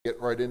Get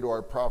right into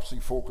our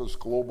prophecy-focused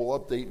global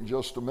update in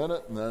just a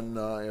minute, and then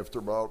after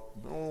about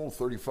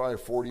 35,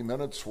 40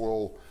 minutes,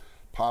 we'll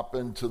pop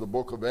into the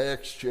book of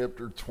Acts,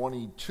 chapter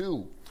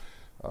 22.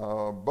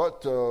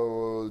 But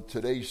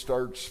today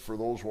starts, for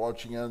those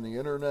watching on the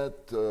internet,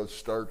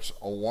 starts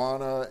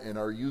Awana in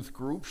our youth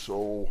group,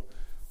 so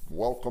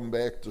welcome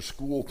back to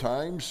school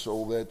times.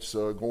 So that's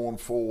going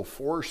full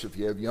force. If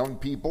you have young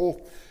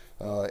people,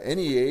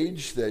 any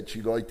age that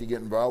you'd like to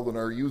get involved in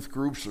our youth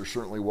groups, they're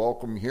certainly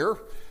welcome here.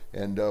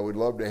 And we'd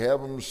love to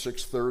have them.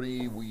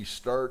 6:30 we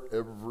start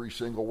every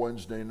single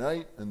Wednesday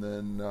night, and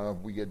then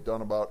we get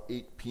done about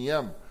 8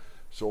 p.m.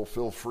 So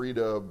feel free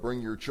to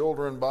bring your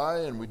children by.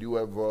 And we do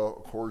have,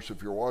 of course,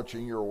 if you're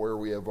watching, you're aware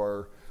we have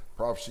our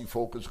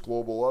prophecy-focused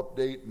global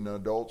update and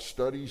adult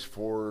studies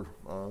for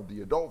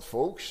the adult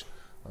folks.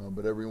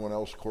 But everyone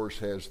else, of course,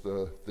 has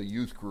the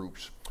youth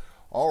groups.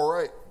 All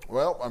right.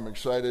 Well, I'm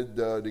excited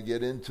to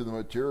get into the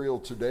material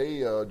today.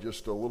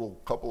 Just a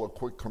couple of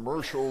quick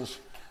commercials.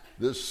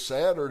 This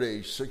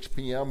Saturday, 6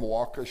 p.m.,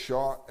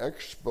 Waukesha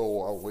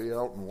Expo. I'll way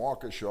out in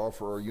Waukesha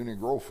for our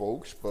Unigrow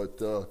folks. But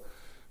for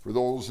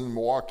those in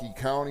Milwaukee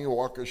County,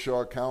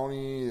 Waukesha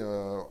County,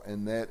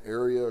 in that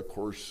area, of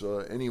course,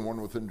 anyone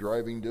within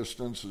driving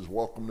distance is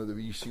welcome to the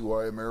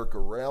VCY America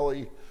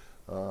Rally.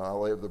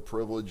 I'll have the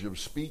privilege of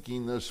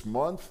speaking this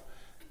month.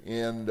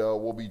 And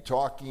we'll be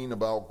talking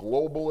about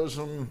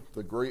globalism,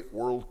 the great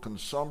world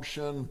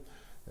consumption,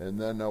 and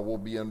then we'll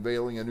be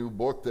unveiling a new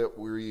book that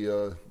we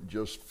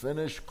just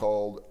finished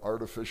called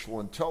Artificial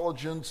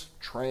Intelligence,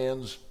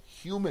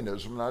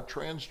 Transhumanism, not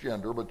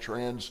transgender, but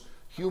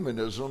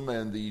transhumanism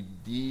and the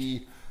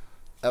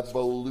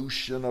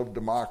de-evolution of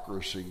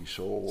democracy.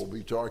 So we'll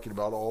be talking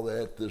about all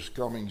that this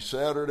coming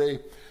Saturday.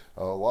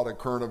 A lot of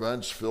current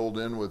events filled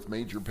in with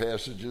major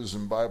passages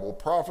in Bible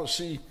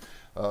prophecy.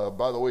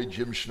 By the way,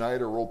 Jim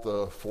Schneider wrote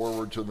the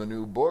foreword to the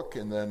new book,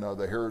 and then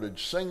the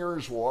Heritage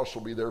Singers will also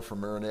be there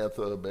from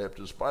Maranatha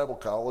Baptist Bible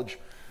College.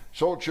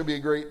 So it should be a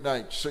great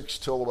night, 6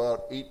 till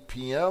about 8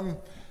 p.m.,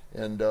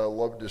 and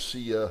love to see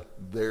you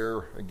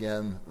there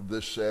again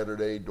this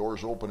Saturday.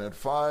 Doors open at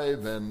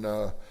 5, and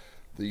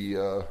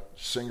the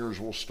singers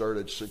will start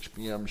at 6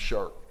 p.m.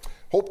 sharp.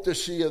 Hope to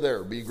see you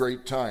there. Be a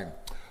great time.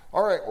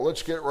 All right, well,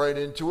 let's get right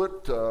into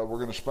it. We're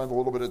going to spend a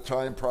little bit of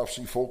time,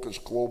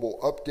 prophecy-focused global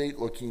update,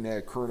 looking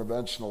at current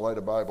events in the light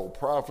of Bible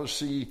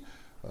prophecy,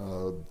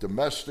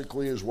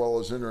 domestically as well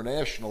as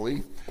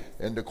internationally.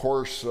 And, of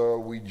course,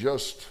 we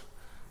just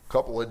a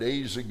couple of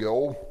days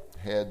ago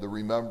had the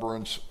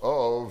remembrance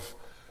of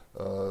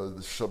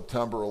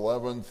September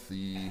 11th,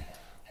 the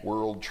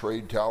World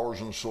Trade Towers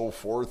and so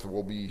forth.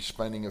 We'll be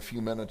spending a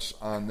few minutes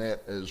on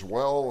that as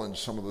well, and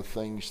some of the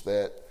things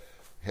that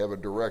have a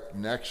direct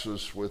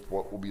nexus with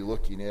what we'll be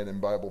looking at in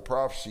Bible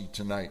prophecy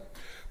tonight.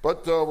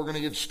 But we're going to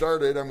get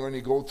started. I'm going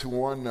to go to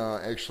one,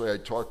 actually I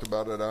talked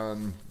about it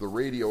on the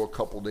radio a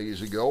couple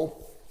days ago,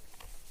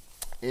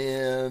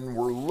 and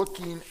we're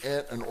looking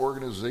at an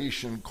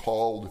organization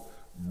called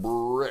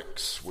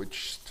BRICS,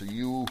 which to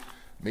you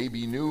may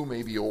be new,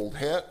 may be old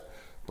hat,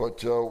 but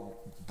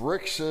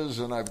BRICS is,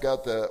 and I've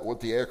got what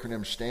the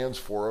acronym stands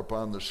for up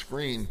on the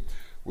screen,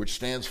 which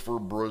stands for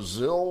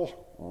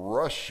Brazil,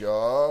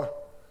 Russia,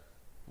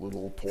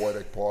 little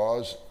poetic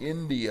pause,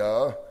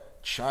 India,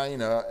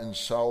 China, and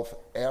South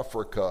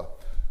Africa.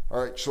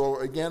 All right, so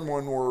again,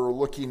 when we're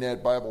looking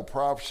at Bible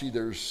prophecy,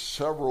 there's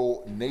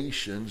several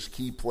nations,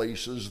 key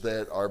places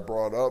that are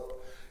brought up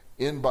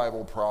in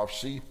Bible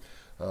prophecy.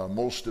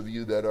 Most of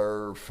you that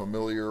are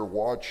familiar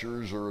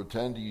watchers or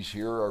attendees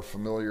here are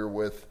familiar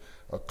with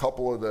a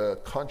couple of the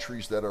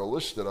countries that are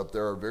listed up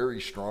there are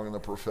very strong in the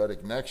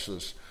prophetic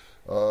nexus.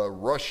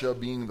 Russia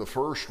being the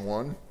first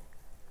one.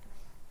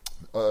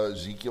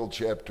 Ezekiel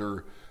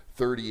chapter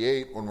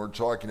 38, when we're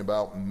talking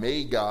about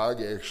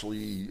Magog,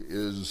 actually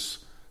is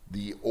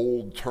the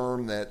old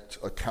term that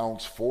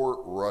accounts for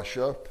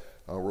Russia.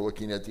 We're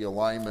looking at the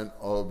alignment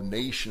of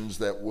nations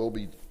that will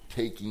be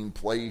taking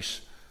place.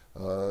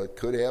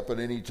 Could happen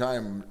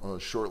anytime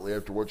shortly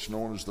after what's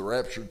known as the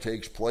rapture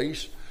takes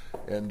place.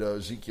 And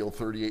Ezekiel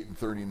 38 and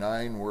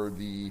 39, where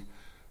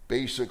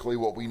basically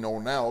what we know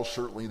now,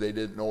 certainly they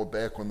didn't know it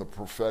back when the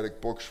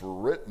prophetic books were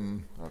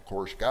written. Of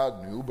course,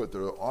 God knew, but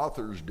the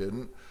authors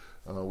didn't.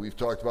 We've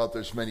talked about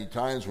this many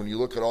times. When you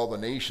look at all the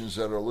nations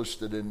that are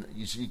listed in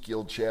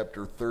Ezekiel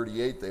chapter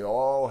 38, they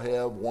all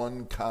have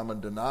one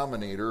common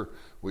denominator,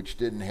 which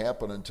didn't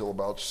happen until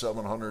about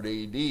 700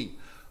 A.D.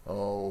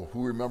 Who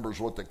remembers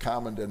what the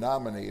common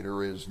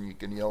denominator is? And you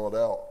can yell it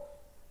out.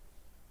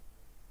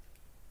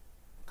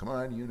 Come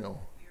on, you know.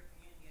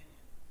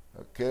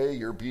 Okay,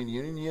 European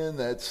Union,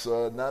 that's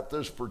not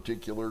this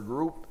particular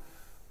group.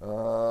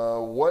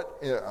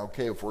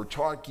 Okay, if we're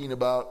talking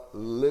about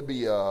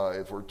Libya,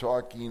 if we're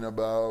talking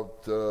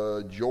about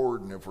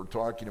Jordan, if we're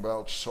talking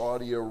about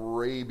Saudi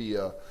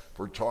Arabia, if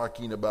we're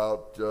talking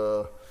about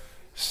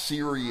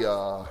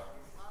Syria.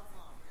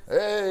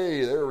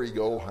 Hey, there we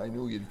go. I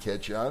knew you'd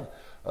catch on.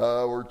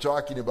 We're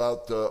talking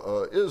about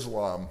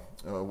Islam,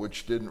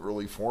 which didn't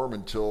really form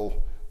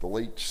until the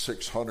late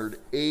 600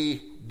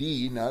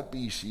 A.D., not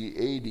B.C.,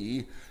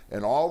 A.D.,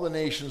 And all the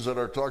nations that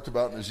are talked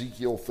about in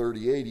Ezekiel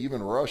 38,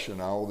 even Russia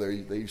now,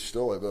 they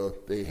still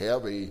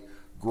have a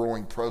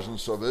growing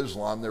presence of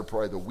Islam. They're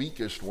probably the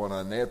weakest one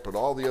on that, but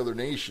all the other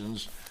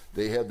nations,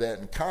 they have that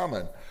in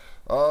common.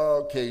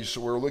 Okay,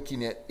 so we're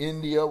looking at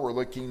India, we're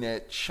looking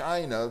at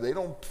China. They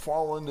don't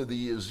fall into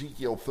the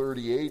Ezekiel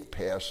 38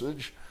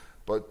 passage,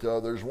 but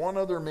there's one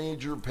other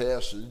major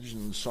passage,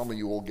 and some of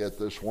you will get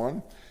this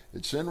one.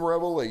 It's in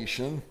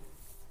Revelation,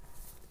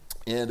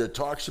 and it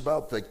talks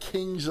about the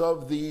kings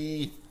of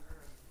the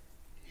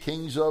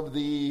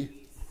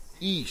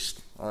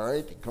East. All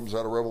right, it comes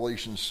out of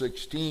Revelation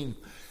 16.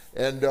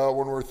 And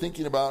when we're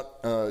thinking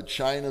about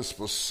China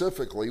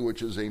specifically,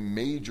 which is a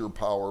major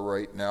power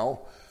right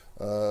now,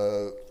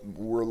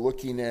 we're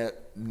looking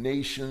at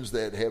nations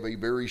that have a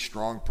very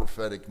strong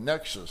prophetic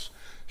nexus.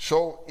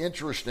 So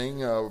interesting,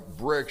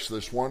 BRICS,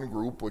 this one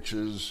group, which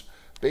is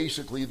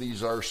basically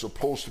these are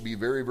supposed to be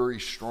very, very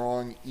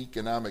strong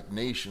economic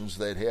nations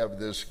that have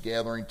this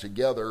gathering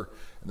together,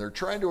 and they're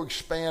trying to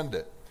expand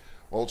it.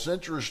 Well, it's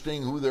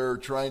interesting who they're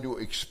trying to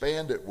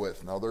expand it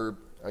with. Now,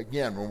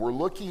 again, when we're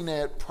looking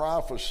at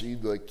prophecy,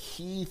 the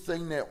key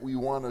thing that we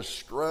want to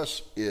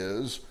stress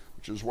is,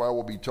 which is why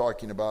we'll be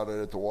talking about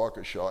it at the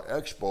Waukesha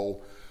Expo,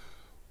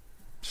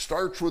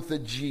 starts with the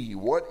G.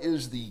 What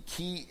is the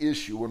key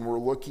issue when we're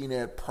looking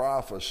at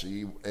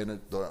prophecy? And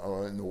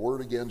the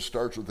word again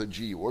starts with a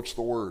G. What's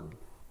the word?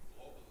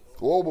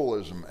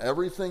 Globalism.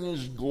 Everything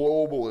is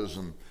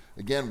globalism.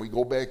 Again, we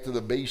go back to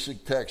the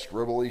basic text,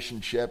 Revelation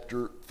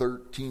chapter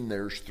 13.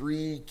 There's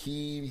three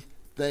key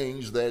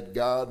things that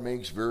God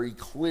makes very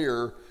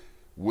clear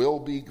will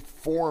be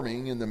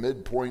forming in the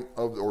midpoint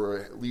of, or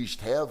at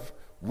least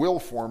will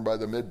form by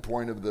the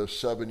midpoint of the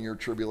 7-year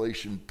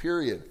tribulation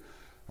period.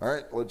 All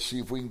right, let's see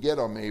if we can get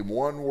them. A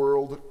one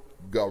world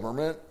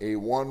government, a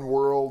one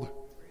world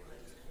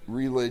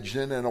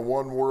religion, and a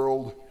one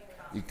world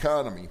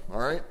economy. All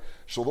right,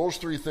 so those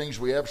three things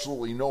we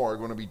absolutely know are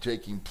going to be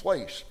taking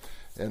place.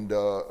 And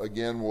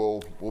again,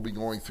 we'll be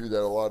going through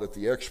that a lot at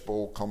the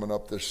Expo coming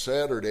up this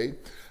Saturday.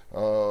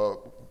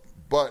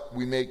 But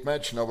we make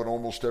mention of it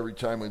almost every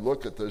time we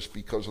look at this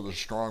because of the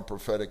strong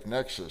prophetic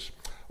nexus.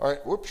 All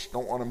right, whoops,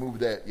 don't want to move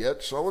that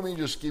yet. So let me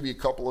just give you a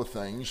couple of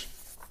things.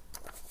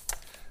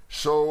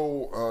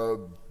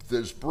 So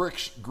this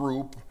BRICS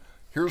group,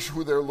 here's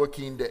who they're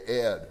looking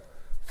to add.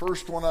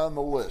 First one on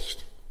the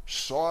list,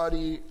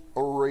 Saudi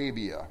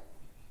Arabia.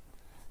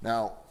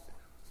 Now,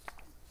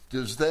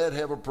 does that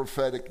have a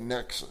prophetic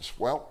nexus?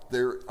 Well,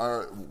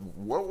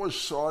 what was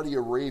Saudi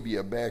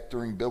Arabia back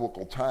during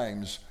biblical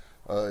times?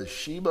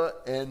 Sheba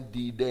and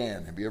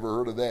Dedan. Have you ever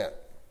heard of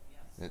that?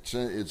 Yes.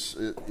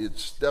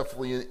 It's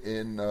definitely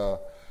in our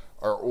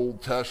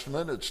Old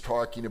Testament. It's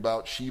talking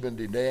about Sheba and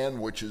Dedan,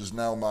 which is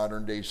now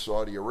modern day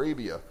Saudi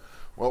Arabia.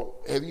 Well,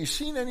 have you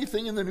seen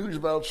anything in the news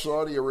about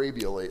Saudi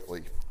Arabia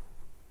lately?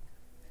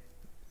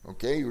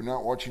 Okay, you're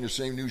not watching the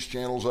same news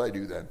channels I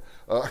do then.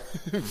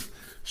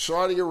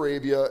 Saudi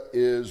Arabia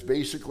is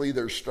basically,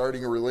 they're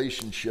starting a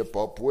relationship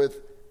up with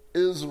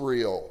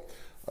Israel.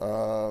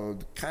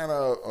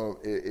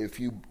 If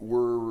you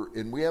were,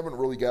 and we haven't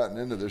really gotten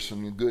into this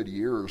in a good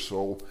year or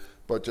so,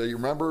 but you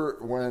remember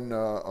when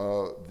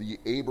the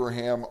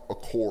Abraham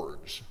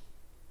Accords?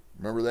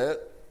 Remember that?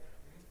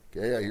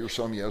 Okay, I hear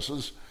some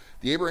yeses.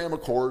 The Abraham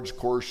Accords, of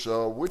course,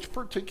 which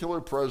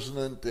particular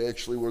president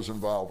actually was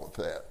involved with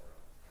that?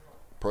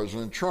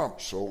 President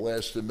Trump, so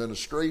last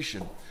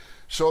administration.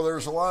 So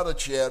there's a lot of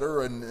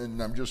chatter,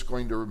 and I'm just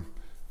going to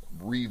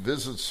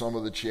revisit some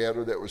of the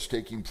chatter that was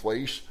taking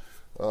place.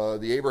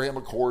 The Abraham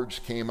Accords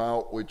came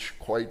out, which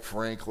quite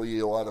frankly,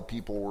 a lot of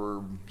people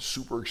were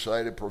super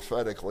excited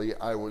prophetically.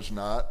 I was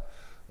not.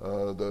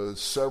 The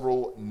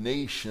several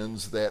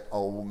nations that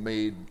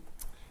made,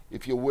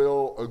 if you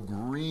will,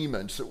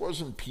 agreements. It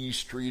wasn't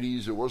peace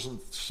treaties. It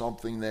wasn't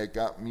something that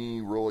got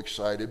me real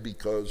excited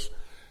because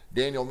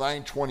Daniel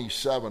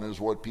 9:27 is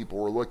what people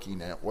were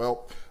looking at.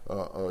 Well,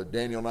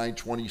 Daniel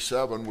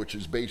 9:27, which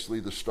is basically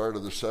the start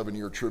of the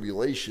 7-year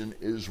tribulation,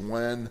 is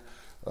when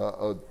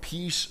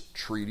peace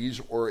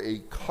treaties or a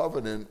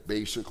covenant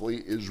basically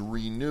is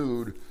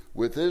renewed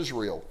with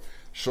Israel.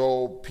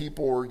 So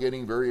people were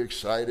getting very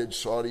excited.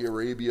 Saudi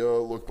Arabia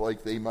looked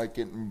like they might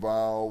get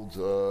involved.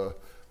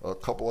 A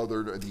couple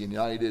other, the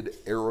United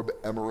Arab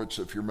Emirates,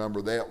 if you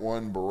remember that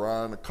one,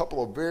 Bahrain, a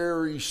couple of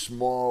very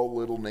small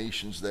little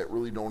nations that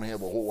really don't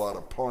have a whole lot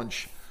of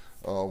punch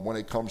when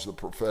it comes to the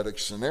prophetic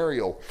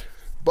scenario.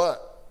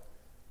 But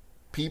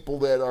people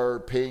that are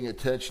paying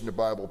attention to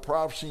Bible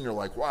prophecy, and they're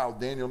like, wow,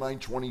 Daniel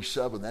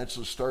 9:27, that's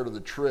the start of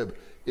the trib.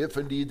 If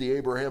indeed the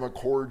Abraham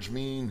Accords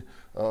mean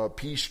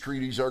peace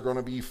treaties are going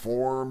to be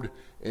formed,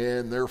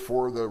 and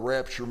therefore the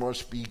rapture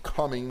must be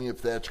coming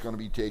if that's going to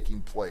be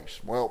taking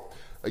place. Well,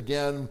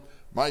 again,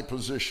 my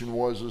position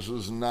was this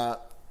is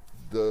not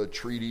the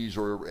treaties,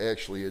 or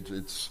actually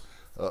it's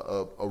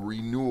a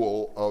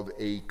renewal of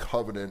a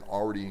covenant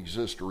already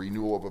exists, a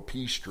renewal of a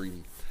peace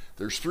treaty.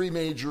 There's 3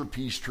 major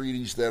peace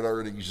treaties that are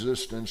in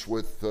existence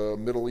with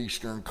Middle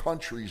Eastern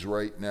countries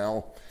right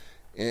now,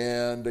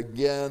 And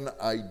again,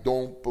 I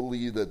don't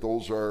believe that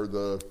those are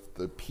the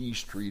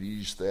peace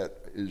treaties that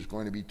is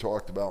going to be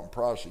talked about in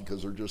prophecy,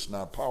 because they're just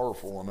not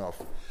powerful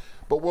enough.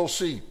 But we'll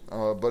see.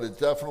 But it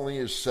definitely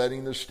is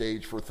setting the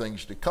stage for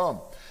things to come.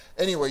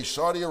 Anyway,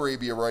 Saudi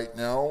Arabia right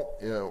now,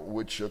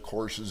 which of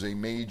course is a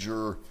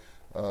major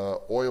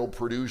oil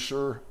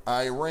producer.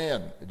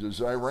 Iran.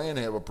 Does Iran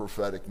have a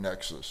prophetic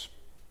nexus?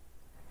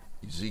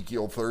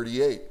 Ezekiel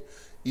 38.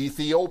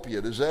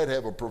 Ethiopia, does that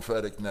have a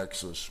prophetic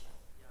nexus?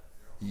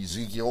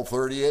 Ezekiel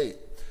 38.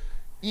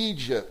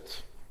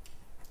 Egypt.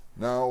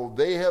 Now,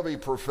 they have a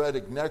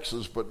prophetic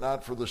nexus, but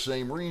not for the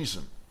same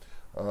reason.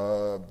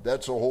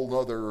 That's a whole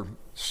other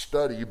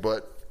study,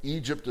 but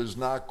Egypt is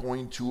not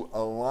going to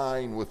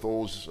align with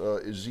those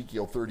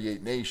Ezekiel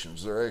 38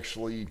 nations.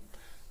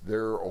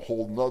 They're a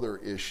whole nother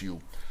issue.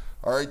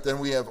 All right, then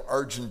we have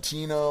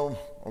Argentina.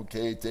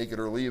 Okay, take it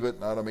or leave it,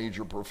 not a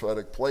major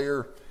prophetic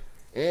player.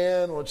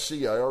 And let's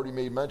see, I already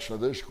made mention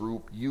of this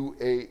group,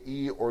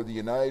 UAE, or the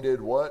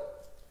United what?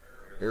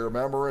 Arab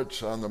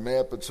Emirates. On the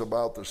map, it's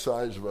about the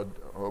size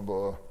of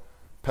a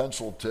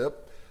pencil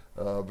tip.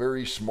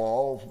 Very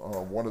small.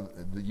 One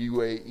of the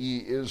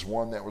UAE is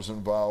one that was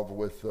involved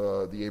with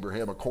the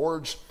Abraham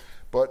Accords.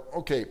 But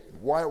okay,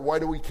 why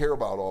do we care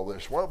about all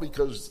this? Well,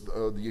 because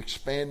the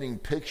expanding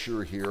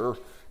picture here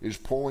is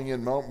pulling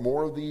in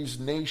more of these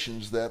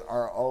nations that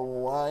are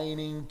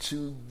aligning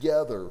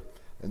together,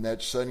 and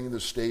that's setting the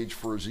stage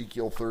for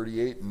Ezekiel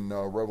 38 and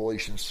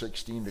Revelation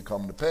 16 to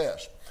come to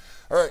pass.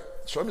 All right,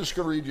 so I'm just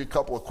going to read you a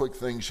couple of quick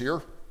things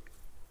here.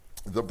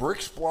 The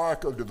BRICS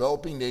bloc of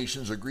developing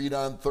nations agreed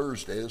on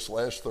Thursday, this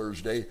last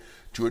Thursday,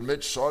 to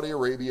admit Saudi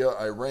Arabia,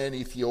 Iran,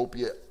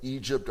 Ethiopia,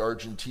 Egypt,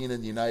 Argentina,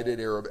 and the United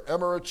Arab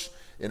Emirates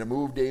in a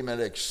move aimed at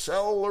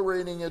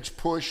accelerating its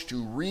push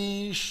to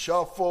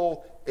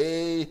reshuffle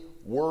a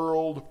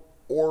world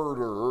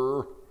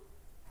order.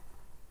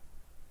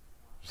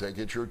 Does that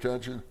get your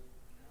attention?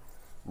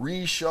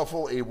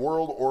 Reshuffle a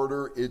world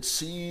order it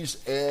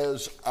sees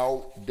as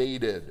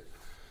outdated.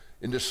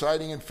 In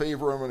deciding in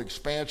favor of an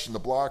expansion, the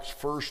bloc's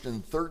first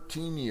in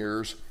 13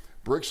 years,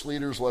 BRICS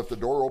leaders left the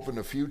door open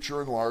to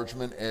future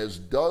enlargement as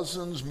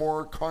dozens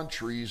more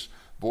countries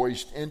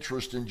voiced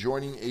interest in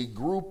joining a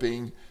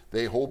grouping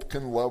they hope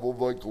can level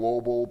the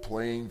global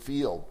playing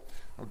field.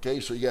 Okay,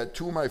 so you got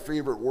two of my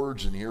favorite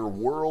words in here,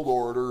 world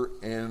order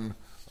and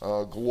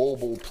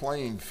global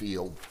playing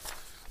field.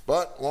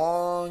 But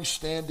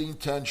long-standing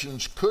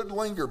tensions could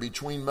linger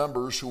between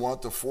members who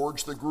want to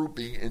forge the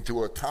grouping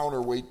into a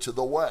counterweight to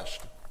the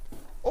West.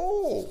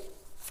 Oh,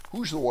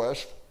 who's the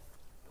West?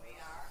 We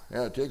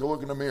are. Yeah, take a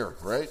look in the mirror,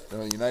 right?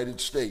 United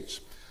States.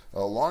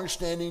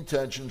 Long-standing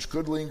tensions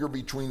could linger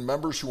between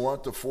members who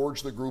want to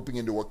forge the grouping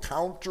into a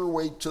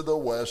counterweight to the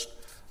West.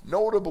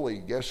 Notably,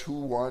 guess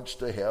who wants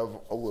to have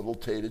a little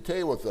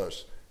tete-a-tete with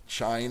us?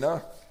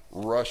 China,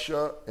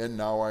 Russia, and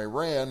now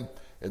Iran,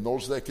 and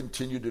those that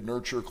continue to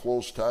nurture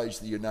close ties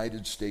to the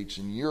United States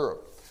and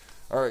Europe.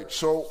 All right,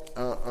 so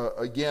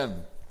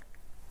again,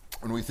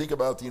 when we think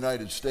about the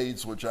United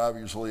States, which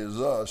obviously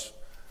is us,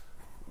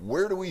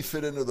 where do we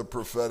fit into the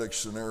prophetic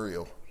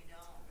scenario? We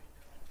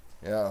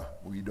don't. Yeah,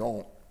 we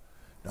don't.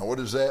 Now, what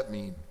does that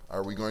mean?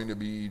 Are we going to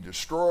be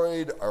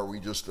destroyed? Are we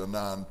just a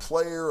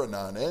non-player, a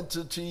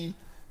non-entity?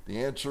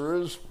 The answer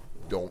is,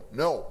 don't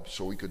know.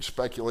 So we could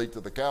speculate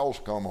that the cows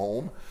come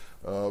home,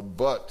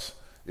 but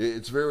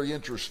it's very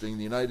interesting.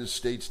 The United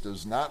States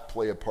does not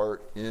play a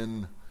part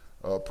in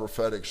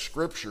prophetic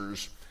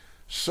scriptures.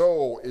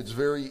 So it's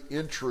very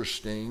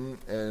interesting,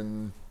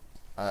 and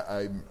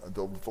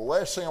the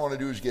last thing I want to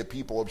do is get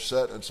people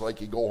upset. It's like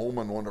you go home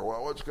and wonder,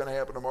 well, what's going to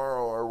happen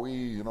tomorrow?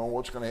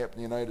 What's going to happen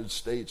in the United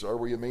States? Are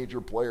we a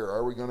major player?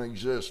 Are we going to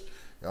exist?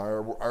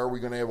 Are we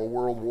going to have a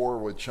world war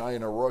with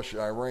China,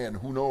 Russia, Iran?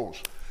 Who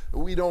knows?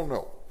 We don't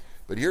know.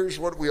 But here's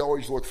what we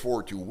always look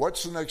forward to.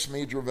 What's the next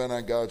major event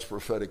on God's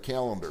prophetic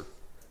calendar?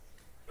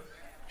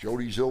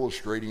 Jody's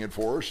illustrating it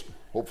for us.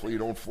 Hopefully you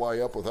don't fly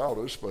up without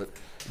us, but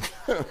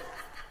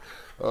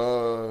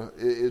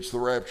it's the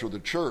rapture of the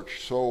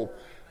church. So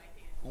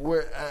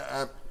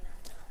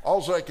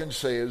all I can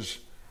say is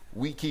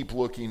we keep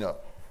looking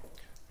up.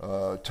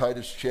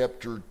 Titus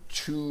chapter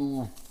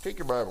 2. Take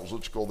your Bibles.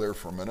 Let's go there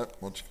for a minute.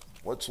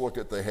 Let's look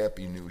at the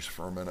happy news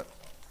for a minute.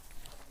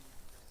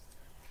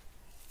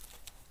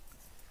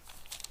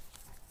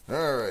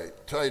 All right,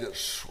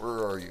 Titus,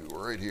 where are you?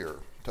 Right here.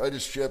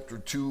 Titus chapter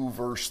 2,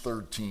 verse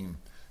 13.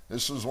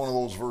 This is one of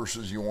those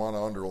verses you want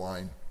to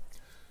underline.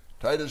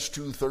 Titus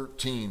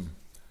 2:13.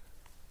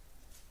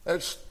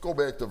 Let's go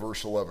back to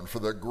verse 11. For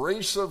the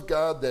grace of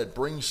God that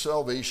brings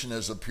salvation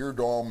has appeared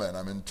to all men.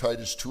 I'm in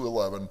Titus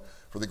 2:11.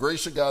 For the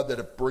grace of God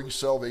that brings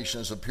salvation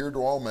has appeared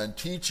to all men,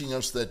 teaching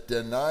us that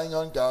denying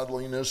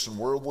ungodliness and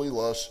worldly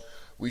lusts,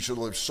 we should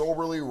live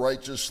soberly,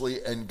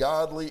 righteously, and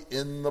godly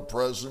in the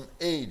present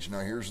age.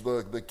 Now here's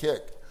the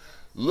kick.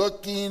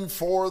 Looking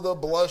for the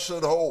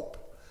blessed hope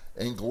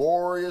and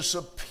glorious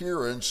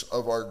appearance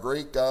of our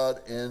great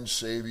God and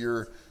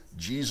Savior,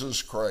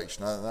 Jesus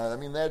Christ. Now I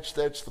mean, that's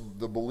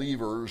the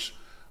believer's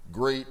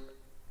great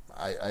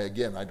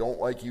I don't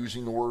like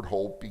using the word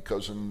hope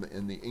because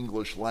in the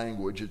English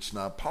language it's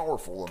not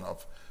powerful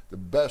enough. The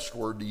best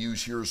word to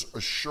use here is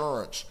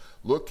assurance.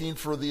 Looking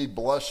for the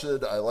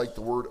blessed, I like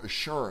the word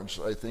assurance,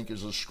 I think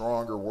is a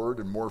stronger word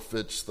and more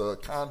fits the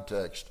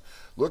context.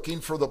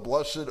 Looking for the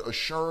blessed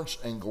assurance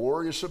and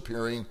glorious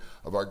appearing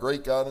of our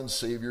great God and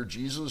Savior,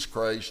 Jesus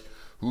Christ,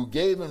 who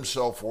gave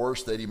himself for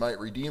us that he might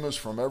redeem us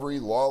from every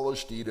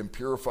lawless deed and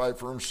purify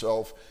for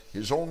himself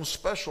his own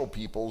special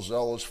people,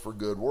 zealous for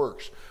good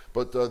works.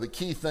 But the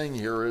key thing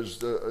here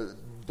is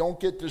don't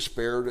get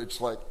despaired. It's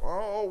like,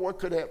 oh, what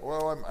could happen?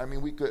 Well, I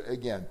mean, we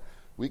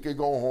could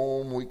go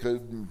home, we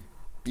could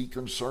be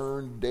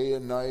concerned day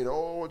and night.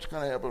 Oh, what's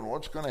going to happen?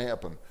 What's going to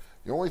happen?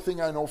 The only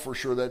thing I know for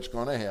sure that's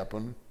going to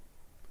happen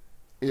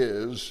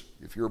is,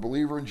 if you're a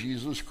believer in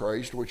Jesus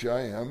Christ, which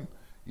I am,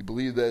 you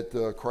believe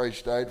that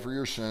Christ died for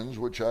your sins,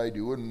 which I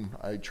do, and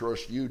I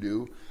trust you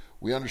do.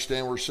 We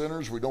understand we're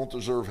sinners. We don't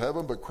deserve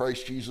heaven, but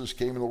Christ Jesus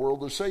came in the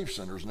world to save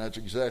sinners, and that's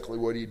exactly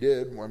what he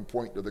did. One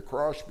point to the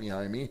cross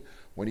behind me,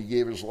 when he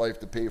gave his life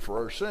to pay for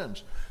our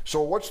sins.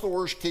 So what's the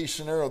worst case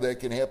scenario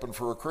that can happen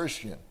for a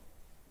Christian?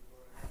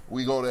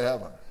 We go to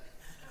heaven.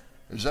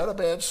 Is that a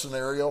bad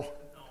scenario?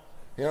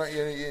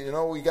 You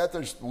know, we got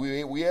this.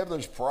 We have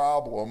this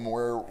problem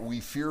where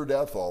we fear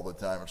death all the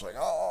time. It's like,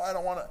 oh, I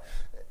don't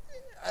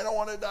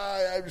want to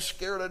die. I'm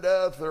scared of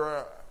death.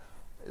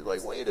 It's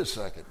like, wait a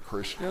second,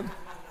 Christian.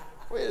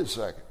 Wait a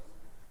second.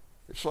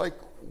 It's like,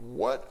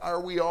 what are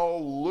we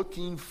all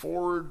looking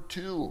forward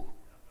to?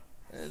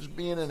 It's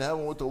being in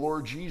heaven with the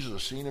Lord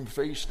Jesus, seeing him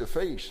face to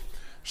face.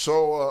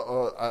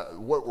 So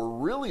what we're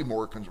really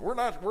more concerned,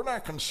 we're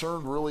not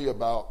concerned really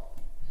about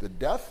the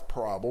death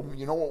problem.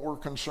 You know what we're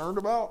concerned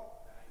about?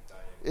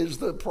 Is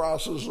the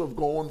process of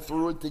going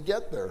through it to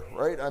get there,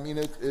 right? I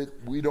mean,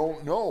 we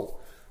don't know.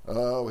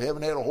 We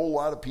haven't had a whole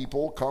lot of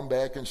people come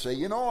back and say,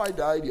 you know, I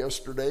died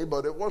yesterday,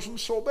 but it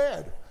wasn't so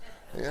bad.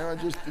 You know,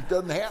 it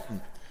doesn't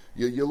happen.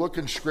 You look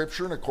in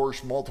Scripture, and of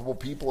course, multiple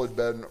people had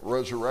been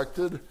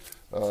resurrected.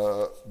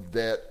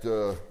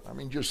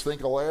 Just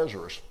think of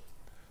Lazarus.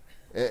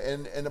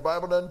 And the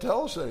Bible doesn't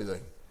tell us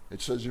anything.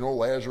 It says, you know,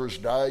 Lazarus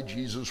died.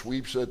 Jesus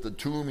weeps at the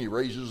tomb. He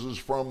raises us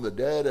from the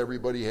dead.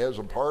 Everybody has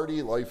a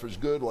party. Life is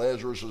good.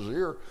 Lazarus is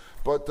here.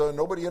 But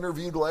nobody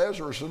interviewed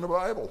Lazarus in the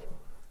Bible.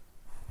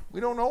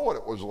 We don't know what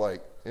it was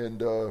like.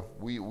 And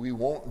we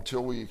won't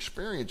until we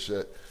experience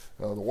it.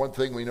 The one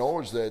thing we know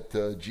is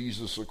that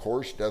Jesus, of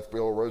course, death,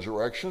 burial,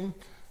 resurrection.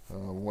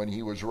 When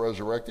he was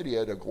resurrected, he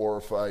had a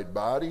glorified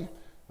body.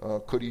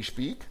 Could he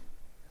speak?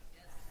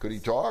 Could he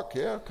talk?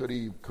 Yeah. Could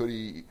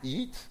he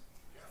eat?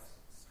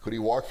 Could he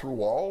walk through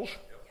walls?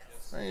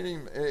 I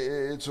mean,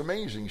 it's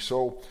amazing.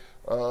 So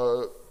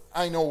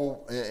I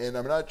know, and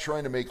I'm not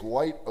trying to make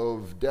light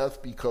of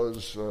death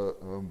because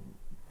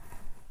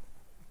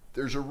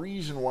there's a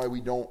reason why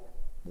we don't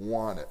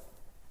want it.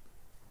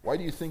 Why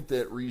do you think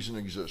that reason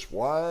exists?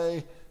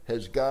 Why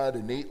has God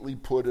innately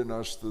put in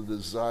us the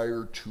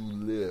desire to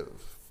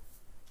live?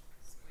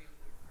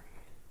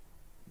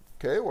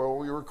 Okay, well,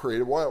 we were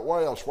created.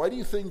 Why else? Why do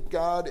you think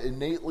God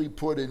innately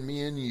put in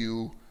me and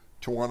you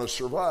to want to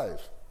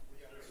survive?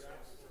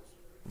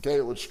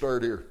 Okay, let's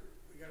start here.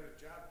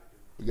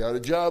 We got a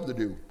job to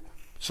do.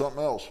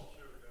 Something else.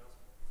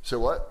 Say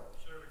what?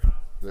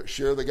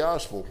 Share the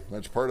gospel.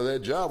 That's part of that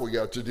job we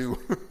got to do.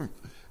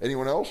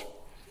 Anyone else?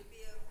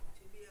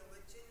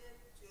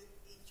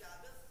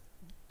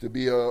 To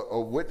be a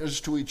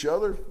witness to each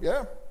other?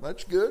 Yeah,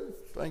 that's good.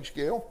 Thanks,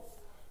 Gail.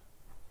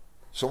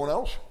 Someone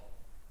else?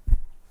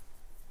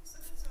 It's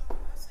a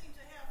blessing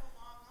to have a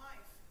long life.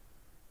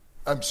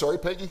 I'm sorry,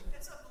 Peggy?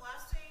 It's a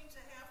blessing to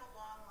have a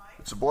long life.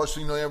 It's a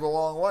blessing to have a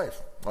long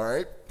life. All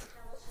right?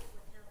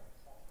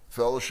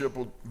 Fellowship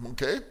with,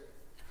 okay.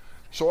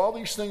 So all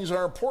these things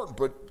are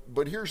important,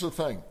 but here's the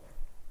thing.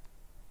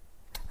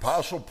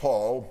 Apostle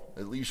Paul,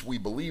 at least we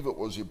believe it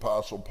was the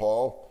Apostle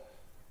Paul,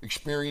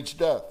 experienced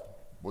death.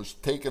 Was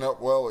taken up,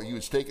 he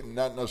was taken,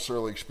 not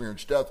necessarily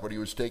experienced death, but he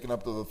was taken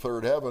up to the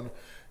third heaven.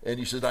 And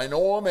he said, I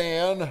know a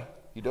man.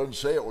 He doesn't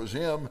say it was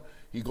him.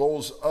 He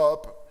goes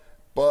up,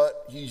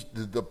 but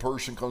the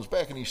person comes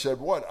back and he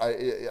said, what?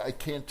 I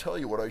can't tell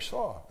you what I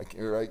saw.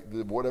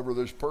 Whatever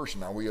this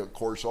person. Now, we, of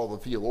course, all the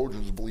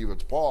theologians believe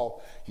it's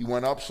Paul. He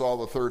went up, saw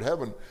the third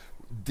heaven.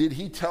 Did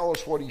he tell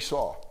us what he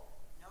saw?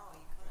 No,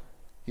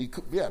 he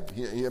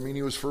couldn't.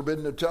 He was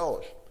forbidden to tell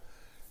us.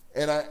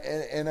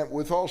 And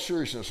with all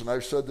seriousness, and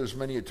I've said this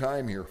many a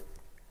time here,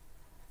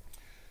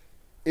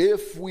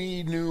 if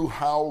we knew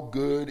how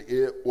good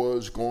it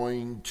was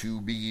going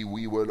to be,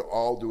 we would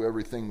all do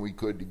everything we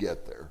could to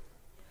get there.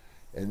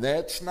 And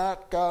that's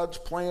not God's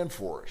plan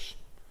for us.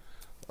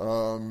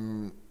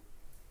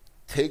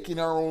 Taking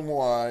our own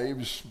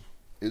lives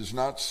is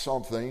not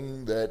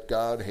something that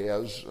God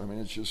has. I mean,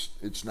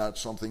 it's not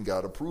something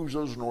God approves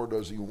of, nor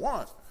does he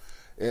want.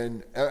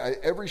 And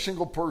every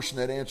single person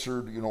that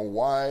answered,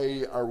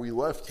 why are we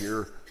left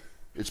here?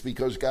 It's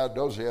because God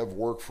does have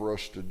work for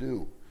us to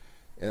do.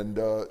 And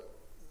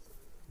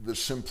the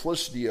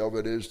simplicity of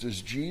it is,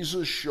 does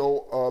Jesus show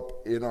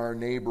up in our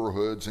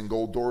neighborhoods and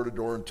go door to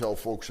door and tell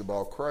folks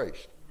about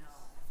Christ? No.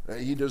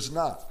 He does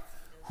not.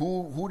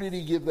 Who did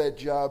he give that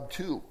job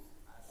to?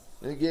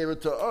 He gave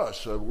it to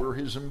us. We're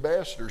his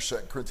ambassadors,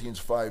 2 Corinthians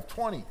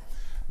 5:20.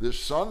 This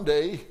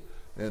Sunday,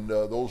 and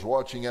those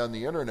watching on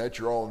the internet,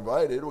 you're all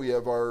invited. We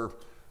have our,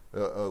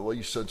 at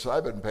least since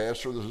I've been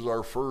pastor, this is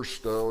our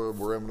first,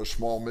 we're having a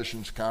small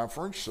missions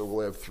conference, so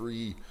we'll have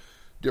 3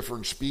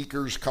 different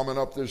speakers coming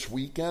up this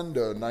weekend.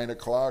 9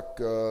 o'clock,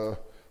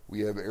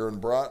 we have Aaron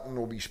Broughton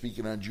will be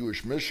speaking on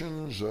Jewish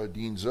missions.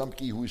 Dean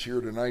Zumke, who's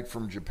here tonight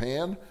from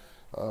Japan,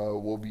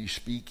 will be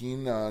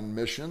speaking on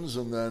missions.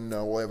 And then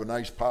we'll have a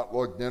nice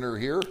potluck dinner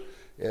here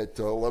at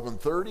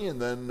 11:30.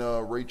 And then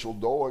Rachel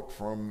Doak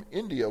from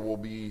India will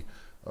be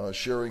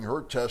sharing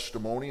her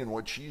testimony and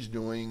what she's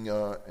doing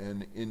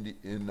in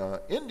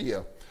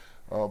India.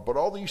 But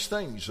all these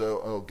things,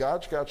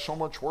 God's got so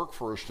much work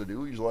for us to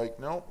do. He's like,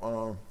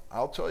 no,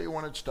 I'll tell you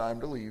when it's time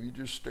to leave. You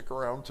just stick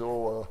around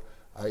till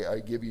I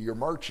give you your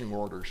marching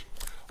orders.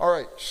 All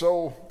right,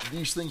 so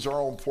these things are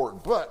all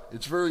important, but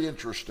it's very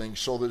interesting.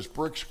 So this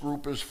BRICS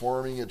group is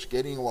forming, it's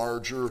getting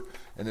larger,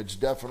 and it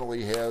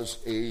definitely has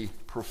a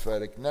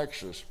prophetic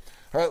nexus.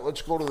 All right,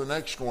 let's go to the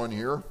next one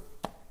here.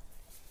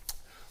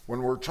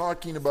 When we're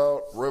talking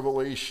about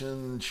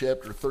Revelation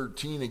chapter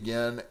 13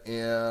 again,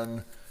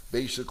 and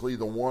basically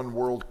the one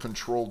world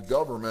controlled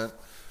government,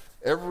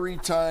 every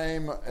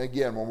time,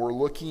 again, when we're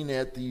looking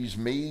at these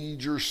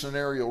major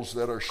scenarios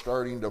that are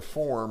starting to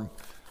form,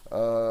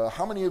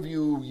 how many of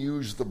you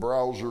use the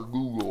browser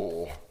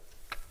Google?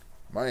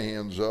 My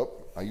hand's up.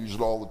 I use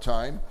it all the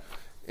time.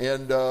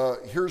 And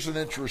here's an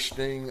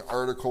interesting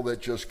article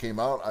that just came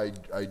out.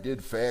 I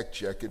did fact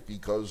check it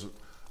because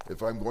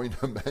if I'm going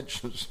to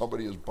mention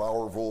somebody as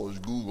powerful as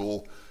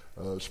Google,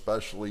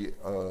 especially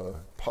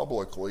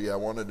publicly, I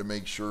wanted to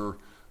make sure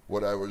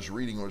what I was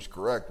reading was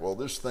correct. Well,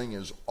 this thing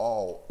is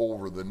all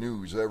over the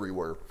news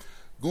everywhere.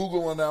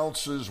 Google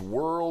announces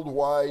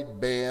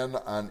worldwide ban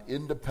on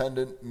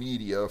independent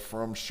media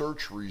from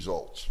search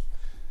results.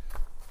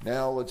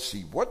 Now, let's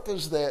see. What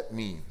does that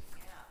mean?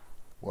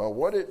 Well,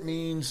 what it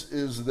means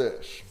is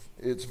this.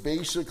 It's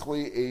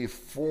basically a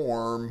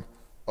form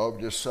of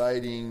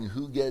deciding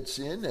who gets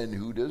in and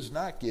who does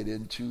not get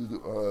into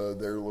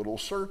their little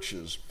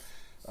searches.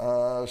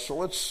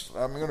 So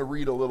I'm going to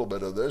read a little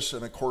bit of this,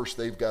 and of course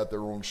they've got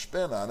their own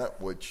spin on it,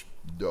 which,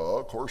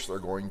 of course they're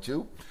going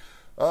to.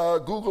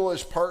 Google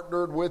has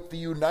partnered with the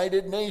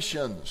United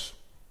Nations,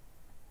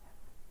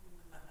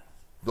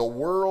 the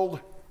World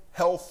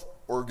Health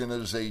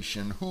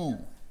Organization, WHO,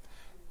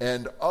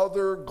 and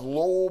other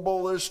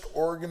globalist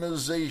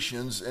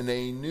organizations in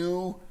a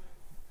new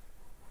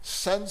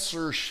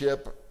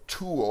censorship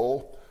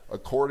tool,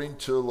 according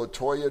to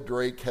LaToya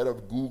Drake, head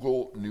of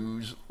Google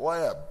News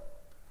Lab.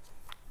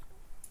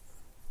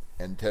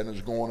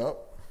 Antennas going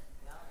up.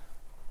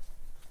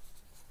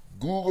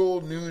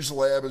 Google News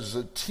Lab is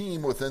a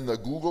team within the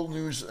Google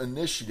News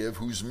Initiative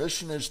whose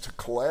mission is to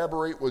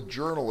collaborate with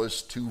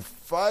journalists to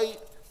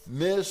fight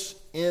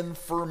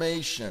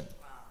misinformation.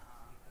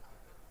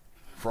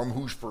 From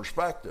whose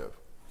perspective?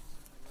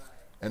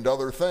 And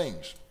other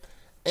things.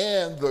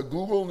 And the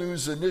Google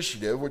News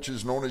Initiative, which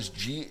is known as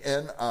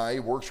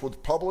GNI, works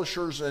with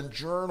publishers and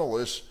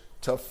journalists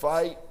to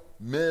fight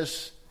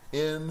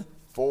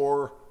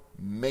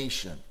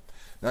misinformation.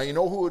 Now, you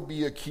know who would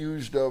be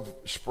accused of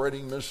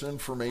spreading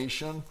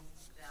misinformation?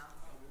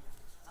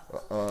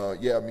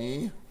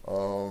 Me.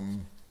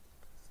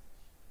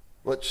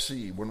 Let's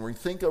see. When we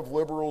think of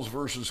liberals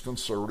versus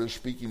conservatives,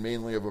 speaking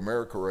mainly of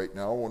America right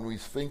now, when we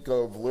think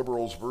of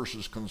liberals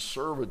versus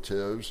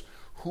conservatives,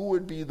 who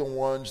would be the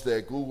ones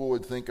that Google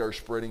would think are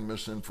spreading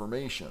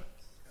misinformation?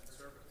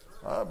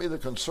 It'd be the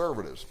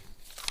conservatives.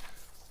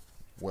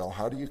 Well,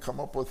 how do you come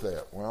up with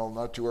that? Well,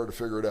 not too hard to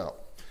figure it out.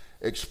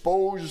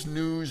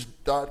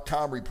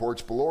 ExposedNews.com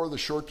reports below are the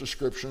short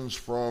descriptions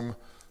from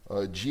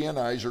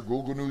GNI's or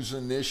Google News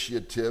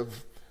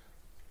Initiative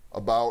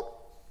about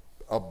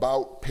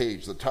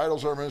page. The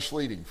titles are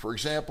misleading. For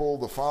example,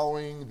 the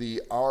following,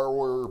 the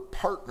Our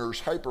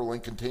Partners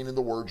hyperlink containing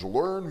the words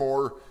learn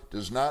more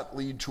does not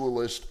lead to a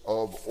list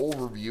of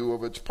overview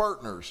of its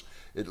partners.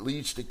 It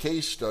leads to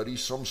case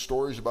studies, some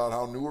stories about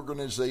how new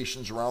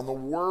organizations around the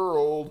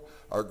world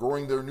are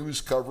growing their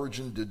news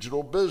coverage in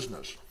digital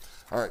business.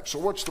 All right, so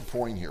what's the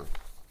point here?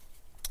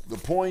 The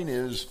point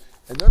is,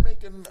 and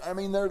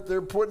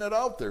they're putting it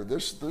out there.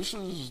 This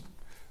is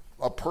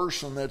a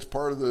person that's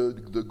part of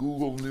the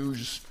Google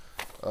News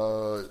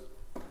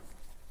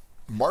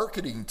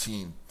marketing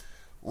team.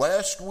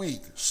 Last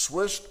week,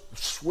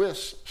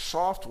 Swiss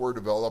software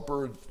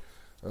developer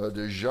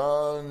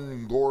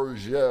Dejan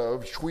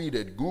Gorgiev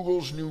tweeted,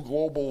 Google's new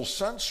global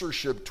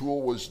censorship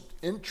tool was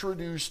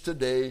introduced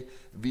today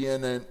via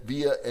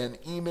an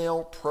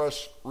email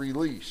press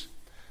release.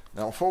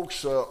 Now,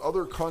 folks,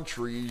 other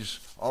countries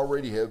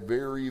already have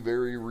very,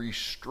 very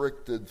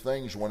restricted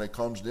things when it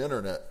comes to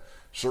internet.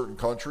 Certain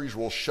countries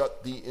will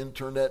shut the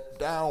internet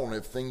down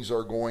if things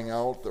are going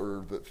out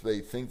or if they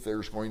think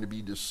there's going to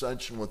be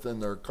dissension within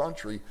their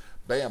country.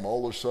 Bam,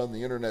 all of a sudden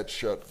the internet's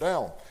shut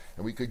down.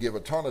 And we could give a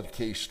ton of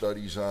case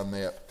studies on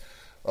that.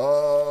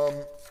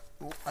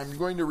 I'm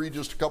going to read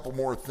just a couple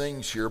more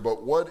things here,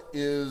 but what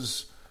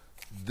is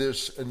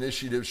this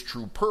initiative's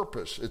true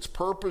purpose? Its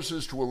purpose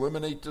is to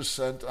eliminate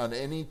dissent on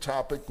any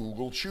topic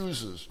Google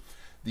chooses.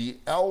 The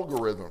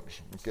algorithms,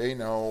 okay,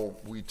 now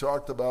we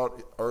talked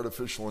about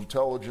artificial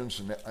intelligence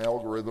and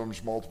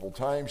algorithms multiple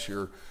times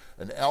here.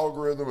 An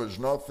algorithm is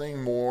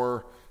nothing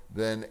more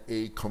than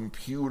a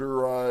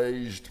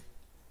computerized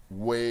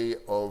way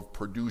of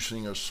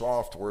producing a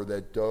software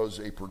that does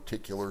a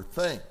particular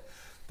thing.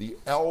 The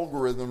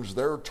algorithms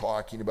they're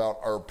talking about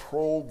are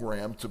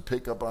programmed to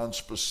pick up on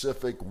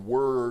specific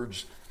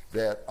words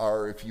that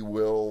are, if you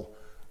will,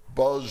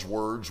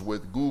 buzzwords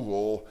with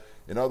Google.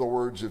 In other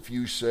words, if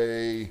you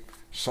say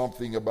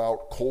something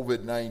about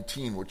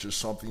COVID-19, which is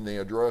something they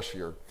address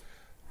here,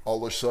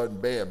 all of a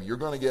sudden, bam, they're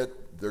going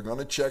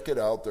to check it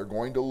out, they're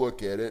going to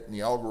look at it, and the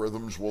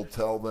algorithms will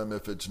tell them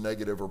if it's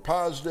negative or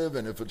positive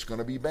and if it's going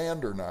to be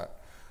banned or not.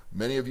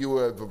 Many of you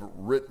have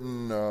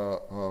written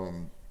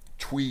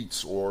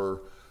tweets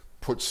or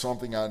put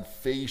something on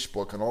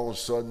Facebook, and all of a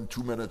sudden,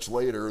 2 minutes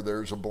later,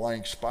 there's a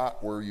blank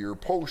spot where your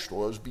post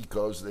was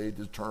because they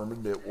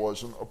determined it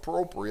wasn't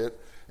appropriate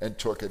and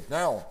took it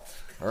down.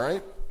 All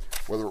right?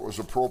 Whether it was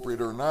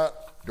appropriate or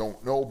not,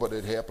 don't know, but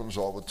it happens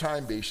all the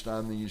time based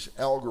on these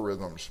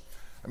algorithms.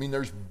 I mean,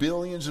 there's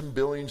billions and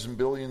billions and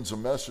billions of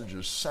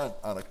messages sent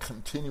on a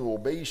continual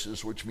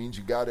basis, which means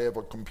you got to have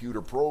a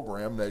computer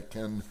program that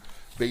can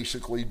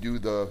basically do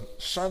the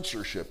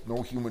censorship.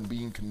 No human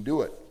being can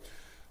do it.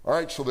 All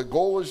right, so the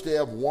goal is to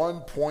have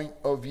one point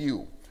of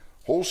view.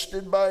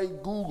 Hosted by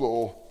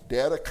Google,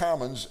 Data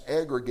Commons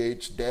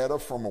aggregates data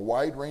from a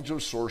wide range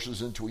of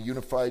sources into a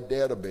unified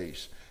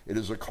database. It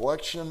is a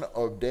collection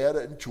of data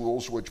and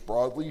tools which,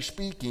 broadly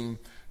speaking,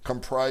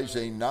 comprise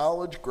a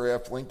knowledge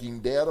graph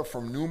linking data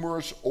from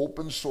numerous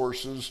open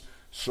sources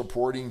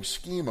supporting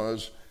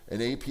schemas,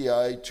 an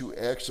API to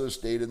access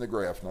data in the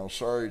graph. Now,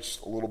 sorry, it's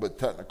a little bit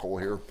technical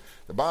here.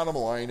 The bottom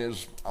line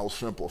is, I'll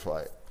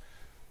simplify it.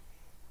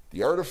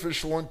 The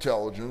artificial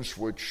intelligence,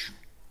 which,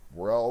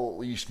 well, at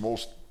least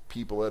most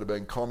people that have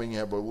been coming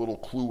have a little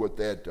clue what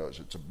that does.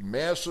 It's a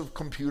massive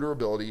computer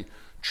ability,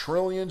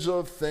 trillions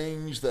of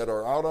things that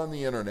are out on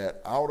the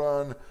internet, out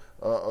on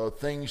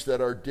things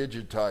that are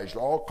digitized,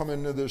 all come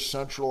into this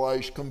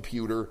centralized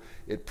computer.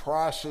 It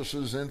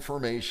processes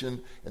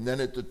information, and then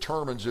it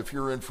determines if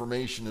your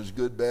information is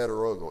good, bad,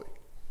 or ugly.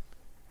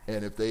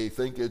 And if they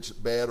think it's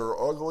bad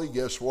or ugly,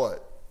 guess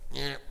what?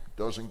 It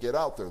doesn't get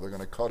out there. They're going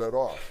to cut it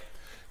off.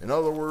 In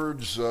other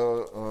words,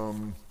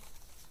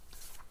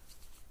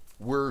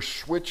 we're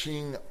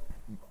switching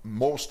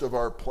most of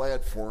our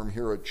platform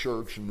here at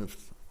church, and if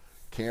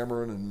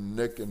Cameron and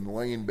Nick and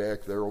Lane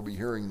back there will be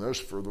hearing this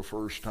for the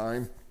first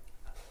time,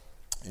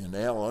 and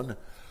Alan.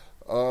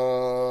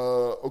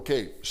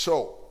 Okay,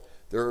 so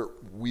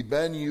we've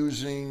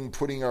been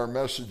putting our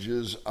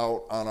messages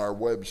out on our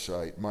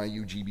website,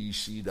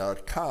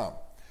 myugbc.com.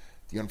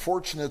 The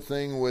unfortunate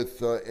thing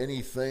with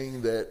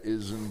anything that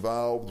is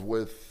involved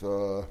with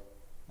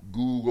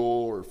Google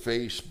or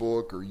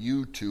Facebook or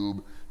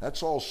YouTube,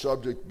 that's all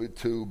subject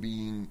to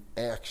being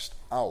axed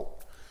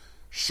out.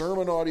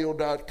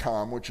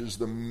 Sermonaudio.com, which is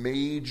the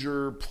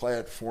major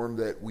platform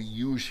that we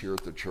use here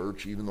at the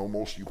church, even though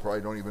most of you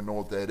probably don't even know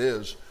what that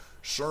is,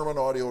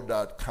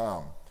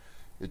 sermonaudio.com.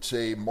 It's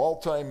a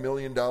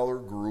multi-million-dollar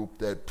group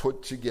that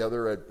put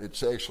together,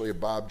 it's actually at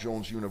Bob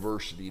Jones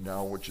University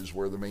now, which is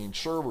where the main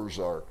servers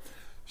are.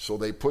 So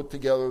they put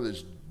together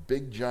this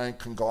big, giant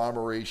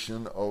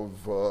conglomeration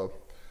of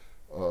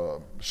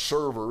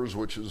servers,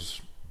 which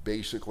is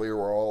basically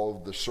where all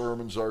of the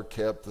sermons are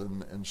kept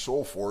and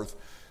so forth.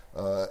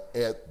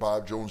 At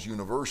Bob Jones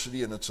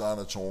University, and it's on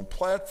its own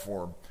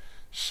platform.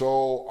 So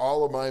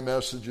all of my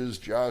messages,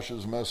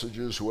 Josh's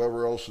messages,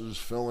 whoever else is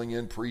filling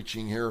in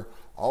preaching here,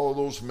 all of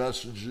those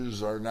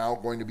messages are now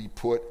going to be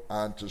put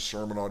onto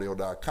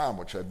sermonaudio.com,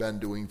 which I've been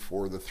doing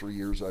for the 3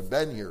 years I've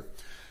been here.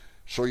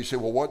 So you say,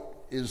 well,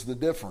 what is the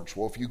difference?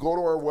 Well, if you go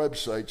to our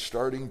website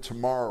starting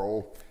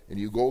tomorrow and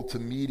you go to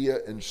media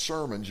and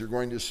sermons, you're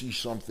going to see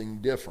something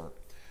different.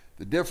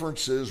 The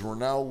difference is we're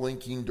now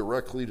linking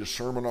directly to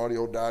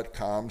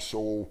sermonaudio.com.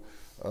 So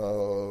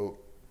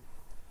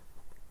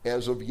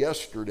as of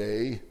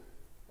yesterday,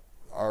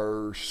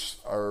 our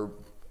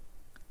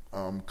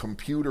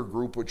computer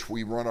group, which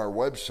we run our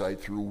website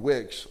through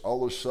Wix,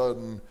 all of a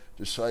sudden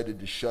decided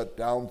to shut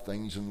down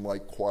things and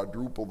like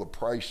quadruple the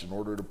price in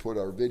order to put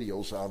our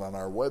videos out on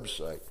our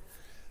website.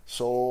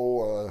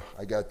 So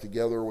I got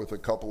together with a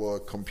couple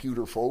of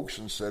computer folks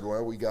and said,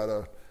 well, we got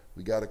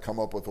to come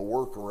up with a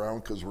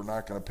workaround because we're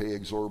not going to pay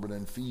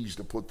exorbitant fees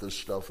to put this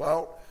stuff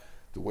out.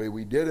 The way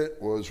we did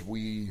it was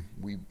we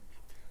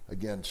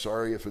again,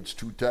 sorry if it's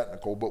too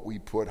technical, but we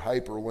put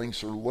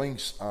hyperlinks or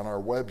links on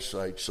our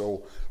website.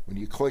 So when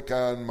you click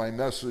on my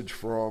message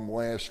from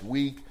last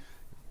week,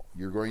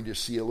 you're going to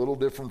see a little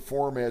different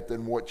format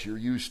than what you're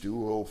used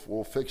to.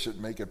 We'll fix it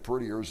and make it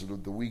prettier as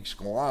the weeks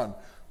go on,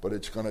 but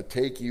it's going to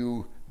take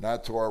you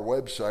not to our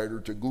website or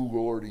to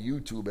Google or to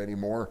YouTube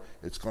anymore.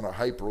 It's going to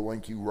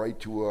hyperlink you right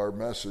to our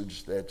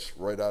message that's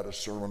right out of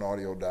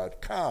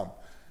sermonaudio.com.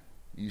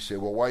 You say,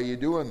 well, why are you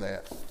doing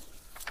that?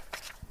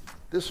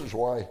 This is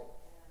why.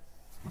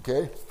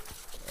 Okay?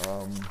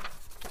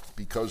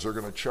 Because they're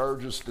going to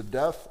charge us to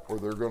death, or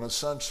they're going to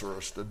censor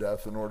us to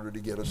death in order to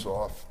get us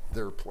off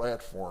their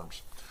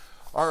platforms.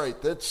 All right,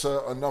 that's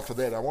enough of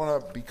that. I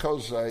want to,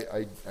 because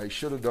I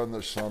should have done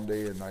this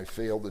Sunday and I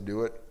failed to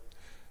do it,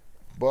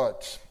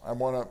 but I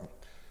want to,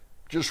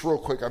 just real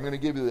quick, I'm going to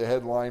give you the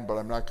headline, but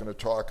I'm not going to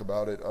talk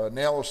about it.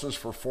 Analysis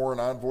for foreign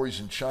envoys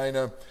in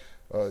China.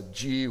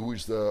 Xi,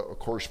 who's of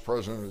course,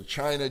 president of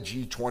China,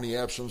 G20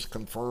 absence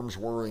confirms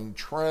worrying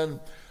trend.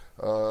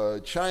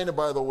 China,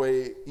 by the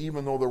way,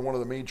 even though they're one of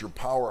the major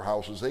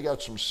powerhouses, they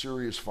got some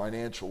serious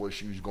financial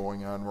issues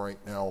going on right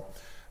now.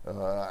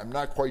 I'm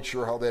not quite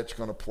sure how that's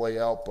going to play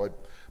out, but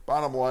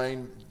bottom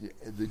line,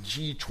 the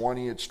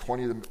G20, it's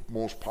 20 of the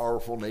most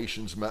powerful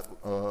nations met,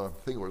 I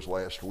think it was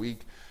last week,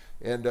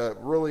 and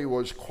really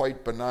was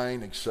quite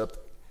benign, except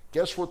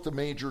guess what the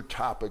major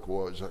topic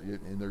was?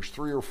 And there's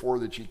 3 or 4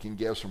 that you can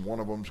guess, and one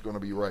of them's going to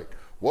be right.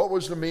 What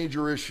was the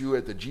major issue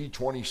at the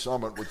G20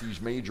 summit with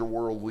these major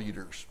world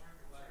leaders?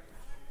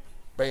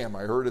 Bam,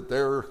 I heard it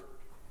there.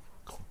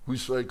 Who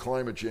said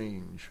climate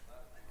change?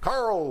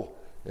 Carl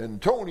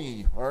and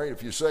Tony. All right,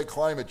 if you said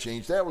climate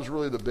change, that was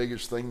really the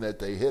biggest thing that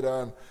they hit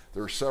on.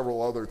 There are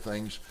several other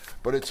things,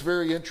 but it's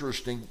very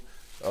interesting.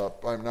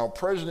 Now,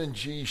 President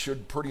Xi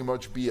should pretty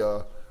much be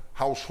a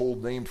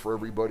household name for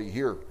everybody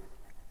here,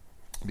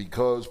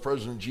 because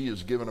President Xi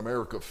has given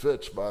America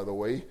fits, by the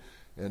way,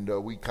 and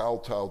we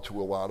kowtow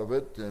to a lot of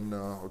it. And,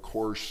 of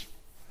course,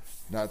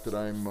 not that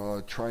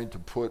I'm trying to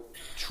put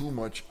too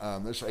much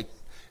on this.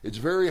 It's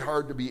very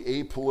hard to be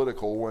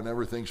apolitical when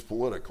everything's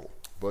political.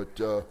 But,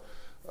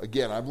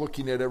 again, I'm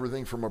looking at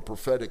everything from a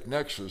prophetic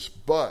nexus.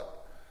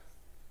 But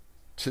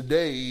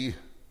today,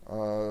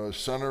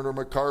 Senator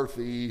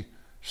McCarthy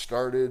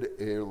started,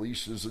 at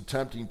least is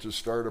attempting to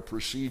start a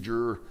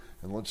procedure,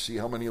 and let's see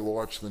how many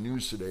watch the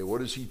news today.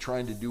 What is he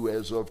trying to do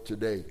as of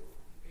today?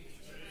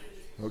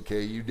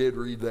 Okay, you did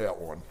read that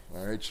one.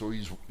 All right, so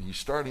he's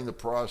starting the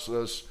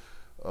process,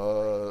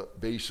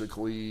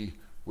 basically,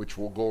 which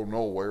will go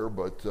nowhere,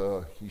 but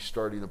he's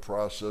starting the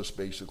process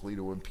basically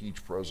to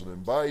impeach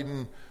President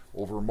Biden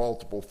over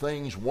multiple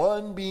things,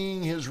 one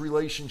being his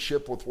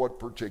relationship with what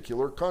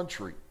particular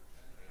country?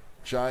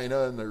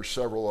 China, and there's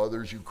several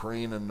others,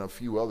 Ukraine and a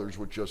few others,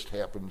 which just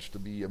happens to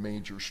be a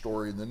major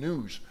story in the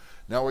news.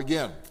 Now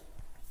again,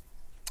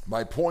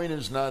 my point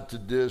is not to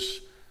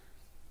diss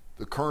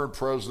the current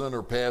president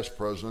or past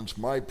presidents.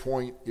 My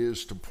point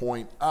is to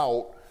point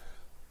out,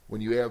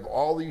 when you have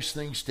all these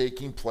things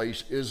taking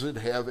place, is it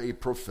have a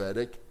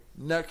prophetic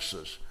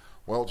nexus?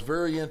 Well, it's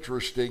very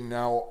interesting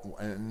now,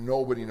 and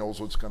nobody knows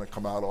what's going to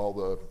come out.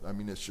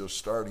 It's just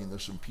starting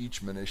this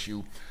impeachment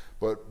issue.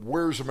 But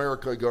where's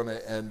America going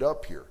to end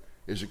up here?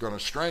 Is it going to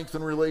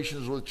strengthen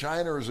relations with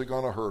China, or is it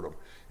going to hurt them?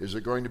 Is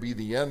it going to be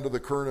the end of the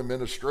current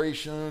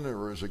administration,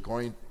 or is it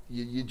going...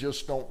 You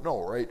just don't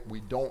know, right? We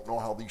don't know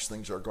how these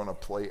things are going to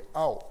play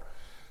out.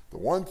 The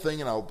one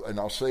thing, and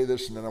I'll say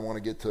this, and then I want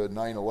to get to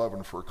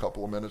 9/11 for a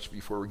couple of minutes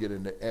before we get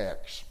into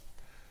Acts.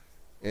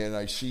 And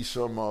I see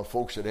some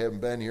folks that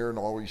haven't been here and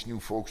all these new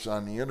folks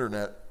on the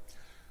internet.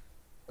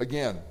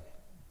 Again,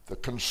 the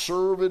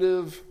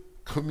conservative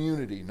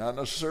community, not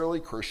necessarily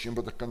Christian,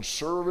 but the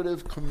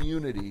conservative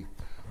community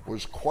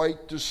was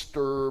quite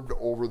disturbed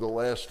over the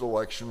last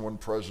election when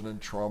President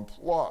Trump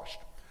lost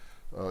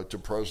to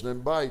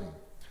President Biden.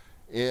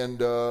 And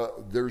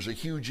there's a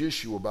huge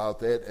issue about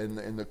that,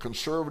 and the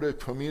conservative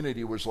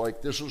community was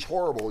like, this is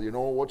horrible,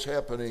 what's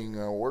happening,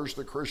 where's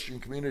the Christian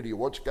community,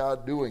 what's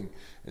God doing?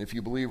 And if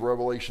you believe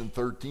Revelation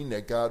 13,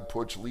 that God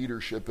puts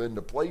leadership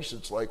into place,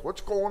 it's like,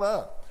 what's going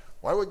on?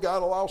 Why would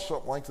God allow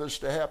something like this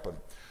to happen?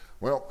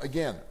 Well,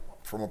 again,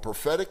 from a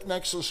prophetic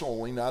nexus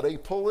only, not a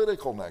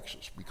political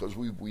nexus, because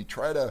we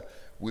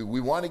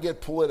want to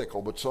get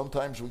political, but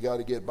sometimes we got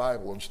to get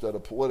Bible instead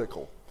of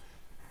political.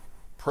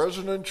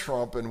 President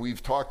Trump, and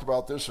we've talked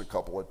about this a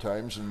couple of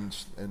times,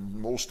 and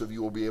most of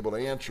you will be able to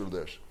answer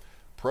this.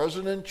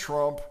 President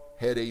Trump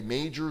had a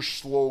major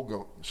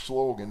slogan,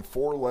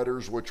 4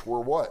 letters, which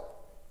were what?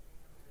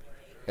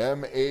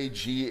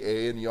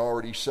 MAGA, and you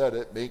already said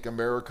it, Make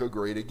America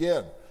Great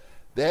Again.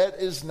 That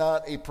is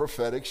not a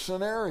prophetic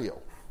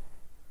scenario.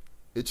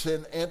 It's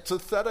an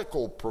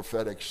antithetical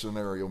prophetic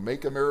scenario,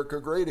 Make America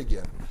Great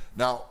Again.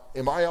 Now,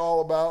 am I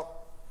all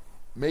about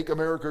Make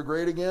America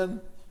Great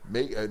Again?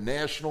 Make a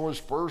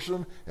nationalist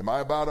person? Am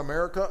I about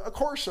America? Of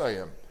course I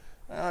am.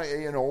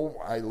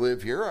 I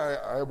live here.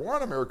 I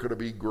want America to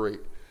be great.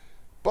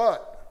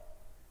 But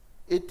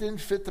it didn't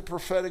fit the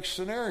prophetic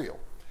scenario.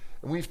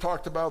 And we've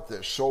talked about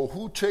this. So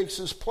who takes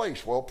his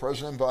place? Well,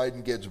 President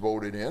Biden gets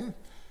voted in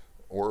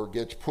or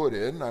gets put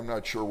in. I'm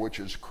not sure which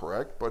is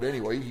correct. But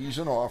anyway, he's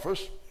in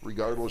office,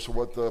 regardless of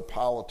what the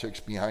politics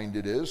behind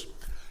it is.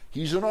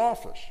 He's in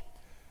office.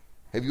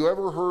 Have you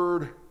ever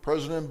heard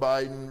President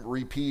Biden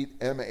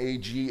repeat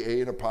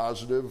MAGA in a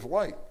positive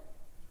light?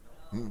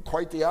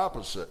 Quite the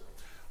opposite.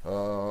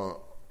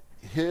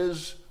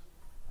 His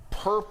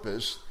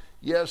purpose,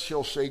 yes,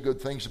 he'll say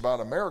good things about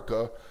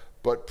America,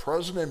 But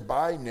President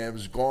Biden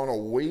has gone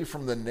away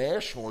from the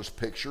nationalist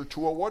picture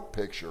to a what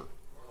picture?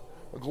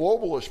 A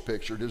globalist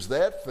picture. Does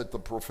that fit the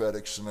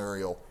prophetic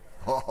scenario?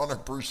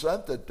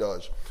 100% that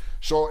does.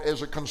 So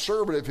as a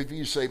conservative, if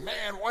you say,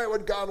 man, why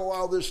would God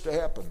allow this to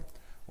happen?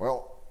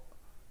 Well,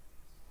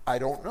 I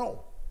don't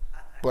know.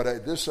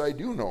 But this I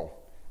do know.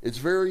 It's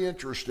very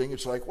interesting.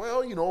 It's like,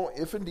 well,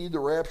 if indeed the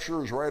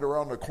rapture is right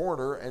around the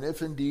corner, and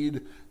if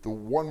indeed the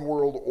one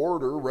world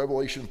order,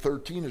 Revelation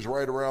 13, is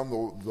right around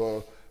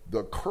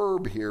the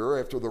curb here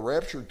after the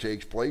rapture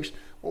takes place,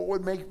 well, it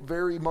would make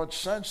very much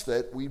sense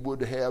that we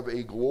would have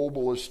a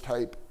globalist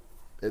type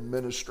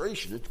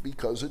administration. It's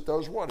because it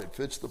does what? It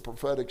fits the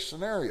prophetic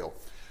scenario.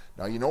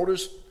 Now, you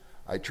notice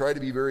I try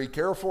to be very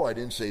careful. I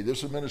didn't say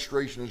this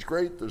administration is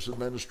great, this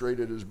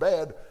administration is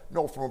bad.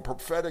 No, from a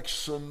prophetic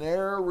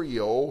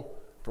scenario,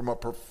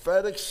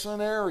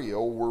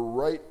 we're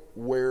right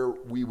where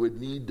we would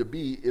need to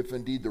be if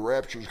indeed the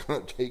rapture is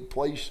going to take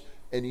place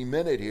any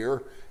minute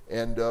here,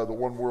 and the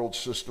one world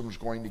system is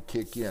going to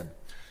kick in.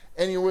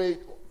 Anyway,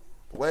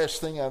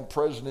 last thing on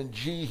President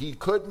Xi, he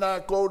could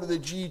not go to the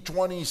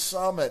G20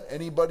 summit.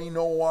 Anybody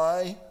know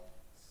why?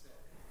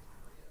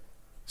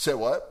 Say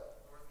what?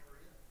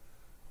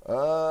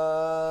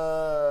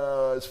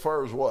 As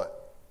far as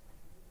what?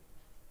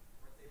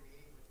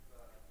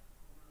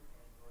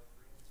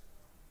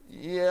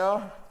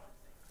 Yeah.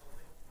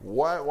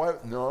 Why?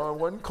 No, it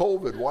wasn't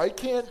COVID. Why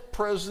can't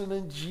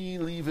President Xi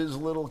leave his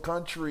little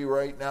country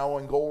right now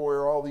and go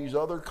where all these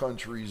other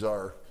countries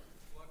are?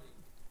 Flooding.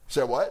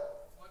 Say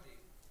what? Flooding.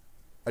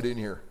 I didn't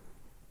hear.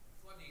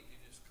 Flooding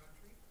in his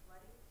country.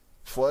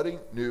 Flooding?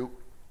 No.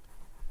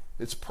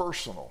 It's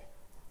personal.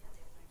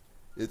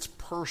 It's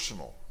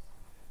personal.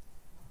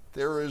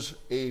 There is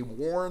a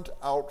warrant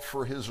out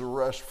for his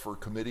arrest for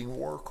committing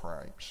war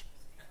crimes.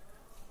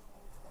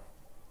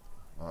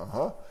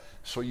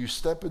 So you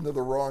step into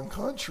the wrong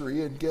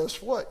country, and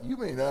guess what? You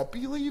may not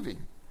be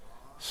leaving.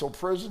 So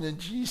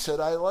President Xi said,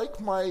 I like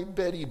my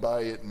Betty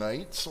by at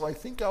night, so I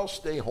think I'll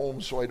stay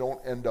home so I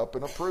don't end up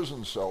in a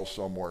prison cell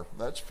somewhere.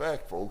 That's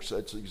fact, folks.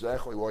 That's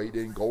exactly why he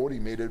didn't go, and he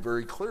made it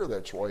very clear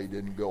that's why he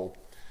didn't go.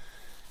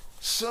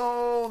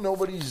 So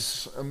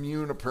nobody's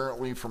immune,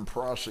 apparently, from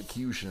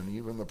prosecution,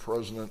 even the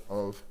president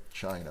of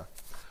China.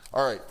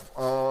 All right,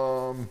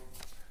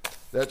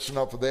 that's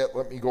enough of that.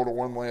 Let me go to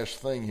one last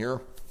thing here.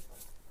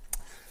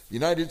 The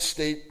United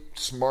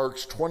States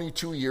marks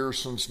 22 years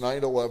since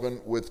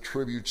 9/11 with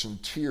tributes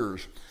and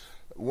tears.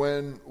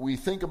 When we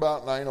think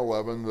about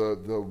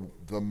 9/11,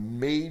 the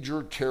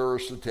major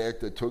terrorist attack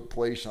that took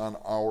place on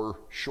our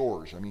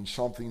shores, I mean,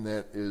 something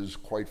that is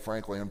quite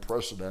frankly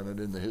unprecedented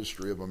in the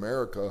history of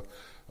America,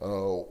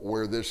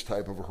 where this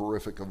type of a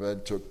horrific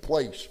event took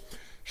place.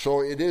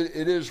 So it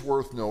is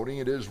worth noting,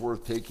 it is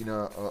worth taking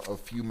a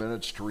few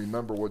minutes to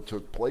remember what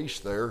took place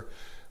there.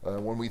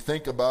 When we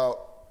think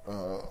about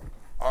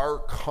our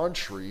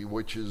country,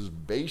 which has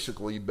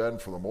basically been,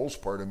 for the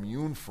most part,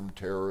 immune from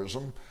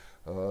terrorism,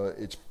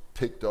 it's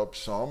picked up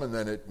some, and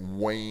then it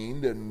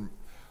waned, and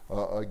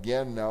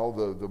again now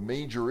the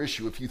major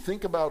issue, if you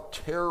think about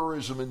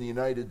terrorism in the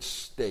United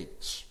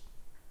States,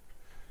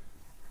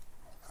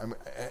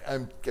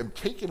 I'm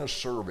taking a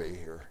survey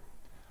here.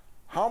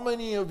 How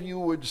many of you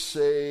would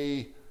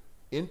say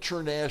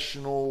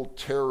international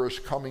terrorists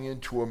coming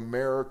into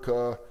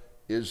America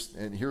is,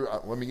 and here,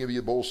 let me give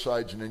you both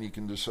sides and then you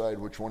can decide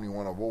which one you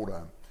want to vote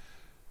on.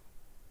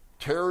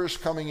 Terrorists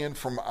coming in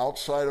from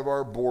outside of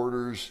our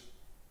borders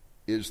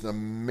is the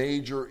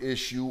major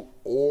issue,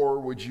 or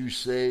would you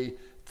say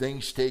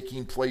things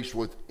taking place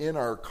within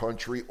our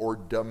country or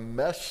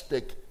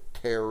domestic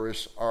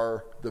terrorists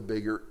are the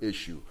bigger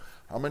issue?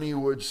 How many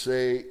would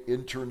say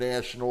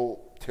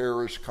international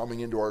terrorists coming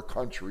into our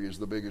country is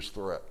the biggest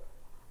threat?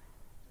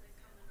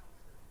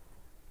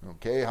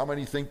 Okay, how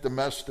many think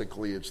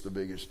domestically it's the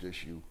biggest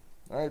issue?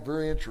 All right,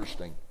 very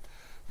interesting.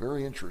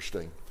 Very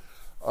interesting.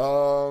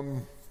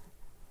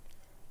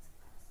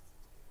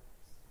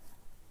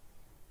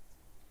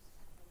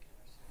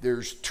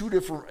 There's two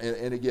different,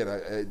 and again,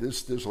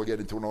 this will get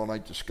into an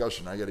all-night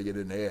discussion. I got to get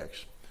into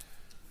Acts.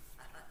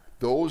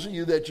 Those of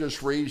you that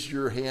just raised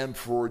your hand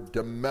for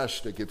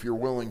domestic, if you're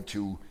willing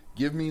to,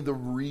 give me the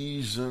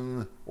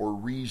reason or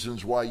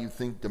reasons why you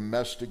think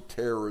domestic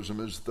terrorism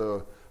is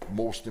the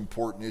most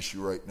important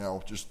issue right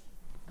now. Just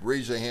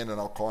raise a hand and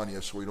I'll call on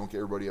you so we don't get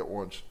everybody at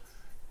once.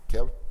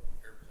 Kevin?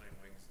 Airplane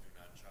wings do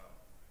not chop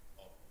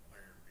all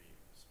iron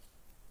beams.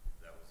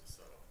 That was a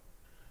subtle.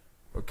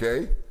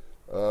 Okay.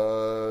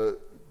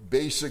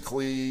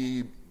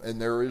 Basically,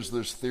 and there is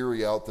this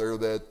theory out there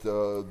that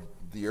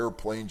the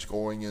airplanes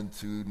going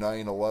into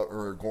 9/11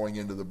 or going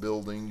into the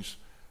buildings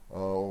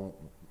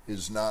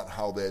is not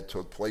how that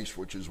took place,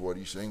 which is what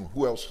he's saying.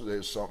 Who else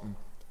has something?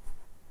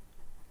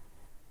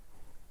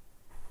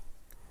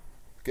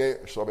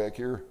 Okay, I saw back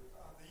here.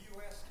 The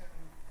U.S. can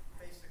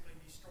basically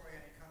destroy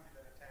any country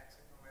that attacks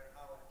it, no matter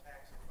how it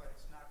attacks it, but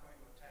it's not going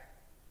to attack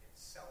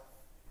itself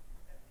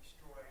and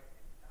destroy it.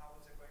 How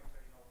is it going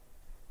to,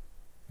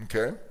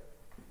 Okay.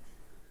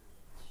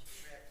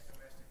 react to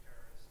domestic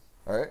terrorists?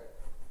 All right.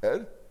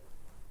 Ed?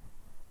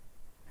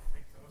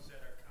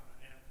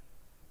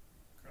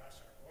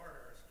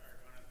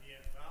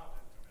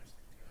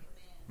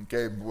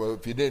 Okay, well,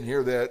 if you didn't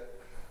hear that,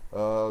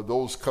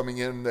 those coming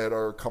in that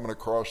are coming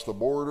across the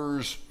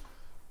borders,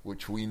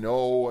 which we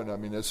know, and I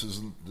mean this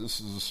is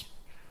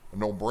a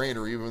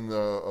no-brainer. Even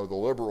the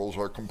liberals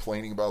are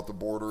complaining about the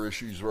border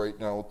issues right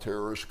now.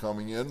 Terrorists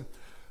coming in.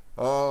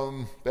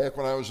 Back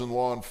when I was in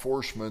law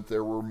enforcement,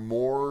 there were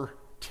more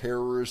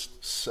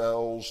terrorist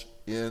cells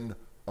in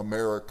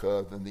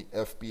America than the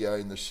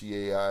FBI and the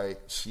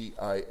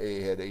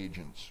CIA had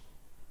agents.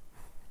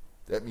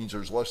 That means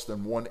there's less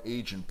than one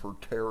agent per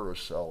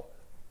terrorist cell.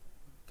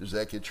 Does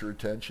that get your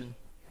attention?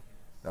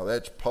 Now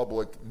that's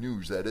public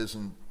news. That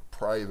isn't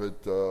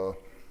private,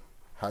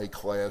 highly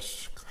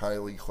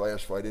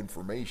classified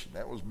information.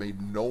 That was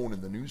made known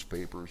in the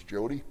newspapers.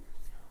 Jody?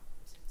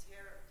 To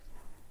tear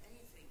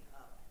anything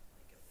up,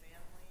 like a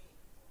family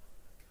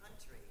or a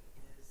country,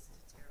 is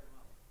to tear them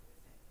up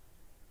within.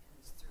 And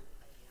it's through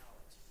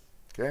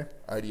ideology. Okay,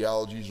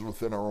 ideologies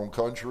within our own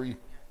country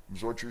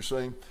is what you're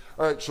saying.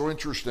 All right, so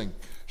interesting.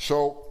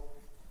 So,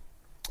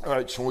 all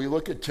right, so we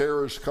look at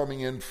terrorists coming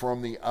in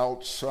from the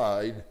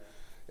outside,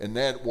 and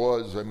that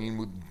was, I mean,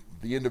 with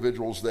the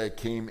individuals that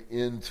came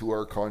into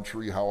our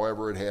country,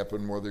 however it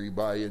happened, whether you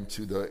buy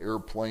into the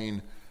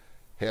airplane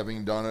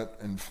having done it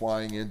and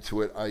flying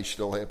into it, I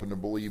still happen to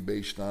believe,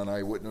 based on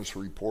eyewitness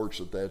reports,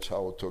 that that's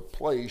how it took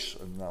place.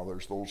 And now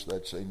there's those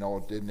that say, no,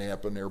 it didn't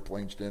happen.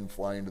 Airplanes didn't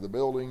fly into the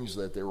buildings,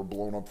 that they were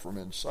blown up from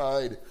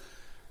inside.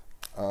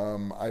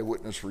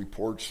 Eyewitness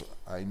reports,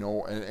 I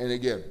know, and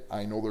again,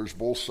 I know there's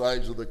both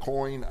sides of the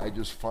coin. I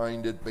just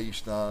find it,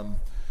 based on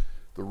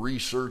the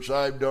research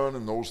I've done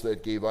and those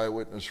that gave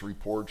eyewitness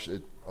reports,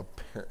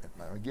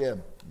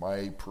 again,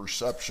 my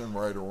perception,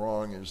 right or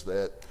wrong, is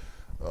that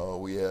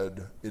we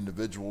had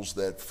individuals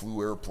that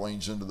flew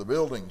airplanes into the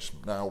buildings.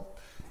 Now,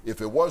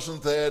 if it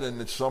wasn't that and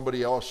it's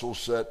somebody also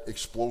set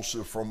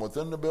explosive from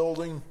within the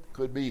building,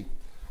 could be.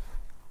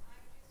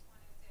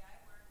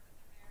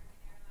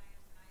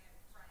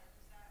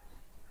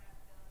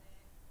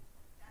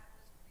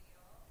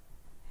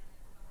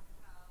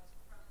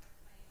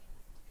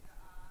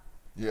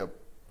 Yep.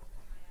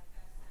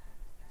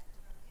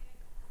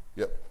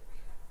 Yep.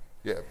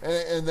 Yeah,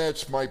 and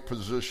that's my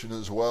position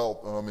as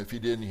well. If you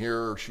didn't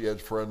hear, she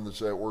had friends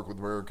that work with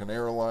American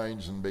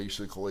Airlines, and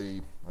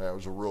basically that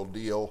was a real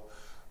deal.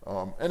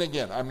 And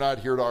again, I'm not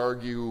here to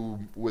argue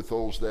with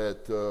those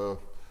that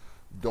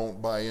don't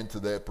buy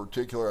into that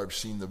particular. I've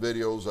seen the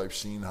videos. I've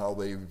seen how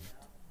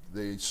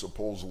they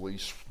supposedly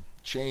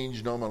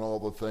changed them and all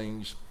the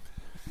things.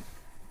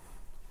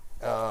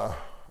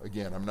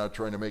 Again, I'm not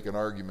trying to make an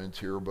argument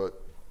here, but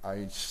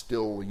I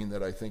still lean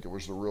that I think it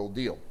was the real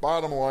deal.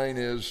 Bottom line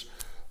is,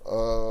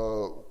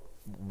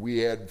 we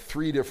had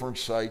 3 different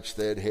sites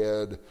that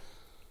had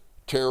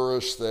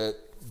terrorists that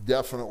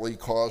definitely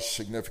caused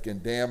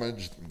significant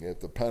damage. We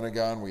have the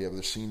Pentagon, we have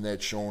the scene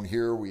that's shown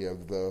here, we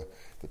have the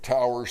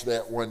towers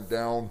that went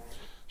down.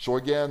 So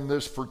again,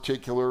 this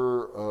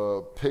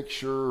particular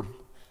picture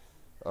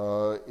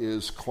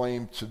is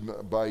claimed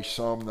by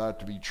some not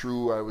to be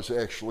true. I was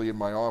actually in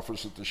my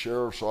office at the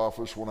sheriff's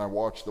office when I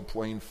watched the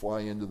plane fly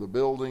into the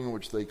building,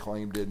 which they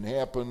claimed didn't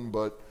happen,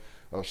 but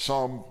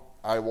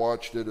I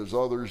watched it as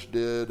others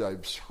did.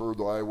 I've heard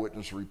the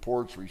eyewitness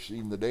reports, we've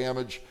seen the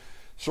damage.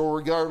 So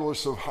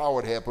regardless of how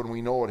it happened,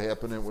 we know it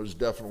happened. It was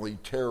definitely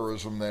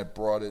terrorism that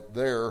brought it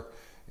there,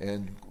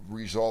 and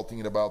resulting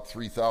in about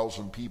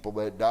 3,000 people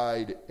that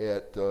died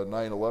at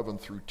 9/11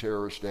 through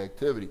terrorist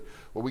activity.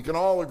 What we can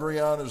all agree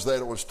on is that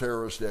it was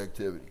terrorist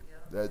activity.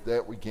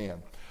 That we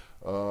can.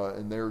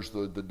 And there's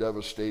the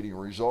devastating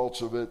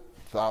results of it.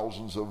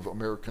 Thousands of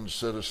American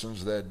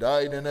citizens that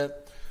died in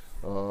it.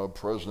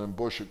 President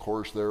Bush, of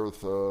course, there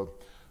with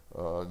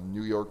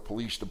New York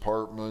Police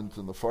Department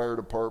and the fire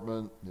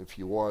department. If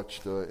you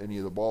watched any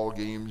of the ball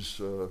games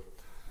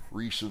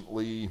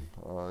recently,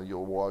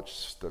 you'll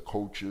watch the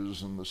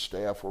coaches and the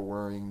staff are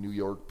wearing New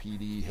York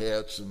PD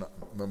hats and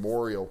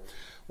memorial.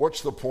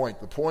 What's the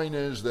point? The point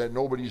is that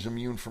nobody's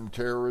immune from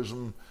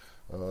terrorism.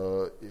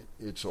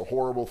 It's a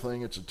horrible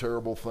thing. It's a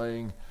terrible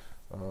thing.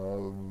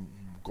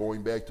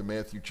 Going back to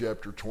Matthew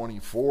chapter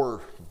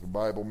 24, the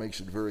Bible makes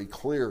it very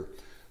clear.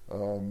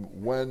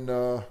 When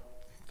the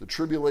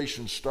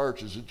tribulation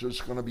starts, is it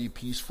just going to be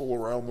peaceful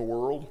around the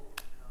world?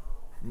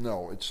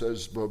 No, it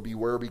says,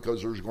 beware,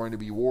 because there's going to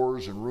be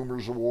wars and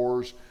rumors of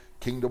wars.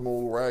 Kingdom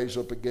will rise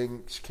up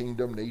against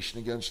kingdom, nation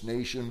against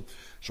nation.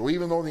 So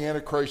even though the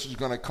Antichrist is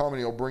going to come and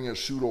he'll bring a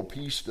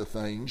pseudo-peace to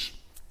things,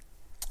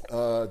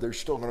 there's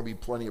still going to be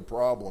plenty of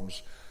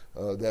problems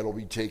that'll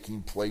be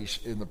taking place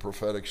in the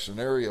prophetic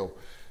scenario.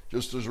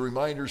 Just as a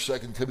reminder,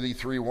 2 Timothy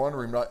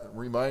 3:1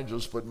 reminds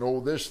us, but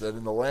know this, that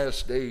in the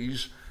last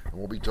days, and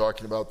we'll be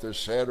talking about this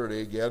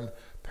Saturday again,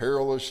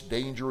 perilous,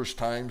 dangerous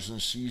times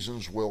and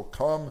seasons will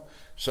come.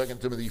 2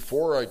 Timothy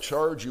 4, I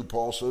charge you,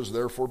 Paul says,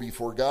 therefore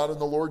before God and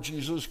the Lord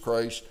Jesus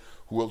Christ,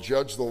 who will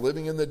judge the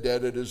living and the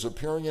dead at his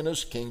appearing in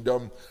his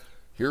kingdom.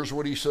 Here's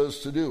what he says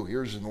to do.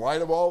 Here's, in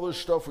light of all this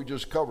stuff we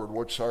just covered,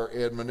 what's our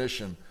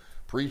admonition?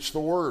 Preach the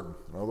word.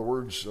 In other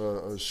words,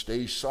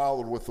 stay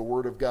solid with the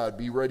word of God.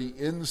 Be ready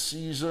in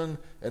season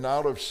and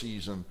out of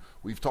season.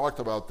 We've talked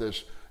about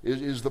this.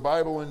 Is the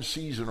Bible in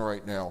season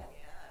right now?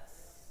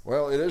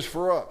 Well, it is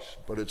for us,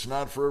 but it's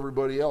not for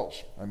everybody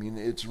else. I mean,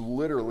 it's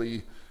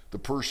literally the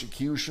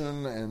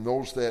persecution and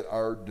those that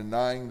are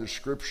denying the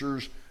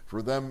scriptures.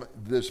 For them,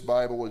 this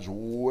Bible is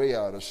way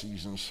out of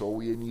season, so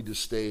we need to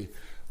stay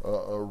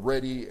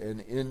ready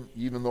and in,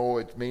 even though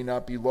it may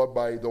not be loved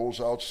by those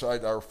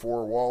outside our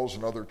four walls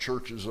and other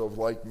churches of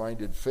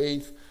like-minded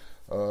faith.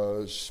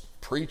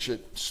 Preach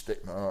it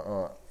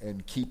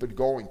and keep it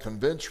going.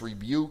 Convince,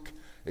 rebuke,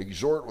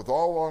 exhort with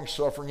all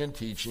long-suffering and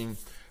teaching,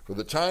 for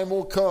the time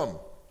will come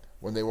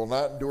when they will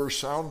not endure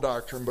sound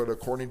doctrine, but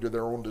according to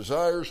their own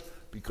desires,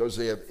 because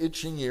they have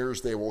itching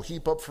ears, they will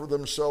heap up for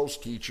themselves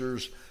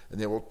teachers,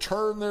 and they will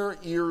turn their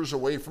ears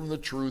away from the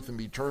truth and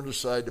be turned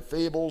aside to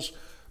fables.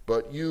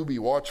 But you be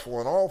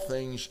watchful in all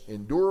things,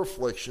 endure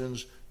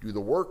afflictions, do the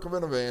work of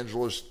an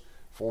evangelist,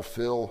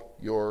 fulfill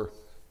your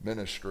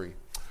ministry.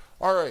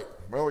 All right,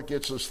 well, it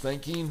gets us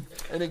thinking.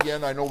 And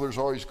again, I know there's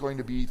always going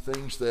to be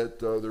things that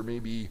there may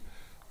be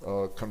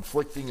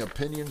conflicting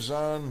opinions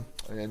on,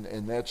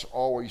 and that's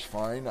always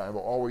fine. I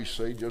will always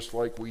say, just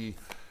like we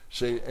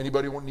say,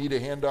 anybody need a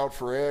handout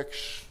for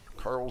Acts?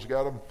 Carl's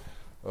got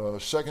them.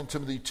 2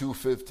 Timothy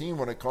 2:15,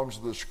 when it comes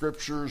to the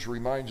scriptures,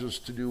 reminds us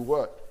to do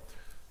what?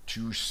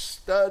 To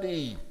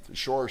study, to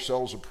show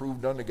ourselves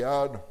approved unto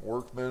God,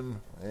 workmen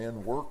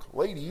and work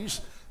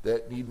ladies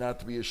that need not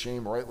to be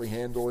ashamed, rightly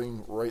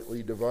handling,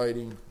 rightly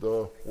dividing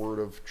the word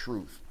of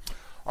truth.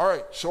 All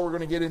right, so we're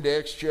going to get into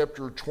Acts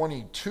chapter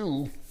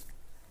 22,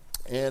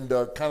 and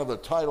kind of the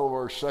title of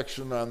our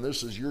section on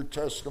this is Your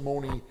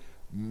Testimony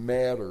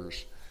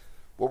Matters.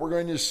 What we're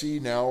going to see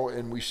now,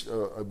 and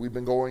we've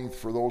been going,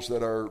 for those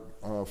that are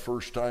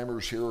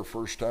first-timers here or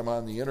first time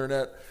on the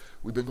internet,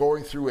 we've been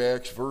going through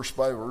Acts verse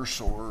by verse,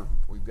 so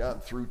we've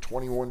gotten through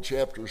 21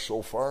 chapters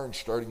so far, and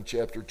starting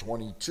chapter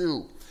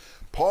 22.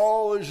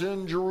 Paul is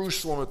in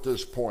Jerusalem at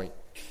this point.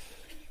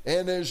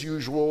 And as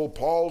usual,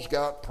 Paul's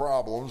got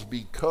problems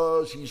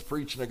because he's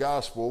preaching a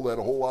gospel that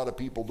a whole lot of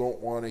people don't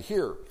want to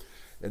hear.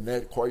 And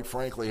that, quite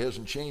frankly,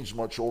 hasn't changed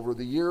much over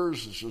the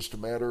years. It's just a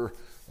matter,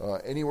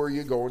 anywhere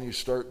you go and you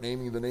start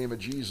naming the name of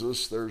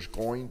Jesus, there's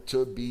going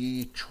to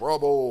be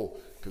trouble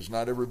because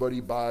not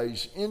everybody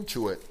buys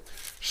into it.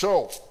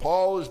 So,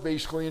 Paul is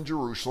basically in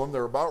Jerusalem.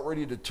 They're about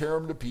ready to tear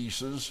him to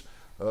pieces.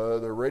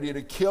 They're ready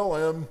to kill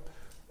him.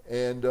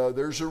 And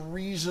there's a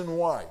reason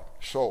why.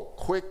 So,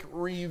 quick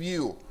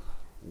review.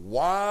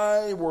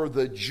 Why were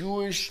the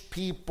Jewish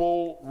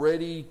people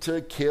ready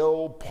to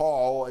kill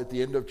Paul at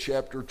the end of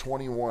chapter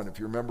 21? If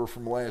you remember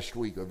from last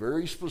week, a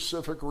very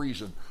specific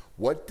reason.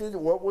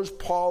 What was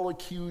Paul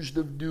accused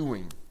of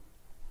doing?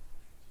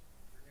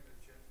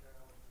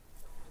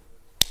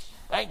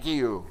 Thank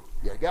you.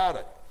 You got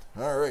it.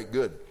 All right,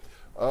 good.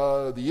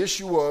 The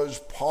issue was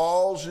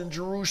Paul's in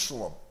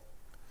Jerusalem.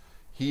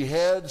 He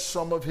had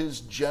some of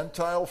his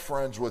Gentile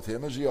friends with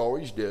him, as he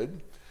always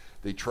did.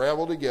 They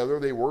traveled together,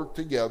 they worked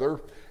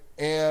together,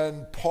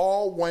 and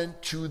Paul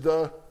went to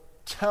the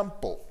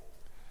temple.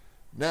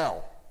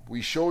 Now,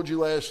 we showed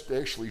you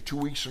 2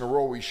 weeks in a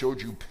row, we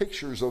showed you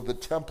pictures of the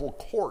temple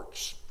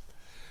courts.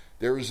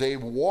 There is a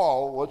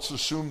wall, let's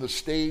assume the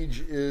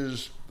stage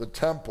is the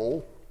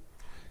temple,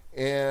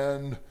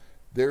 and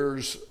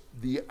there's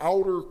the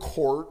outer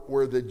court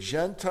where the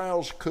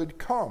Gentiles could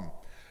come.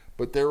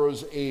 But there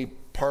was a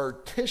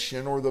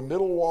partition, or the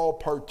middle wall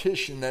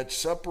partition, that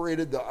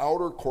separated the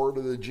outer court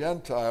of the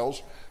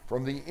Gentiles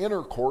from the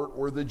inner court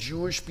where the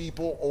Jewish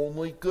people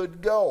only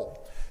could go.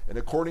 And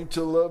according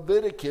to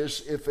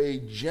Leviticus, if a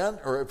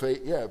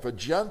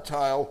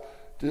Gentile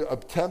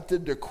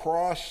attempted to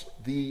cross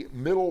the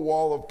middle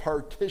wall of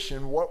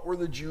partition, what were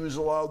the Jews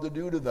allowed to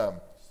do to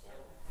them?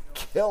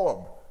 Kill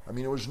them. I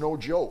mean, it was no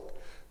joke.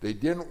 They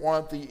didn't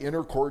want the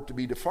inner court to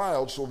be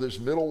defiled, so this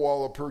middle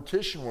wall of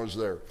partition was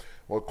there.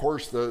 Well, of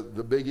course,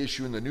 the big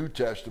issue in the New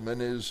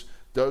Testament is,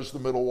 does the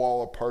middle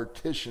wall of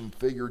partition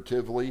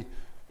figuratively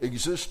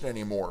exist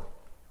anymore?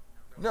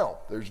 No,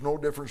 there's no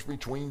difference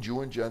between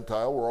Jew and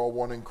Gentile. We're all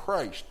one in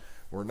Christ.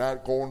 We're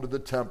not going to the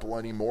temple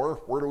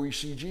anymore. Where do we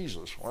see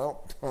Jesus?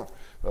 Well,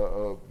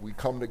 we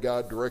come to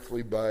God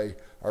directly by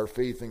our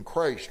faith in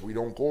Christ. We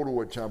don't go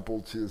to a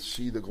temple to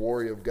see the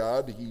glory of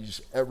God. He's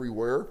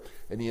everywhere,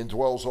 and he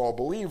indwells all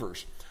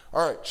believers.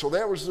 All right, so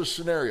that was the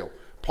scenario.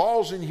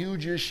 Paul's in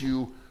huge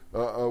issue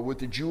with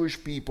the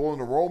Jewish people,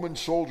 and the Roman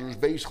soldiers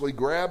basically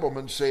grab him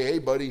and say, hey,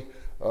 buddy,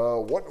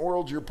 what in the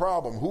world's your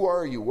problem? Who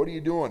are you? What are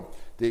you doing?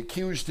 They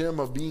accused him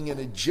of being an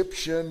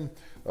Egyptian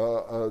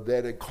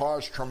that had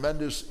caused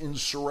tremendous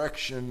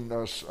insurrection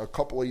a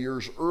couple of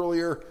years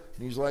earlier.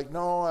 And he's like,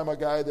 no, I'm a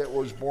guy that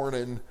was born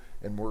in,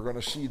 and we're going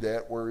to see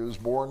that where he was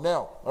born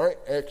now. All right,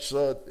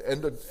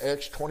 end of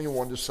Acts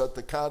 21 to set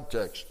the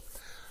context.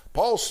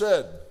 Paul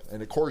said,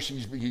 and of course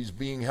he's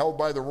being held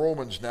by the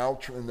Romans now,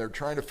 and they're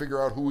trying to figure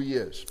out who he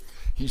is.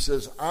 He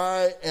says,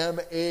 I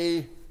am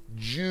a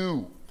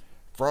Jew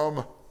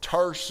from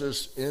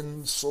Tarsus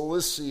in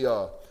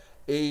Cilicia,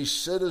 a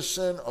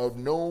citizen of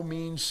no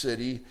mean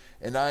city,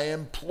 and I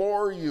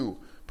implore you,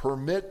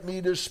 permit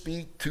me to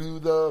speak to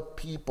the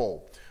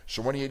people.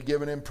 So when he had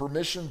given him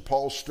permission,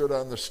 Paul stood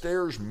on the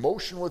stairs,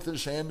 motioned with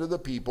his hand to the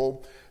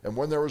people, and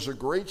when there was a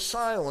great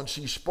silence,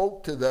 he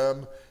spoke to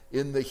them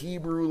in the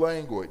Hebrew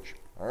language.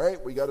 All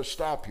right, we got to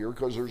stop here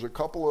because there's a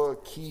couple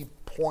of key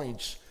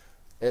points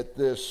at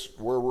this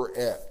where we're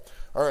at.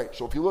 All right,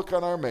 so if you look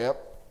on our map,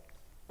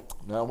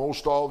 now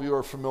most all of you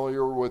are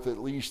familiar with at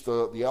least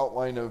the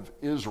outline of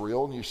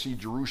Israel, and you see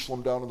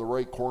Jerusalem down in the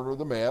right corner of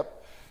the map.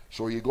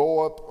 So you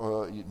go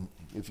up,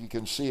 if you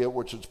can see it,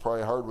 which it's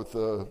probably hard with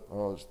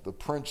the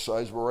print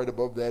size, but right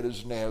above that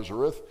is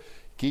Nazareth.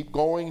 Keep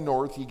going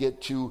north, you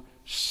get to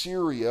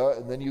Syria,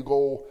 and then you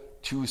go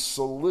to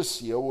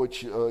Cilicia,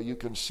 which you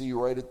can see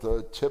right at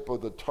the tip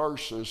of the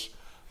Tarsus,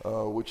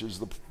 which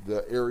is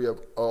the area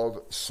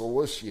of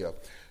Cilicia.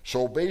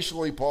 So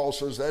basically, Paul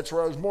says that's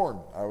where I was born.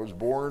 I was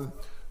born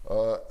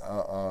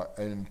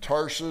in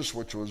Tarsus,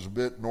 which was a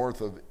bit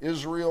north of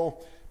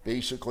Israel,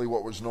 basically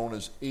what was known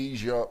as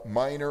Asia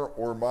Minor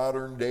or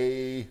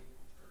modern-day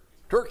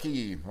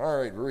Turkey. All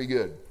right, very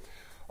good.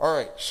 All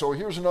right, so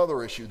here's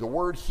another issue. The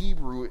word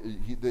Hebrew,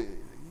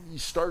 he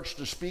starts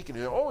to speak, and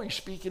he's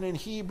speaking in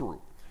Hebrew.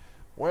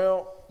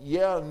 Well,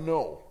 yeah,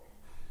 no.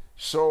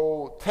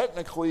 So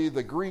technically,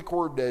 the Greek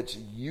word that's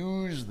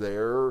used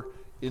there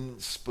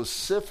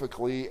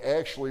specifically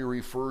actually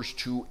refers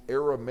to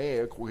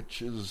Aramaic,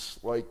 which is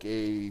like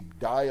a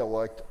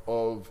dialect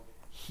of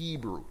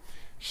Hebrew.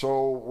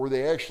 So were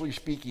they actually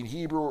speaking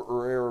Hebrew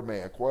or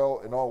Aramaic?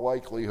 Well, in all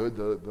likelihood,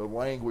 the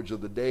language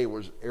of the day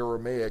was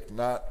Aramaic,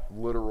 not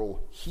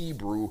literal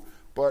Hebrew.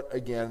 But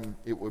again,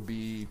 it would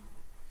be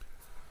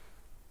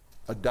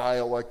a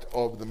dialect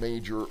of the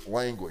major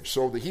language.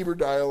 So the Hebrew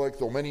dialect,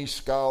 though many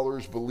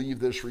scholars believe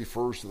this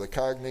refers to the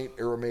cognate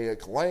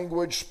Aramaic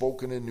language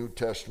spoken in New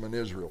Testament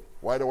Israel.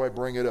 Why do I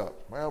bring it up?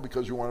 Well,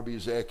 because we want to be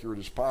as accurate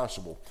as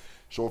possible.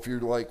 So if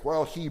you're like,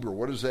 well, Hebrew,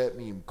 what does that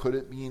mean? Could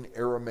it mean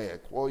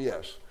Aramaic? Well,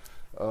 yes.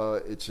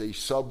 It's a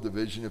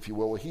subdivision, if you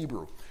will, of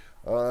Hebrew.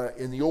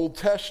 In the Old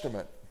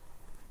Testament,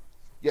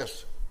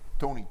 yes,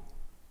 Tony.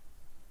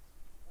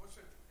 Was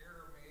it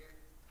Aramaic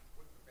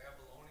what the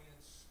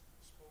Babylonians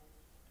spoke?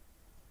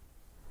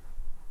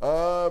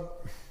 The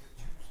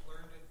Jews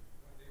learned it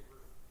when they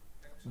were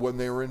exiled? When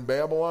they were in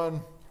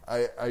Babylon,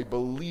 I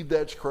believe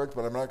that's correct,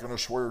 but I'm not going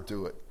to swear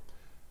to it.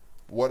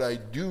 What I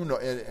do know,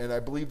 and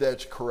I believe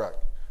that's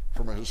correct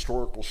from a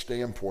historical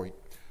standpoint.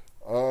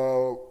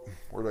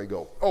 Where did I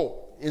go?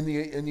 Oh, in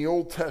the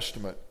Old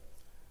Testament,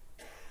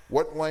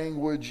 what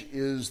language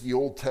is the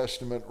Old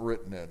Testament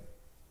written in?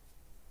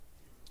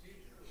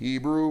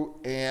 Hebrew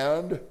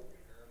and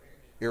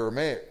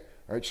Aramaic.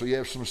 All right, so you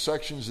have some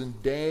sections in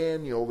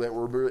Daniel that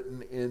were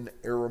written in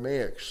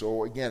Aramaic.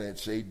 So again,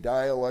 it's a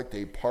dialect,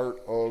 a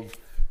part of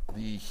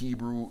the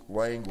Hebrew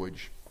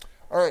language.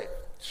 All right,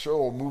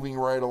 so moving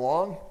right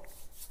along.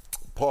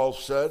 Paul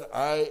said,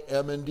 I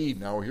am indeed.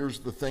 Now, here's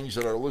the things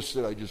that are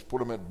listed. I just put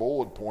them at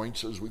bullet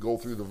points as we go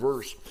through the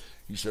verse.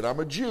 He said, I'm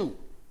a Jew.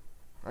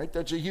 Right?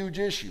 That's a huge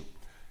issue.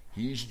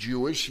 He's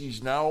Jewish.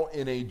 He's now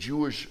in a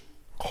Jewish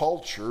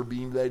culture,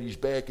 being that he's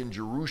back in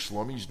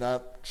Jerusalem. He's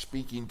not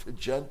speaking to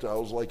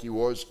Gentiles like he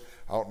was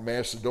out in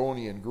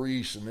Macedonia and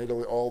Greece and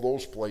Italy, all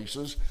those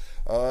places.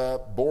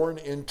 Born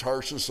in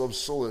Tarsus of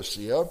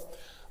Cilicia.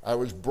 I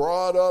was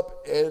brought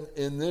up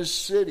in this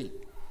city.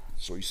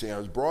 So he's saying, I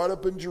was brought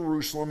up in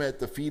Jerusalem at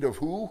the feet of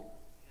who?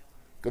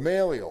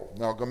 Gamaliel.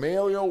 Now,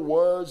 Gamaliel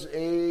was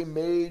a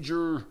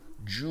major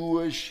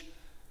Jewish,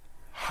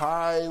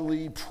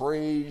 highly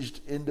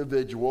praised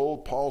individual.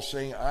 Paul's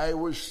saying, I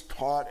was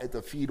taught at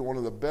the feet of one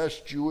of the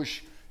best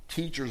Jewish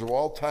teachers of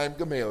all time,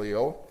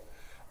 Gamaliel.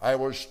 I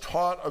was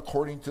taught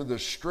according to the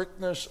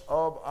strictness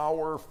of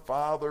our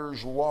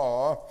father's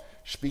law,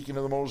 speaking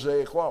of the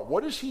Mosaic law.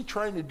 What is he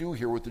trying to do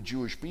here with the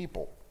Jewish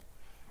people?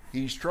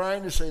 He's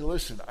trying to say,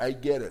 listen, I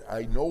get it.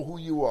 I know who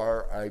you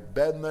are. I've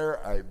been there.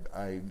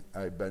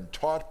 I've been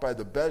taught by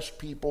the best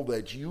people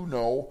that you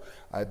know.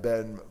 I've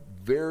been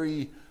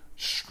very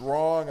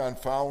strong on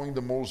following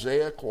the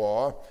Mosaic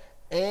law.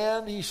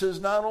 And he says,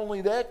 not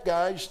only that,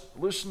 guys,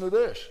 listen to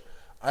this.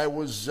 I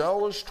was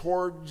zealous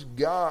toward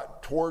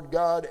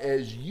God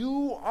as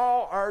you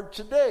all are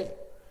today.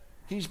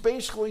 He's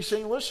basically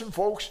saying, listen,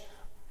 folks,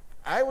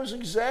 I was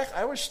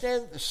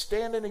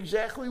standing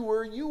exactly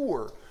where you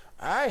were.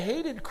 I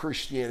hated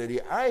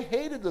Christianity. I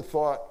hated the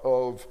thought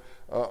of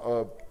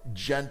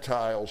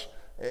Gentiles,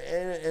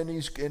 and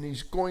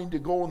he's going to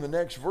go in the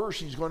next verse.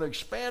 He's going to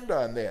expand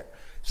on that.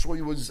 So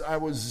I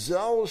was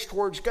zealous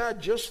towards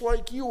God, just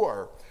like you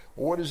are.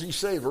 Well, what does he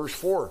say? Verse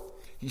 4.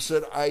 He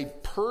said, I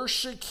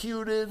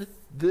persecuted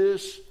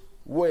this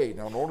way.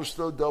 Now, notice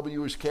the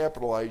W is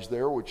capitalized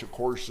there, which of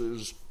course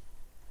is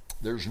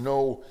there's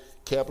no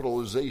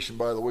capitalization,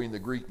 by the way, in the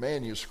Greek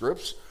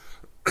manuscripts.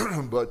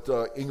 But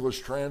English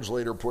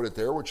translator put it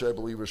there, which I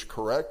believe is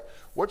correct.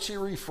 What's he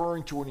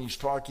referring to when he's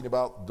talking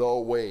about the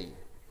way?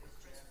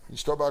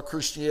 He's talking about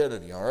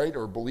Christianity, all right,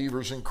 or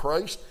believers in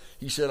Christ.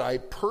 He said, I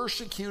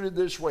persecuted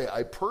this way.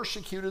 I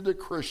persecuted the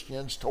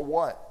Christians to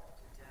what?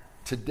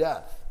 to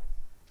death.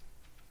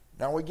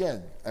 Now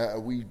again,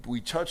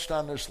 we touched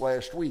on this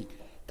last week.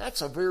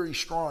 That's a very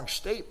strong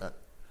statement.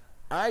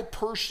 I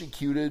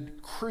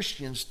persecuted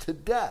Christians to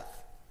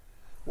death.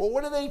 Well,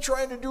 what are they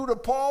trying to do to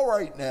Paul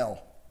right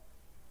now?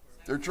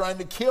 They're trying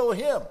to kill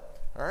him.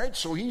 All right,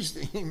 so he's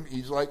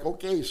like,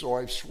 okay, so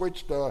I've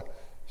switched,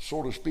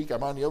 so to speak.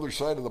 I'm on the other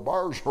side of the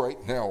bars right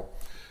now.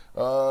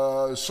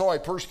 So I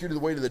persecuted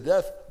the way to the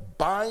death,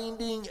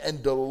 binding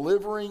and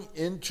delivering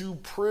into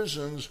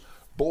prisons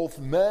both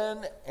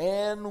men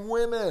and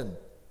women.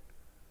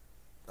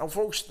 Now,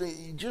 folks,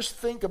 just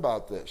think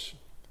about this.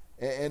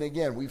 And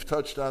again, we've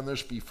touched on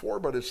this before,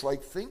 but it's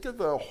like, think of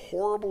the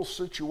horrible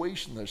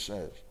situation this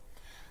is.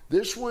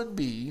 This would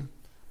be,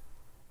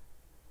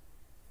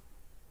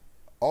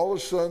 all of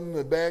a sudden,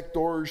 the back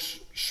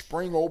doors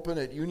spring open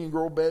at Union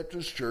Grove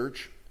Baptist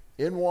Church.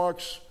 In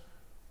walks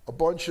a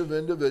bunch of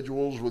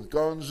individuals with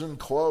guns and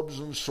clubs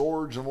and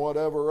swords and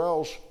whatever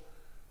else,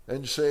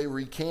 and say,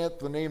 recant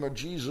the name of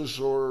Jesus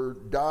or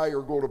die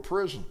or go to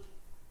prison.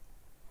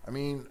 I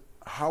mean,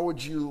 how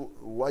would you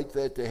like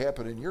that to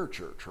happen in your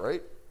church,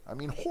 right? I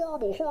mean,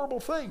 horrible, horrible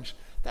things.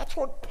 That's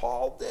what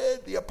Paul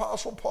did. The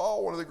Apostle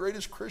Paul, one of the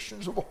greatest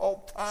Christians of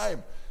all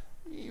time.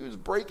 He was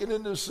breaking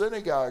into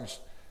synagogues,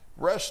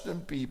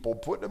 arresting people,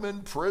 putting them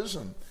in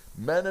prison,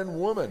 men and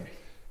women.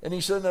 And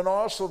he said, and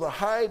also the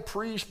high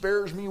priest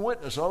bears me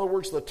witness. In other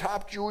words, the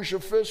top Jewish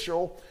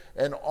official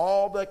and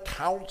all the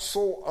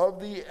council of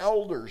the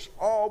elders,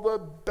 all the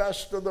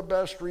best of the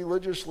best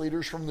religious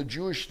leaders from the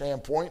Jewish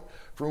standpoint,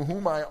 from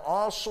whom I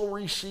also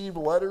received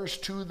letters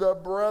to the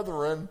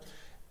brethren.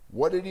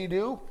 What did he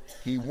do?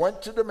 He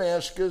went to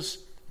Damascus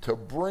to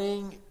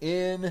bring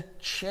in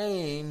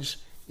chains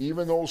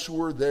even those who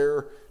were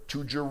there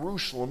to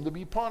Jerusalem to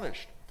be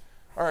punished.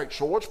 All right,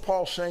 so what's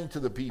Paul saying to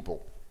the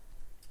people?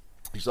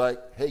 He's like,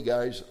 hey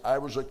guys, I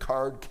was a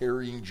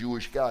card-carrying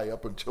Jewish guy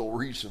up until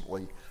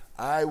recently.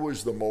 I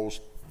was the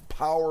most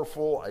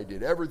powerful. I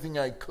did everything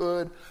I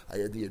could. I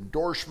had the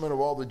endorsement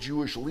of all the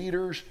Jewish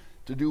leaders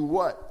to do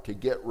what? To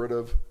get rid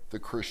of the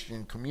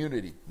Christian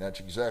community. And that's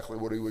exactly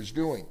what he was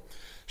doing.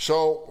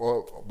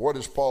 So what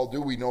does Paul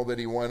do? We know that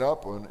he went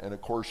up, and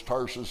of course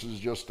Tarsus is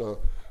just a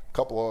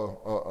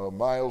couple of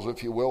miles,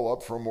 if you will,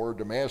 up from where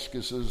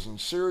Damascus is in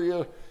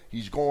Syria.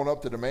 He's going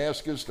up to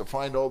Damascus to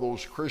find all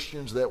those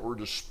Christians that were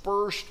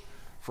dispersed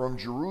from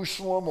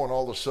Jerusalem when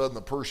all of a sudden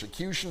the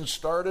persecution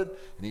started.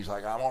 And he's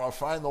like, I want to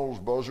find those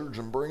buzzards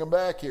and bring them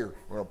back here.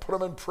 We're going to put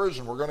them in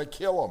prison. We're going to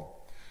kill them.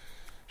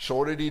 So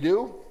what did he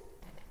do?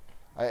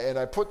 And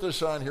I put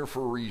this on here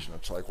for a reason.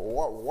 It's like,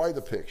 well, why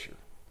the picture?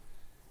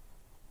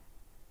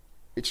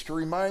 It's to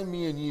remind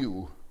me and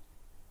you,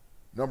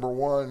 number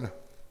one,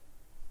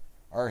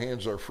 our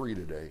hands are free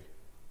today.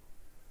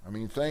 I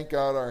mean, thank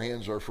God our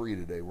hands are free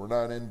today. We're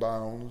not in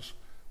bounds.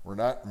 We're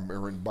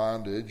in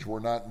bondage. We're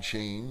not in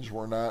chains.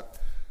 We're not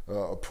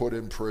put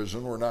in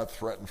prison. We're not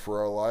threatened for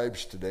our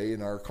lives today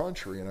in our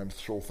country, and I'm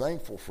so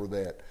thankful for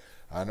that.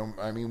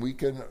 We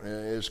can,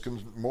 as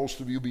most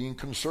of you being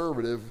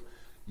conservative,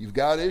 you've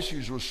got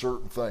issues with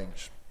certain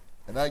things,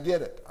 and I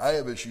get it. I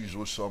have issues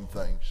with some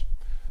things,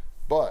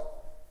 but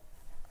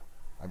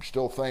I'm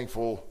still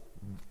thankful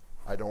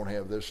I don't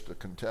have this to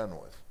contend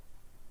with.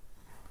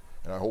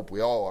 And I hope we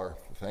all are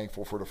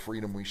thankful for the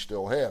freedom we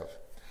still have.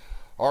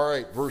 All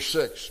right, verse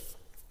 6.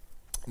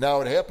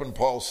 Now it happened,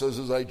 Paul says,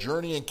 as I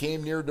journeyed and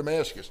came near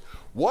Damascus.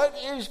 What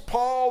is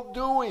Paul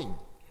doing?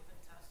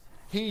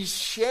 He's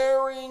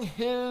sharing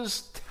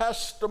his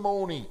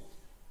testimony.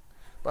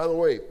 By the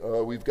way,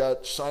 we've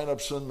got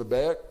sign-ups in the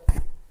back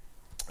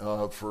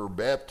for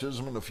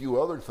baptism and a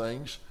few other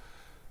things.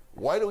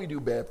 Why do we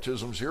do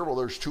baptisms here? Well,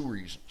 there's two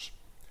reasons.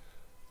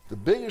 The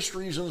biggest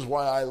reasons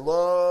why I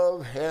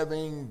love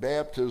having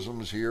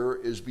baptisms here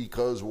is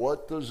because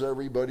what does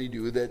everybody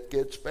do that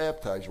gets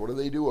baptized? What do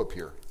they do up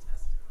here?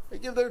 They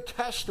give their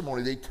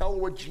testimony. They tell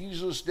what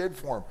Jesus did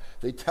for them.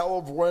 They tell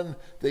of when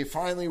they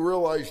finally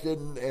realized it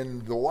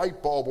and the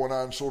light bulb went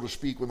on, so to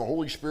speak, when the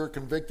Holy Spirit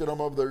convicted them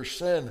of their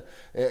sin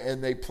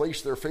and they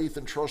placed their faith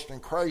and trust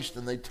in Christ,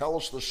 and they tell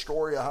us the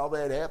story of how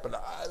that happened.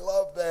 I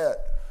love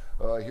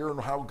that, hearing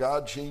how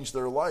God changed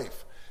their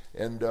life.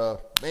 And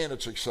man,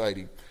 it's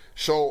exciting.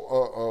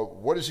 So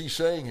what is he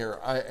saying here?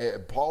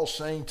 Paul's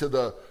saying to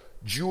the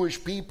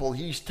Jewish people,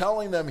 he's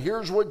telling them,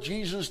 here's what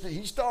Jesus did.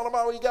 He's telling them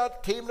how he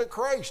came to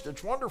Christ.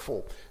 It's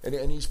wonderful.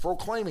 And he's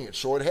proclaiming it.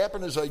 So it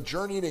happened as I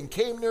journeyed and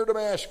came near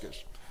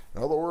Damascus.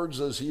 In other words,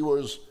 as he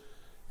was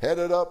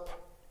headed up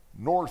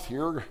north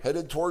here,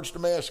 headed towards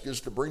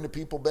Damascus to bring the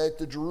people back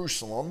to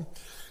Jerusalem,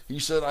 he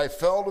said, I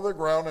fell to the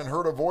ground and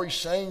heard a voice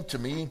saying to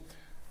me,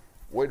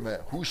 wait a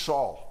minute, who's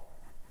Saul?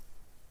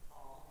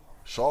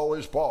 Saul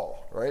is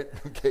Paul, right?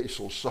 Okay,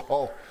 so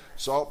Saul,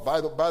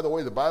 by the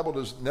way, the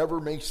Bible never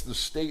makes the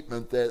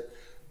statement that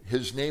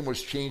his name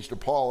was changed to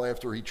Paul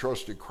after he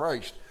trusted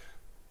Christ.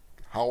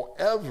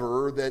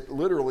 However, that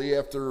literally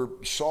after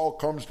Saul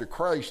comes to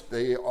Christ,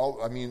 all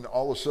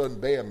of a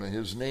sudden, bam,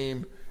 his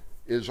name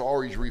is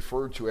always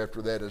referred to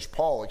after that as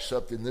Paul,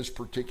 except in this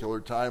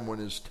particular time when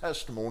his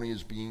testimony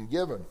is being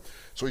given.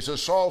 So he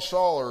says, Saul,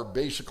 Saul, or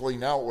basically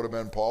now it would have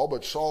been Paul,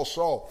 but Saul,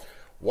 Saul,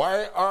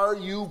 why are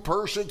you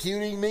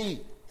persecuting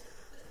me?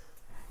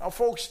 Now,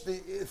 folks,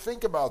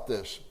 think about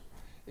this.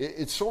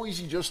 It's so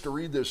easy just to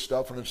read this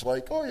stuff, and it's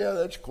like, oh, yeah,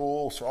 that's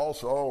cool. Saul,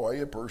 Saul, why are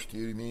you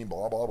persecuting me?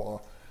 Blah, blah, blah.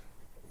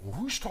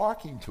 Who's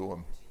talking to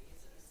him?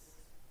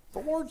 The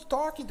Lord's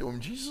talking to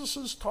him. Jesus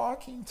is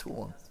talking to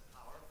him.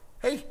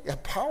 Hey,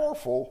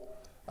 powerful.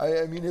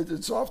 I mean,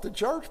 it's off the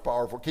charts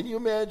powerful. Can you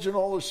imagine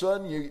all of a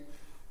sudden you...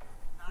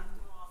 Knocked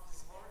him off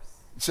his horse.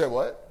 Say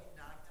what? He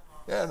knocked him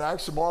off. Yeah,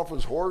 knocks him off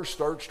his horse,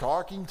 starts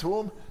talking to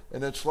him,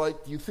 and it's like,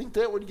 you think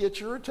that would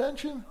get your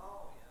attention?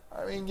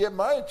 I mean, get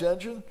my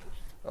attention.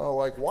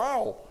 Like,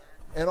 wow.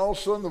 And all of a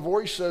sudden the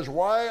voice says,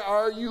 why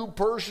are you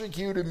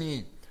persecuting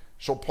me?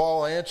 So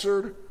Paul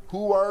answered,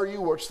 who are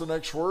you? What's the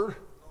next word?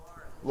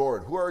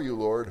 Lord. Who are you,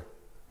 Lord?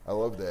 I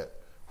love that.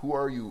 Who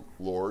are you,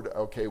 Lord?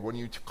 Okay, when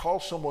you call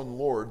someone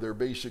Lord, they're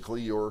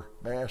basically your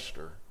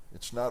master.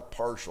 It's not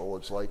partial.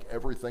 It's like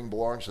everything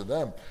belongs to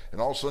them. And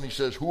all of a sudden he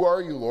says, who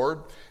are you, Lord?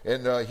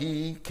 And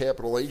he,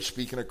 capital H,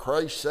 speaking of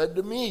Christ, said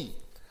to me,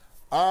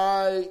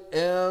 I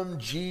am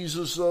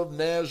Jesus of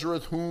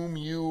Nazareth, whom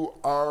you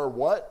are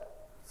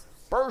what?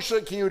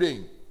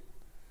 Persecuting.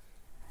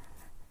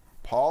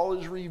 Paul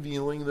is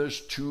revealing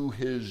this to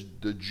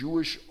the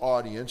Jewish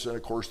audience, and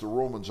of course the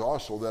Romans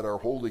also that are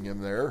holding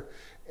him there.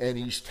 And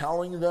he's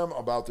telling them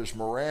about this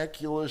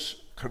miraculous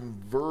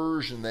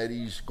conversion that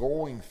he's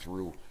going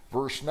through.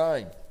 Verse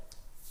 9.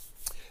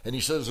 And he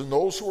says, and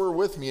those who were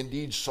with me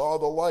indeed saw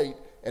the light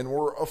and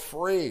were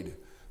afraid,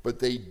 but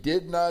they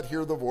did not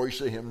hear the voice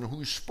of him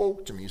who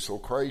spoke to me. So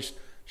Christ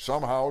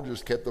somehow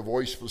just kept the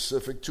voice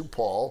specific to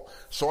Paul.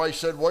 So I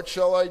said, what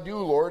shall I do,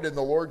 Lord? And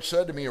the Lord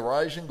said to me,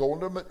 arise and go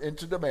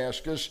into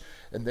Damascus,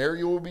 and there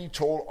you will be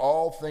told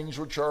all things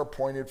which are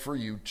appointed for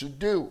you to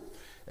do.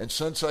 And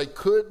since I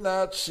could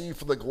not see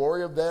for the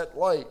glory of that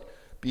light,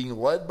 being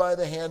led by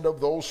the hand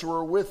of those who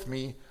were with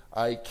me,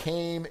 I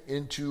came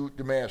into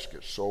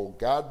Damascus. So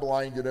God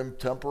blinded him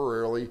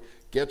temporarily,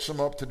 gets him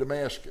up to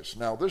Damascus.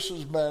 Now this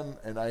has been,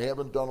 and I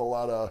haven't done a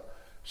lot of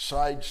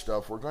side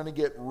stuff, we're going to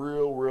get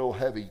real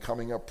heavy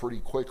coming up pretty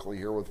quickly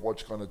here with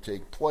what's going to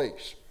take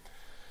place.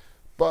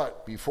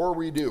 But before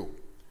we do,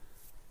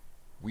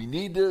 we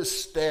need to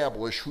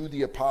establish who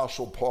the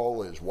Apostle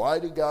Paul is.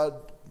 What did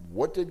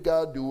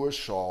God do with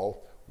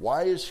Saul?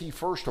 Why is he,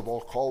 first of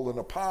all, called an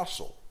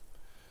apostle?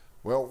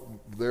 Well,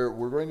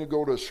 we're going to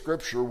go to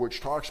Scripture, which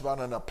talks about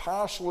an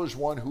apostle is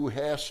one who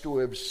has to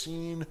have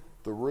seen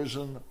the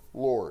risen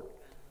Lord.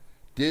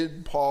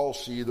 Did Paul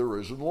see the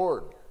risen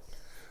Lord?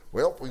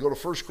 Well, we go to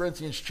 1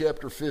 Corinthians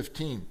chapter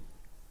 15.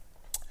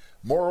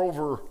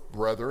 Moreover,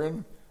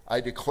 brethren, I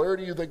declare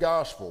to you the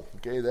gospel.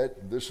 Okay,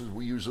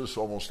 we use this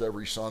almost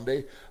every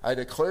Sunday. I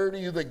declare to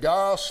you the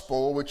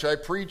gospel which I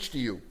preached to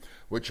you,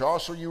 which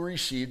also you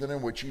received and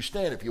in which you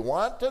stand. If you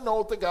want to know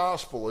what the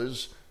gospel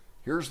is,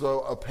 here's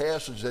a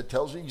passage that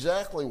tells you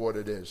exactly what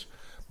it is.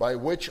 By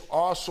which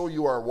also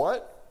you are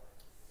what?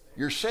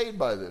 You're saved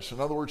by this.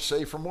 In other words,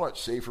 saved from what?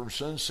 Saved from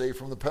sin, saved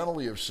from the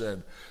penalty of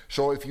sin.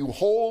 So if you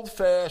hold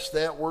fast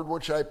that word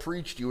which I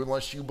preached to you,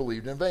 unless you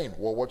believed in vain.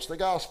 Well, what's the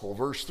gospel?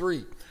 Verse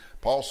 3.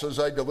 Paul says,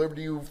 I delivered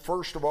to you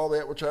first of all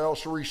that which I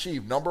also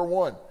received. Number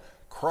 1,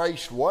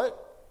 Christ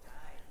what?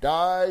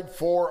 Died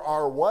for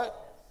our what?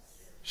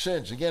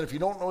 Sins. Again, if you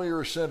don't know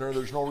you're a sinner,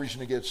 there's no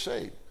reason to get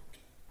saved.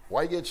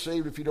 Why get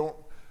saved if you don't?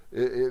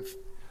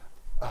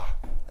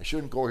 I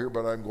shouldn't go here,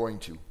 but I'm going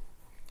to.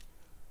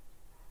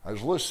 I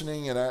was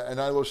listening, and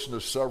I listened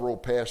to several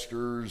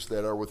pastors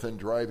that are within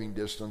driving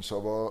distance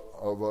of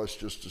us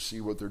just to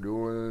see what they're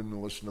doing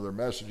and listen to their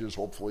messages,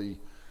 hopefully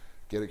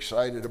get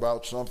excited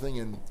about something.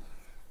 And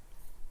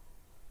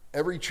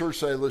every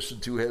church I listen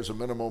to has a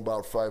minimum of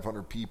about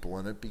 500 people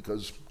in it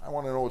because I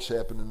want to know what's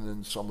happening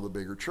in some of the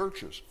bigger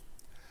churches.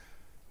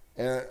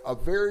 And a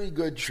very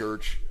good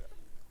church,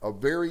 a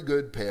very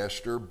good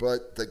pastor,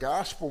 but the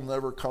gospel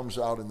never comes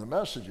out in the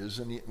messages.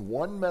 And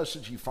one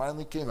message he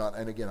finally came out,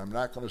 and again, I'm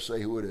not going to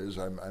say who it is.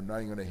 I'm not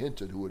even going to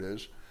hint at who it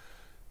is.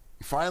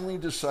 He finally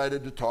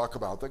decided to talk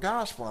about the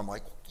gospel. I'm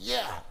like,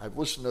 yeah, I've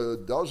listened to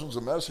dozens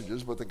of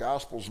messages, but the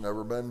gospel's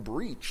never been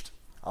preached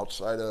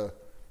outside of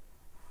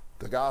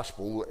the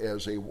gospel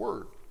as a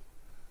word.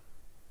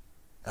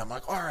 And I'm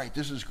like, all right,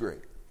 this is great.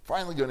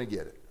 Finally going to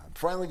get it. I'm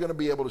finally going to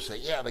be able to say,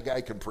 yeah, the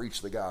guy can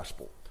preach the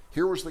gospel.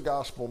 Here was the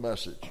gospel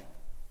message.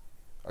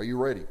 Are you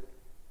ready?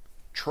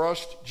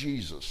 Trust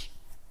Jesus.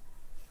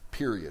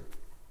 Period.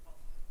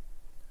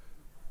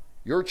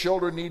 Your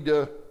children need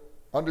to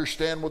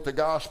understand what the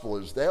gospel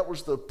is. That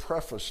was the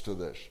preface to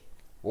this.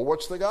 Well,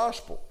 what's the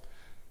gospel?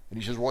 And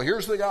he says, well,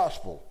 here's the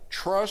gospel.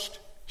 Trust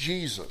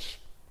Jesus.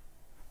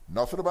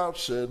 Nothing about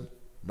sin,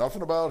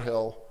 nothing about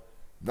hell,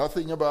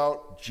 nothing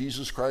about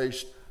Jesus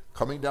Christ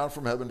coming down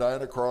from heaven, dying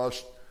on a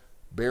cross,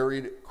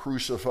 buried,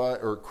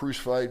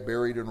 crucified,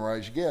 buried, and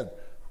rise again.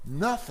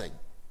 Nothing.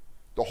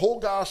 The whole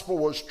gospel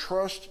was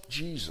trust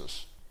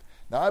Jesus.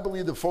 Now, I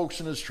believe the folks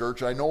in this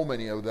church, I know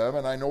many of them,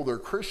 and I know they're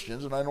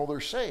Christians, and I know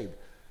they're saved.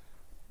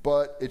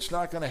 But it's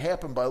not going to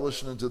happen by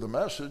listening to the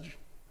message.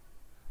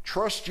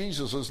 Trust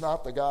Jesus is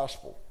not the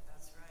gospel.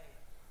 That's right.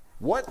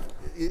 What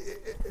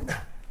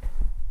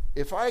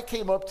if I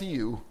came up to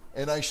you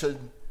and I said,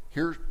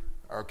 "Here,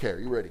 okay, are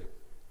you ready?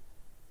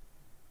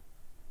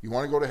 You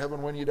want to go to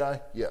heaven when you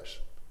die?" Yes.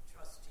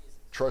 Trust Jesus.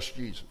 Trust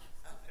Jesus.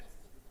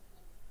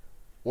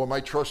 Well, am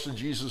I trusting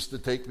Jesus to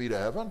take me to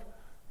heaven?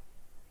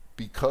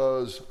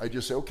 Because I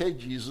just say, "Okay,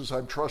 Jesus,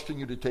 I'm trusting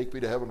you to take me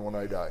to heaven when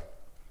I die."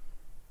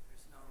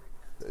 There's no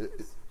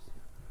repentance.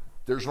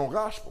 There's no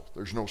gospel.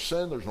 There's no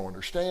sin. There's no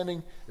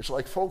understanding. It's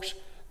like, folks,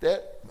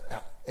 that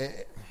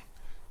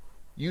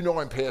you know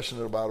I'm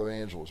passionate about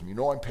evangelism. You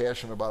know I'm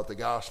passionate about the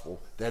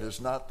gospel. That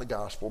is not the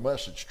gospel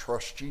message.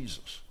 Trust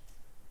Jesus.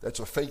 That's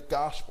a fake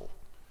gospel.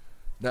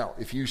 Now,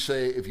 if you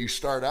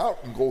start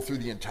out and go through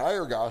the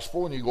entire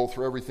gospel and you go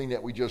through everything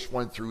that we just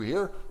went through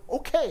here,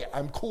 okay,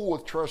 I'm cool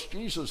with trust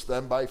Jesus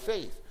then by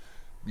faith.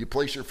 You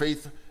place your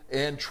faith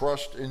and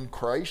trust in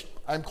Christ,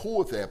 I'm cool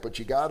with that. But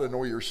you got to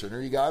know you're a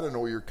sinner. You got to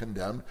know you're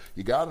condemned.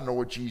 You got to know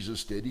what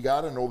Jesus did. You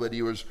got to know that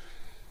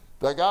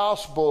the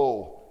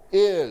gospel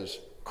is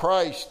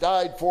Christ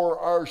died for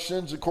our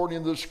sins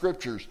according to the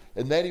Scriptures,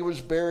 and that he was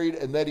buried,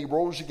 and that he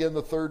rose again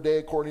the third day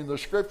according to the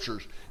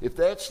Scriptures. If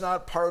that's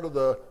not part of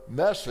the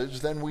message,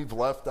 then we've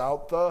left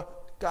out the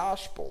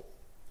gospel.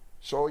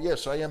 So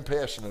yes, I am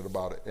passionate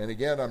about it. And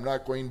again, I'm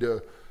not going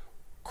to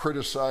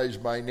criticize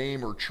my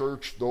name or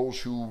church,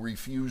 those who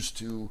refuse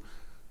to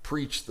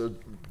preach the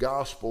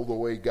gospel the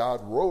way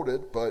God wrote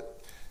it, but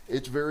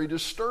it's very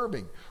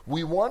disturbing.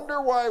 We wonder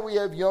why we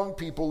have young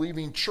people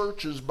leaving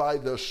churches by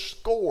the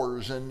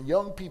scores, and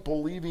young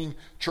people leaving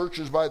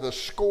churches by the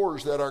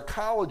scores that are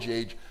college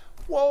age.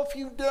 Well, if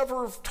you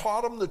never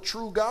taught them the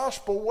true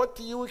gospel, what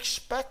do you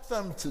expect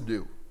them to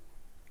do?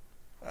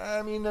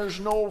 I mean,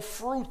 there's no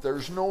fruit.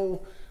 There's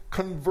no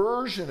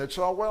conversion. It's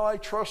all, well, I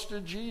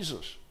trusted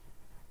Jesus.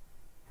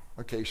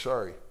 Okay,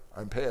 sorry.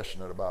 I'm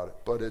passionate about it.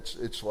 But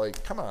it's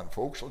like, come on,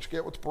 folks, let's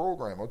get with the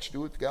program. Let's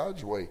do it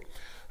God's way.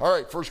 All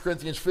right, 1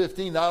 Corinthians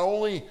 15, not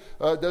only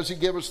does he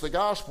give us the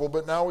gospel,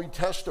 but now he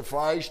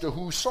testifies to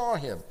who saw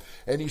him.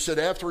 And he said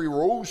after he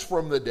rose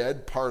from the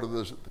dead, part of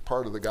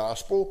the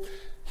gospel,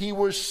 he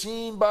was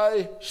seen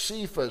by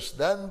Cephas,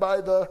 then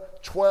by the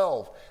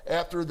 12.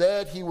 After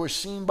that, he was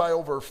seen by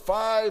over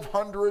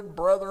 500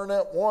 brethren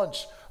at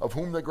once, of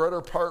whom the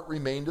greater part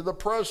remain to the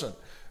present,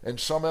 and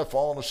some have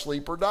fallen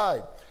asleep or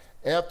died.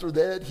 After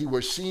that, he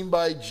was seen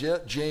by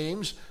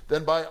James,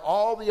 then by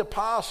all the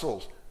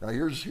apostles. Now,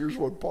 here's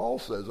what Paul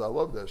says. I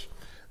love this.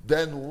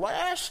 Then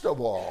last of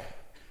all,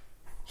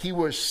 he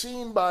was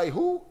seen by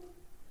who?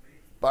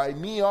 By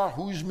me.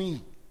 Who's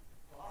me?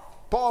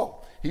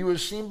 Paul. He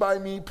was seen by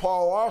me,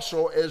 Paul,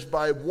 also, as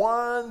by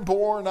one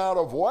born out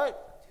of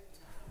what?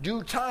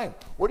 Due time.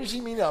 What does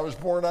he mean I was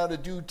born out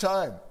of due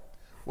time?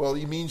 Well,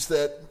 he means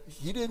that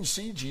he didn't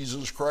see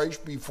Jesus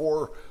Christ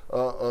before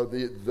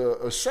the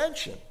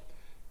ascension.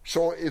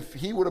 So if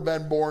he would have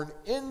been born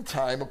in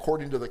time,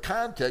 according to the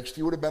context,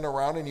 he would have been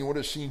around and he would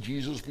have seen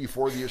Jesus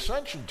before the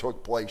ascension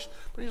took place.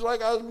 But he's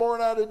like, I was born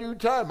out of due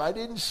time. I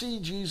didn't see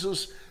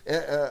Jesus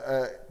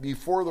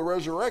before the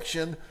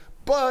resurrection,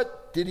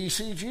 but did he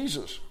see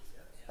Jesus?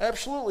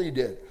 Absolutely he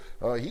did.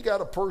 He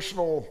got a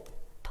personal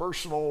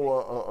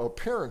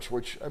appearance,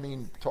 which, I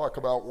mean, talk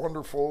about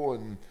wonderful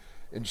and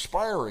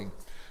inspiring.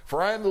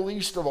 For I am the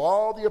least of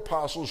all the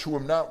apostles who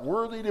am not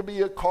worthy to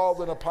be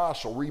called an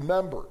apostle.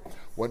 Remember,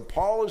 when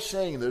Paul is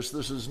saying this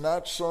is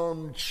not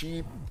some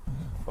cheap,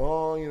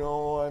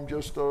 I'm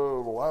just a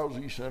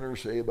lousy sinner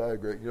saved by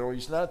grace.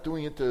 He's not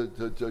doing it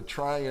to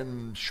try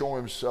and show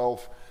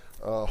himself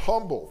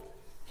humble.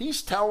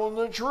 He's telling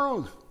the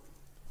truth.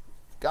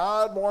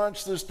 God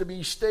wants this to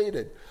be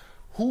stated.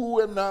 Who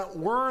am not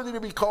worthy to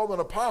be called an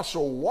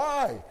apostle.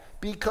 Why?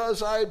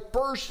 Because I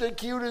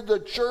persecuted the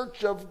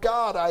church of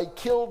God. I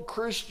killed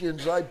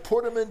Christians. I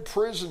put them in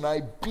prison.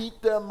 I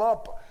beat them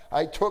up.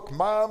 I took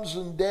moms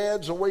and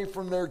dads away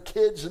from their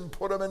kids and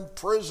put them in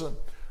prison.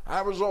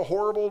 I was a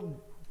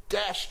horrible,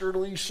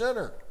 dastardly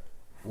sinner.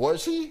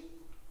 Was he?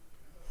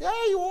 Yeah,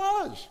 he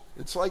was.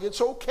 It's like,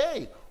 it's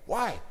okay.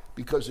 Why?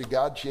 Because did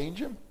God change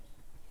him?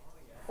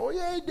 Oh,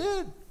 yeah, he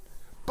did.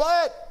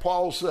 But,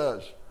 Paul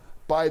says,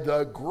 by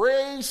the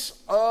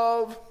grace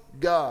of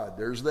God.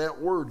 There's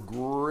that word,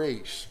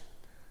 grace.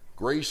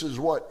 Grace is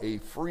what? A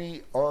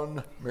free,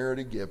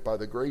 unmerited gift. By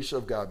the grace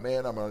of God.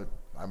 Man, I'm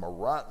a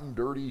rotten,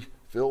 dirty,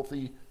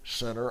 filthy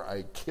sinner.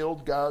 I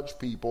killed God's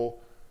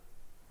people,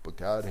 but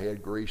God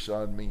had grace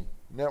on me.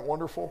 Isn't that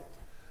wonderful?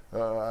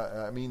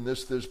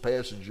 This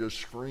passage just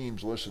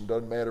screams, listen,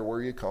 doesn't matter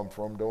where you come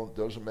from,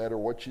 doesn't matter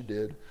what you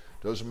did,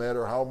 doesn't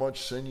matter how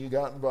much sin you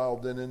got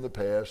involved in the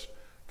past.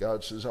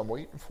 God says, I'm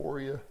waiting for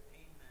you.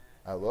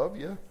 I love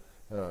you.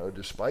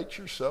 Despite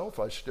yourself,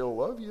 I still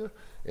love you.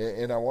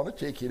 And I want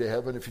to take you to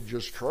heaven if you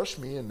just trust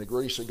me, and the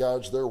grace of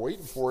God's there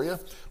waiting for you.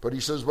 But he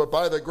says, but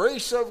by the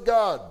grace of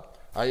God,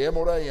 I am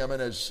what I am,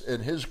 and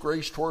his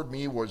grace toward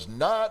me was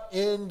not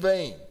in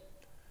vain.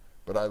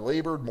 but I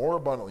labored more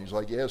abundantly. He's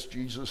like, yes,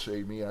 Jesus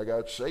saved me. I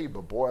got saved,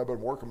 but boy, I've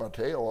been working my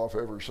tail off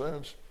ever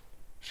since.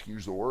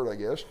 Excuse the word, I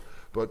guess.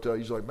 But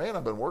he's like, man,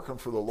 I've been working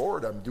for the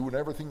Lord. I'm doing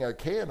everything I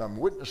can. I'm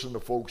witnessing to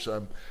folks.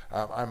 I'm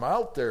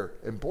out there.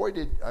 And boy,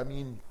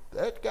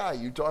 that guy,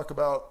 you talk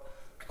about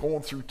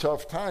going through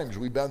tough times.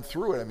 We've been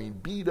through it. I mean,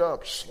 beat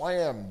up,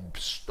 slammed,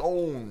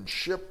 stoned,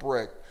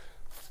 shipwrecked,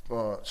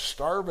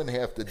 starving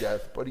half to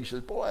death. But he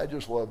said, boy, I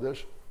just love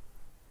this.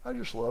 I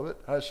just love it.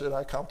 I said,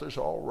 I count this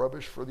all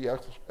rubbish for the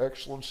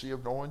excellency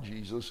of knowing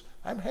Jesus.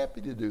 I'm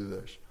happy to do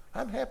this.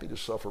 I'm happy to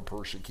suffer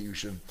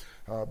persecution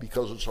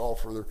because it's all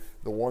for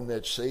the one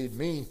that saved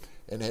me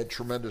and had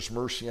tremendous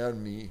mercy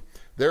on me.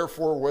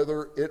 Therefore,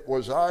 whether it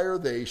was I or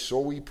they, so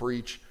we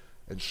preach,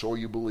 and so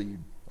you believe.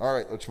 All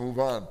right, let's move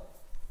on.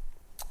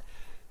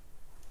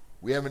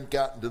 We haven't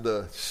gotten to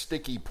the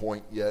sticky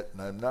point yet,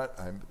 and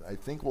I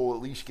think we'll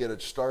at least get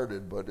it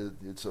started, but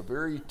it's a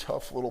very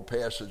tough little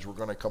passage we're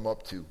going to come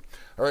up to.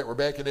 All right, we're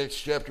back in Acts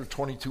chapter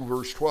 22,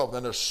 verse 12.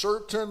 Then a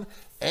certain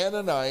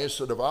Ananias,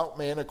 a devout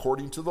man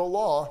according to the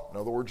law, in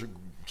other words,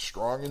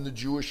 strong in the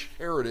Jewish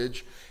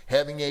heritage,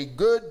 having a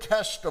good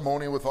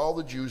testimony with all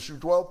the Jews who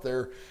dwelt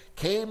there,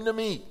 came to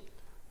me.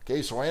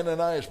 Okay, so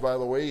Ananias, by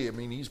the way,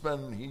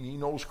 he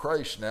knows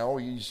Christ now.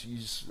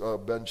 He's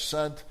been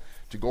sent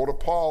to go to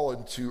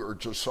Paul or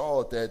to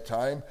Saul at that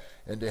time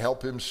and to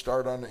help him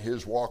start on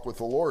his walk with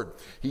the Lord.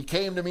 He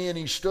came to me and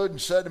he stood and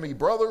said to me,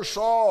 Brother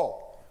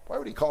Saul. Why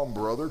would he call him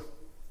brother?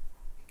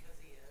 Because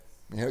he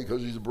is. Yeah,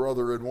 because he's a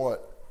brother in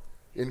what?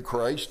 In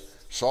Christ.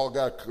 Saul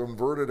got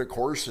converted, of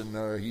course,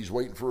 and he's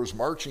waiting for his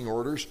marching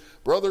orders.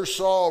 Brother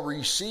Saul,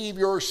 receive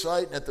your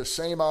sight. And at the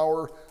same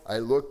hour, I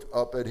looked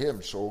up at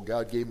him. So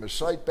God gave him his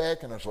sight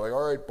back, and I was like,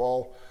 all right,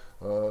 Paul,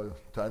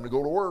 time to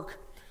go to work.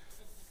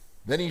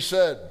 Then he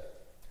said,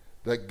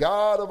 the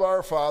God of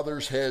our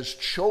fathers has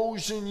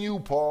chosen you,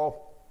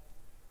 Paul.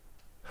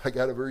 I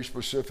got a very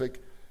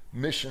specific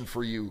mission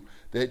for you,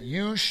 that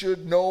you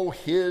should know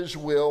his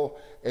will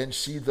and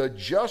see the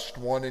just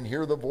one and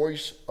hear the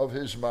voice of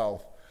his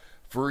mouth.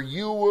 For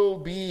you will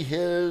be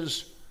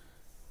his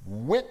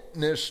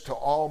witness to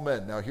all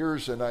men. Now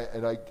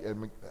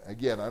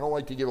again, I don't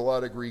like to give a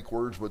lot of Greek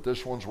words, but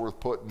this one's worth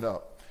putting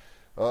up.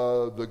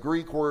 The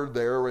Greek word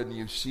there, and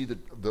you see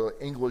the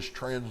English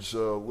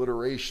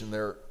transliteration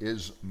there,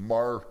 is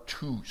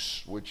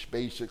martus, which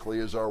basically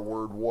is our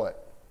word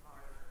what?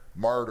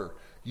 Martyr.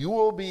 You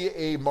will be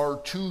a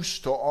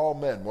martus to all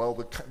men. Well,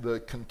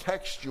 the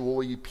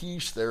contextual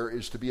piece there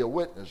is to be a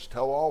witness.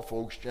 Tell all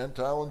folks,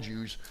 Gentile and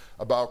Jews,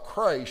 about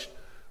Christ.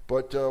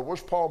 But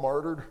was Paul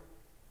martyred?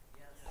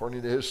 Yes.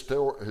 According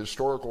to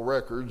historical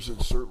records,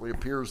 it certainly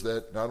appears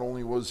that not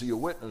only was he a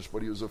witness,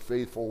 but he was a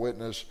faithful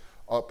witness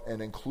up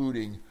and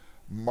including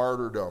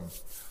martyrdom.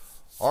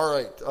 All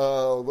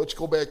right, let's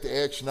go back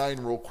to Acts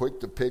 9 real quick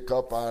to pick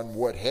up on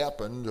what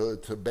happened,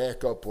 to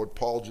back up what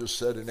Paul just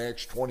said in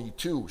Acts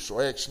 22. So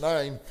Acts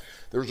 9,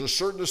 there's a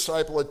certain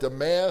disciple at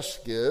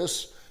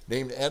Damascus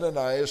named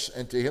Ananias,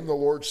 and to him the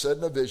Lord said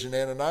in a vision,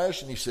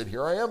 Ananias, and he said,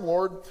 here I am,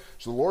 Lord.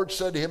 So the Lord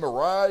said to him,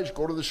 arise,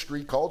 go to the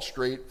street called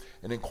Straight,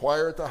 and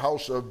inquire at the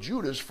house of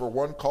Judas for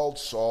one called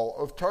Saul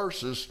of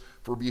Tarsus,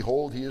 for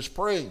behold, he is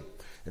praying.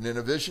 And in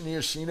a vision he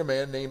has seen a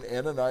man named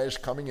Ananias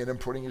coming in and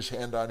putting his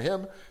hand on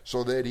him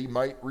so that he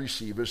might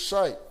receive his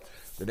sight.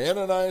 Then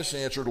Ananias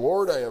answered,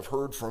 Lord, I have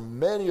heard from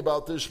many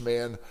about this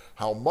man,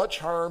 how much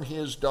harm he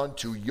has done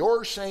to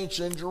your saints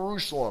in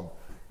Jerusalem.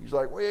 He's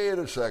like, wait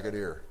a second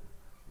here.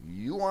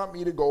 You want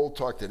me to go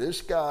talk to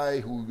this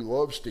guy who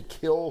loves to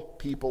kill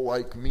people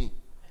like me?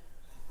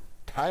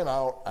 Time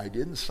out. I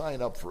didn't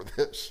sign up for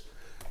this.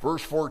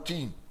 Verse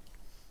 14.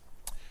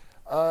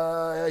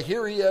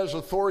 Here he has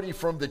authority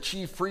from the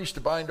chief priest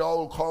to bind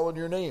all who call on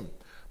your name.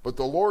 But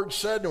the Lord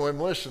said to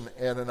him, listen,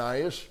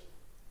 Ananias,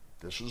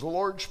 this is the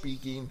Lord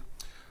speaking,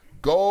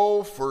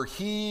 go, for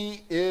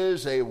he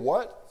is a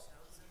what?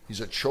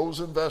 He's a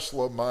chosen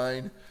vessel of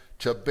mine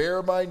to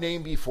bear my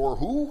name before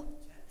who?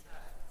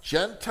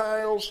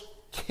 Gentiles,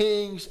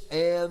 kings,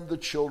 and the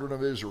children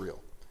of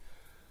Israel.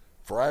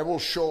 For I will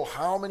show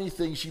how many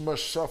things he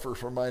must suffer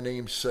for my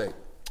name's sake.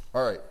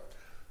 All right.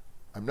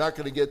 I'm not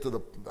going to get to the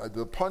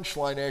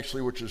punchline,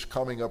 actually, which is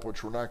coming up,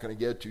 which we're not going to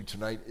get to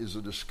tonight, is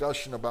a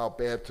discussion about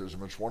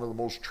baptism. It's one of the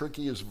most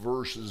trickiest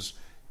verses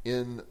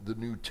in the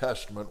New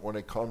Testament when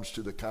it comes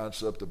to the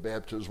concept of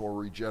baptismal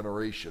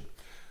regeneration.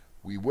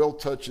 We will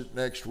touch it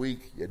next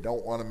week. You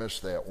don't want to miss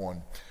that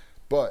one.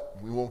 But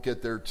we won't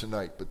get there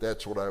tonight, but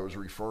that's what I was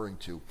referring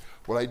to.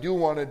 What I do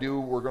want to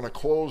do, we're going to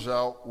close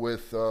out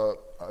with a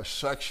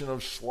section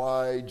of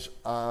slides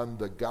on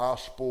the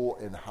gospel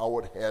and how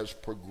it has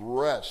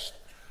progressed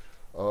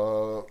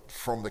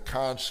from the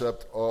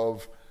concept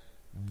of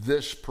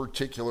this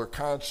particular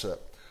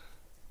concept.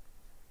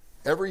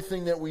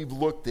 Everything that we've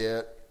looked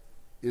at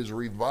is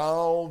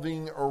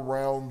revolving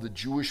around the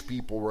Jewish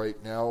people right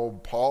now.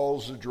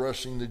 Paul's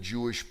addressing the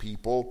Jewish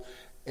people,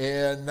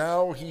 and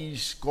now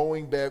he's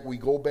going back. We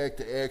go back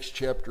to Acts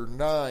chapter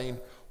 9,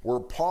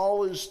 where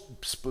Paul is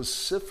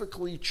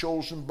specifically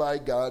chosen by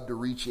God to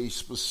reach a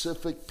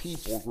specific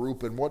people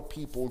group. And what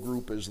people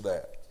group is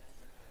that?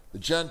 the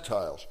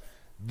Gentiles.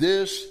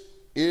 This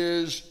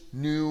is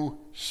new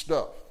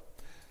stuff.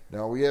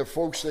 Now, we have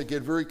folks that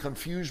get very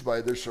confused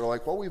by this. They're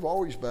like, well, we've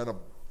always been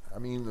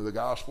the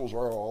Gospels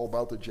are all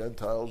about the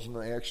Gentiles, and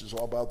the Acts is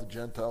all about the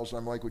Gentiles. And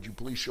I'm like, would you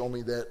please show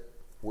me that,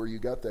 where you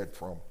got that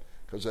from?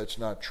 Because that's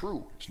not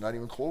true. It's not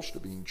even close to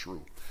being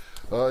true.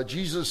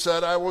 Jesus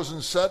said, I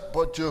wasn't sent,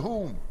 but to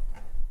whom?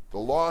 The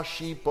lost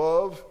sheep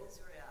of?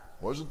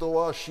 Wasn't the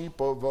lost sheep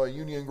of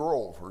Union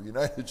Grove or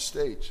United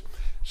States.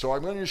 So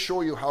I'm going to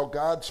show you how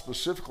God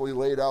specifically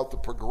laid out the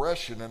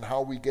progression and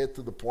how we get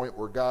to the point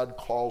where God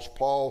calls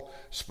Paul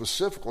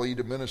specifically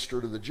to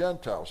minister to the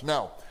Gentiles.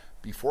 Now,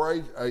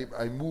 before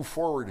I move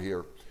forward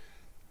here,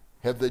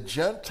 have the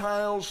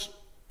Gentiles,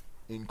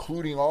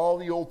 including all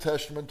the Old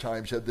Testament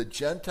times, have the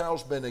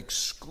Gentiles been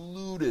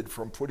excluded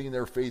from putting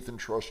their faith and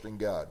trust in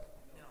God?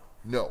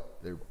 No.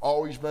 They've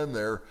always been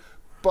there.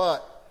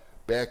 But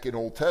back in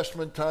Old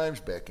Testament times,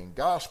 back in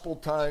Gospel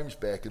times,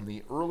 back in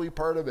the early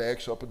part of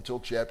Acts up until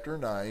chapter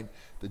 9,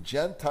 the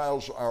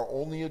Gentiles are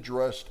only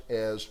addressed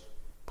as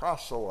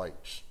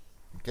proselytes.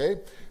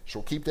 Okay?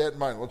 So keep that in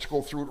mind. Let's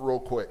go through it real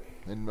quick.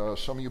 And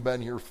some of you have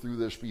been here through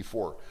this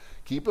before.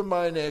 Keep in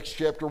mind Acts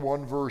chapter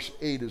 1 verse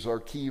 8 is our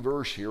key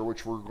verse here,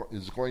 which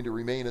is going to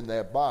remain in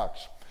that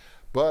box.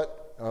 But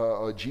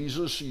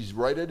Jesus, he's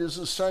right at his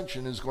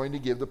ascension, is going to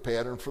give the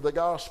pattern for the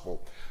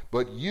gospel.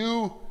 But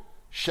you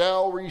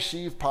shall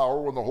receive power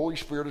when the Holy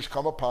Spirit has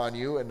come upon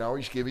you, and now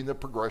he's giving the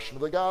progression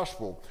of the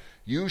gospel.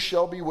 You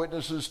shall be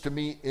witnesses to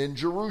me in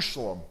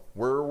Jerusalem.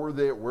 Where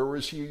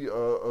was he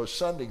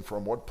ascending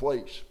from? What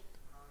place?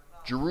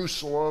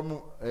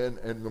 Jerusalem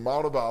and the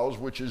Mount of Olives,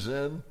 which is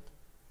in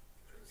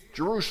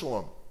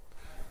Jerusalem.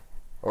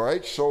 All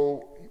right,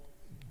 so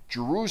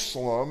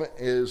Jerusalem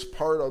is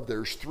part of,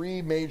 there's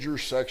three major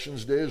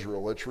sections to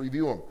Israel. Let's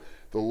review them.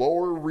 The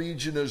lower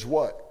region is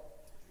what?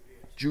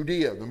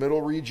 Judea. The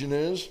middle region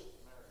is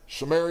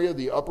Samaria.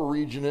 The upper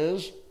region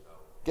is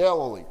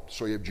Galilee.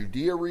 So you have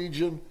Judea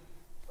region,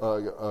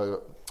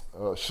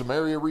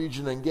 Samaria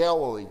region, and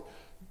Galilee.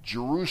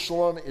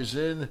 Jerusalem is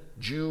in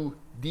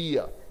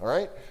Judea. All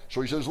right? So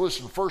he says,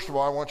 listen, first of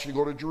all, I want you to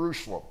go to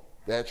Jerusalem.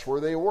 That's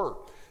where they were.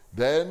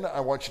 Then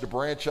I want you to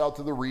branch out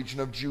to the region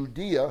of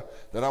Judea.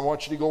 Then I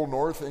want you to go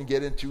north and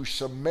get into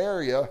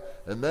Samaria.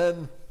 And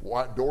then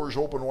doors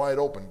open wide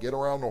open. Get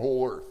around the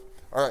whole earth.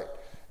 All right.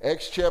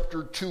 Acts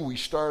chapter 2 we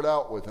start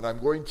out with. And I'm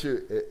going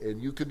to,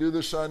 and you can do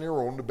this on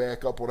your own to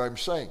back up what I'm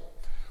saying.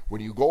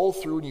 When you go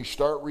through and you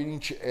start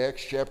reading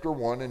Acts chapter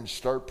 1 and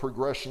start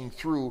progressing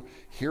through,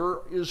 here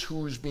is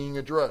who's being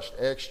addressed.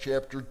 Acts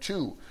chapter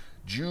 2,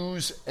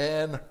 Jews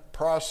and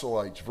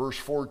proselytes. Verse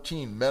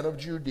 14, men of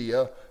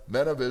Judea,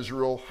 men of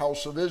Israel,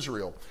 house of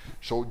Israel.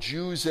 So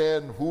Jews,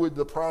 and who would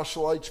the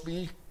proselytes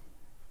be?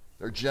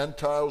 They're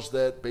Gentiles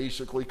that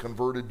basically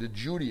converted to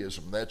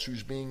Judaism. That's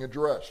who's being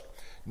addressed.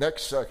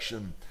 Next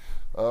section,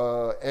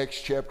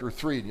 Acts chapter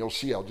 3. And you'll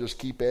see I'll just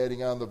keep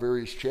adding on the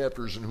various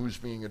chapters and who's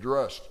being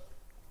addressed.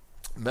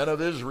 Men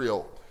of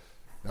Israel.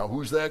 Now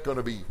who's that going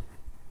to be?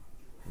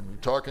 We're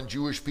talking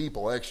Jewish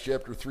people. Acts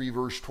chapter 3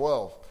 verse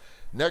 12.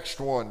 Next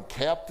one,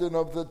 captain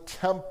of the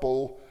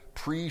temple,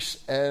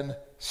 priests and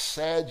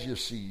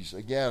Sadducees.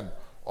 Again,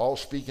 all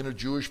speaking of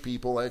Jewish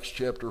people, Acts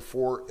chapter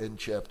 4 and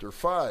chapter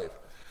 5.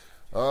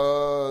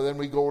 Then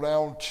we go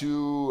down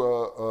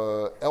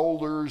to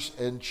elders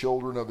and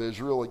children of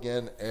Israel.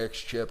 Again, Acts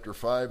chapter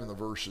 5 and the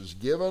verses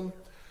given.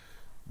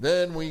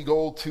 Then we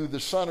go to the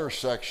center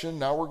section.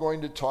 Now we're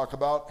going to talk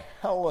about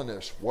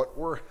Hellenists. What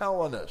were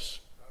Hellenists?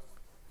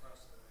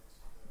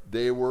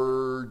 They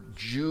were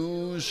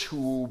Jews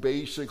who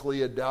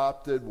basically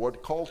adopted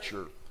what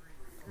culture?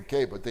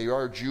 Okay, but they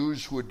are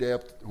Jews who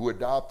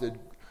adopted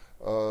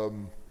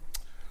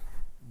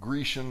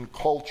Grecian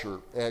culture,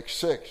 Acts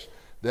 6.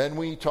 Then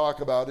we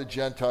talk about a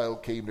Gentile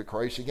came to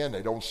Christ. Again,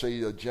 they don't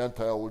say a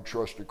Gentile would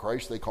trust to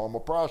Christ. They call him a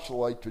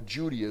proselyte to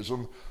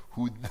Judaism.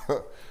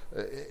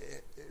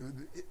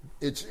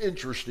 It's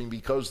interesting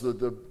because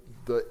the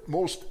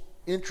most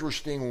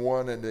interesting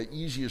one and the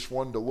easiest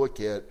one to look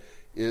at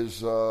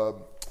is the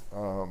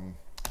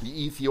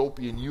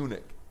Ethiopian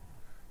eunuch.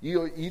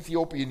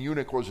 Ethiopian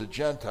eunuch was a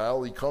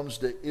Gentile. He comes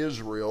to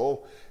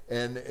Israel,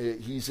 and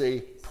he's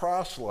a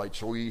proselyte.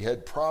 So he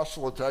had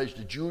proselytized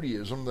to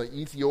Judaism. The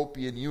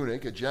Ethiopian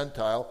eunuch, a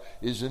Gentile,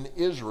 is in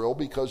Israel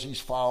because he's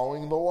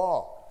following the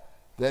law.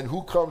 Then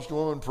who comes to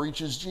him and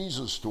preaches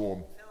Jesus to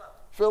him?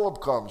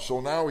 Philip comes. So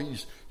now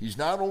he's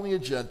not only a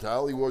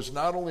Gentile, he was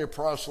not only a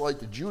proselyte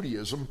to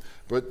Judaism,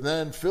 but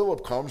then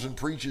Philip comes and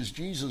preaches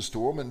Jesus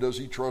to him, and does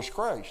he trust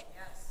Christ?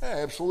 Yes.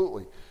 Yeah,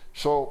 absolutely.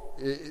 So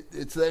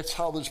that's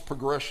how this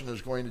progression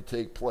is going to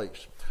take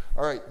place.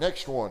 All right,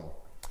 next one.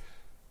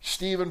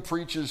 Stephen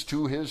preaches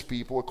to his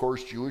people, of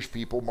course, Jewish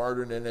people,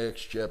 martyred in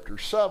Acts chapter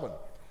 7.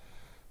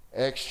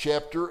 Acts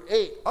chapter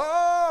 8.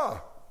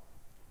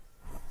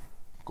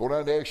 Go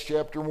down to Acts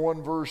chapter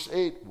 1, verse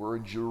 8. We're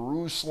in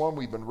Jerusalem.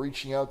 We've been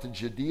reaching out to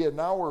Judea.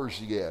 Now where's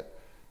he at?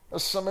 A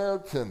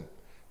Samaritan.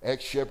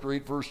 Acts chapter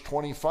 8, verse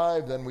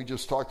 25. Then we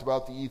just talked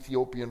about the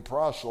Ethiopian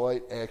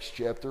proselyte, Acts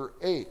chapter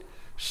 8.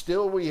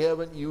 Still, we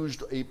haven't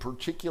used a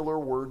particular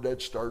word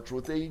that starts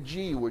with a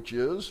G, which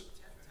is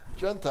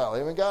Gentile. I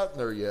haven't gotten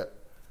there yet.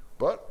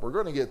 But we're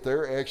going to get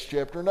there. Acts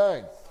chapter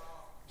 9.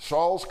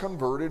 Saul's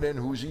converted, and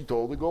who's he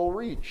told to go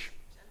reach?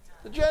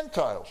 The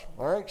Gentiles.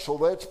 All right, so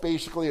that's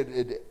basically,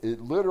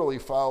 it literally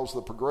follows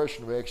the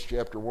progression of Acts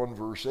chapter 1,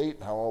 verse 8,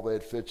 and how all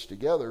that fits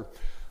together.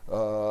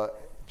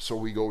 So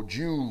we go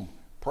Jew,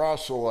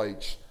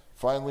 proselytes.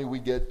 Finally, we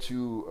get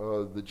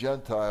to the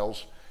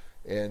Gentiles,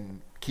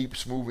 and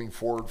keeps moving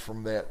forward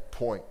from that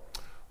point.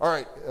 All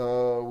right,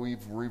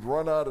 we've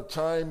run out of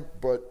time,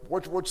 but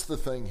what's the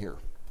thing here?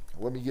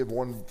 Let me give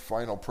one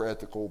final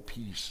practical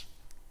piece.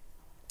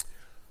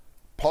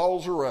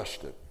 Paul's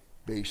arrested,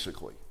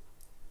 basically.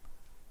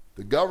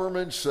 The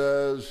government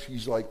says,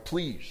 he's like,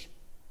 please,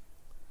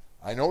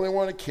 I know they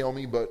want to kill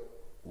me, but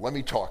let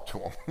me talk to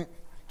them.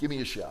 Give me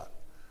a shot.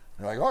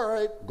 They're like, all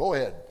right, go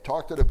ahead,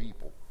 talk to the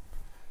people.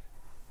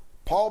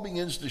 Paul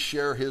begins to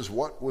share his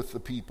what with the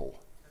people?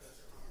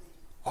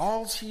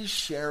 All he's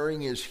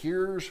sharing is,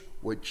 here's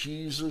what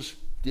Jesus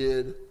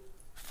did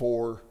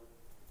for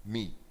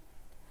me.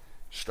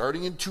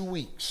 Starting in 2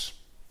 weeks,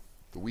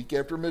 the week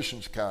after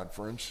missions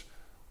conference,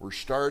 we're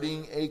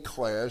starting a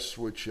class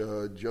which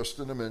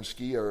Justin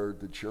Aminsky,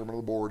 the chairman of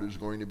the board, is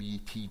going to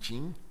be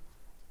teaching.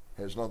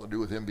 Has nothing to do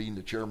with him being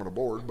the chairman of the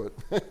board,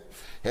 but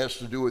has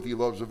to do with he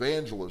loves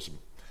evangelism.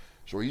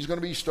 So he's going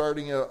to be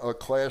starting a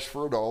class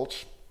for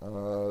adults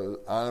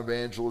on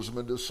evangelism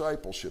and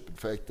discipleship. In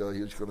fact,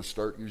 he's going to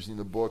start using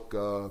the book,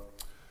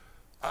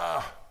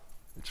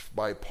 it's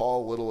by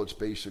Paul Little. It's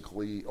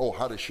basically,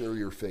 How to Share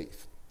Your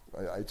Faith.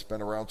 It's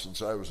been around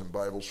since I was in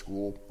Bible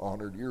school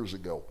 100 years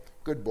ago.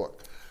 Good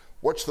book.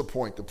 What's the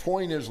point? The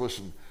point is,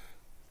 listen,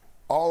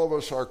 all of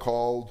us are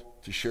called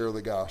to share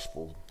the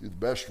gospel, do the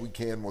best we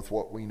can with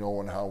what we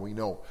know and how we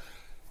know.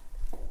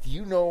 Do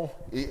you know,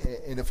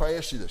 and if I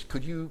ask you this,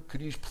 could you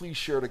please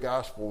share the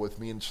gospel with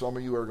me? And some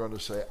of you are going to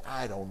say,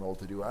 I don't know what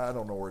to do. I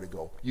don't know where to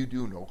go. You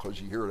do know, because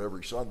you hear it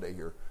every Sunday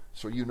here.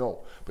 So you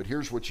know. But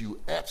here's what you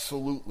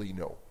absolutely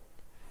know.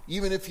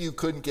 Even if you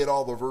couldn't get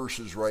all the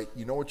verses right,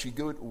 you know what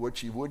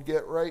you would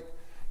get right?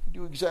 You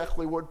do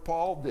exactly what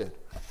Paul did.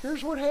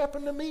 Here's what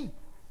happened to me.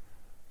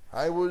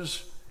 I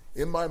was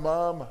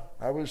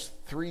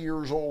 3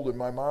 years old, and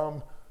my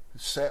mom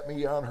sat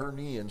me on her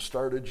knee and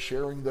started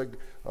sharing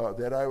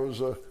that I was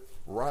a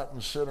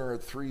rotten sinner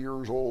at 3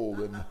 years old,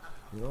 and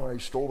I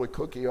stole a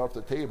cookie off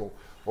the table.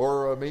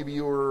 Or maybe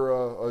you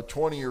were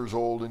 20 years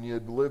old and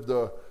you'd lived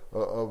a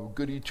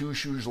goody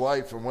two-shoes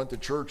life and went to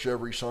church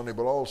every Sunday,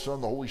 but all of a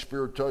sudden the Holy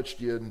Spirit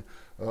touched you and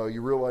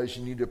you realized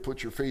you need to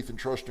put your faith and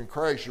trust in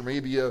Christ. Or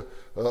maybe you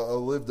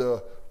lived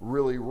a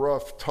really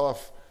rough,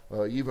 tough,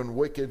 even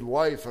wicked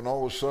life, and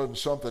all of a sudden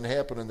something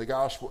happened in the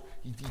gospel.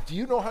 Do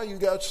you know how you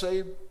got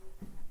saved?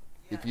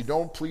 Yes. If you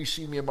don't, please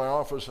see me in my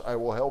office. I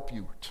will help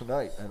you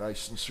tonight, and I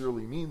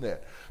sincerely mean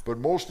that. But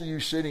most of you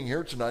sitting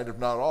here tonight, if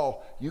not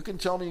all, you can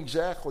tell me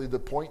exactly the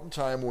point in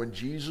time when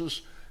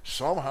Jesus,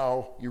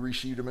 somehow you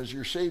received him as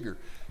your Savior.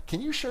 Can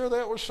you share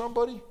that with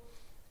somebody? Yes.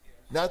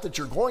 Not that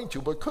you're going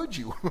to, but could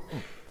you?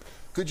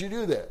 Could you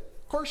do that?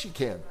 Of course you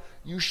can.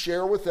 You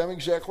share with them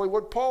exactly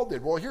what Paul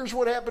did. Well, here's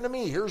what happened to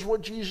me. Here's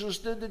what Jesus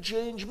did to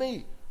change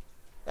me.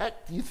 Do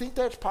you think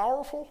that's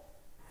powerful?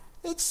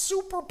 It's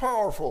super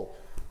powerful.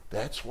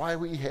 That's why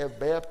we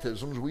have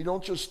baptisms. We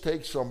don't just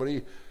take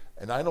somebody,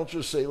 and I don't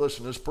just say,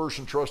 listen, this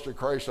person trusted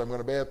Christ, I'm going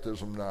to baptize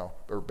them now.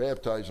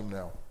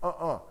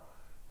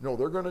 No,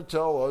 they're going to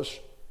tell us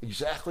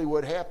exactly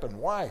what happened.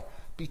 Why?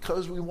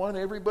 Because we want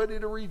everybody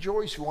to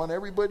rejoice. We want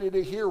everybody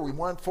to hear. We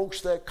want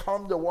folks that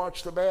come to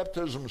watch the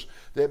baptisms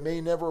that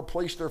may never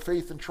place their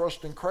faith and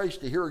trust in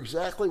Christ to hear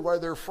exactly why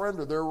their friend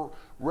or their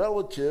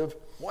relative,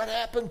 what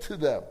happened to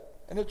them.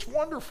 And it's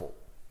wonderful.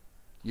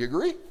 You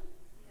agree? Yes.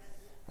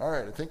 All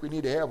right, I think we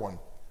need to have one.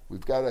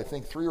 We've got, I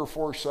think, 3 or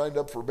 4 signed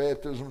up for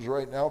baptisms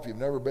right now. If you've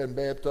never been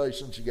baptized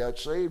since you got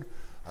saved,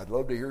 I'd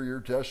love to hear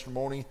your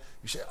testimony.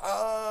 You say,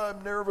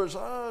 I'm nervous,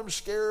 I'm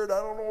scared, I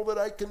don't know that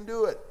I can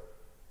do it.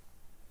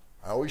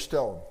 I always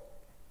tell them,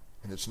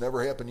 and it's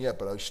never happened yet,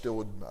 but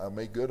I'll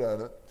make good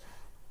on it.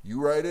 You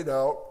write it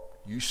out,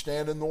 you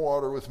stand in the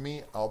water with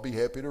me, I'll be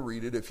happy to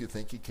read it if you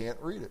think you can't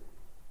read it.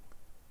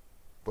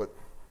 But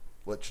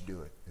let's do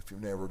it if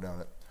you've never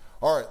done it.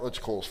 All right, let's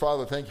close.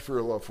 Father, thank you for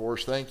your love for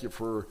us. Thank you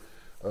for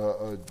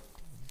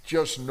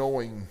just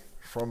knowing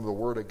from the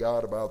Word of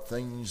God about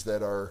things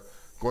that are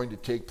going to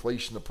take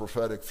place in the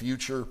prophetic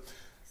future.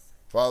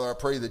 Father, I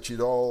pray that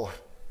you'd all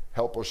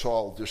help us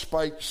all,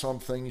 despite some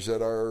things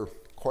that are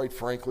quite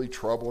frankly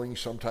troubling,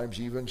 sometimes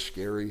even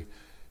scary,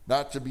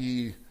 not to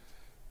be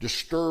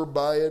disturbed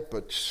by it,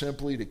 but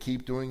simply to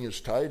keep doing as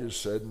Titus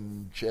said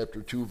in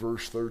chapter 2,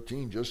 verse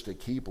 13, just to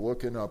keep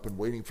looking up and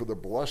waiting for the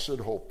blessed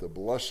hope, the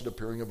blessed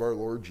appearing of our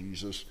Lord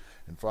Jesus.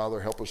 And Father,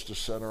 help us to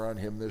center on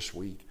him this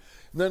week.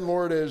 And then,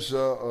 Lord, as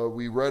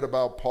we read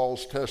about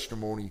Paul's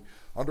testimony,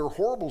 under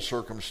horrible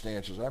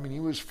circumstances, I mean, he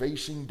was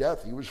facing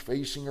death, he was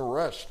facing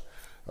arrest,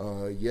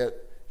 yet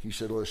he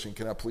said, listen,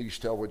 can I please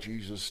tell what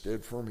Jesus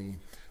did for me?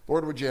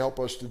 Lord, would you help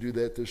us to do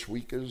that this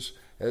week as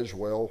as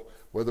well,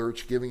 whether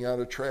it's giving out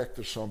a tract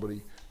to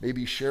somebody,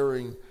 maybe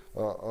sharing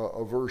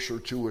a verse or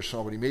two with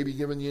somebody, maybe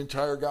giving the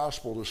entire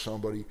gospel to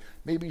somebody,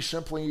 maybe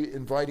simply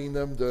inviting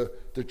them to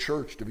the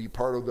church to be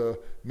part of the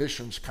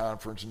missions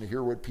conference and to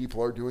hear what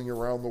people are doing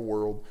around the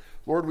world.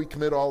 Lord, we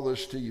commit all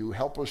this to you.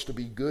 Help us to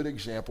be good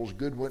examples,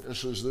 good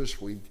witnesses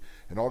this week.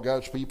 And all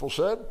God's people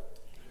said,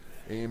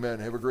 Amen.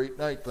 Have a great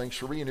night. Thanks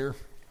for being here.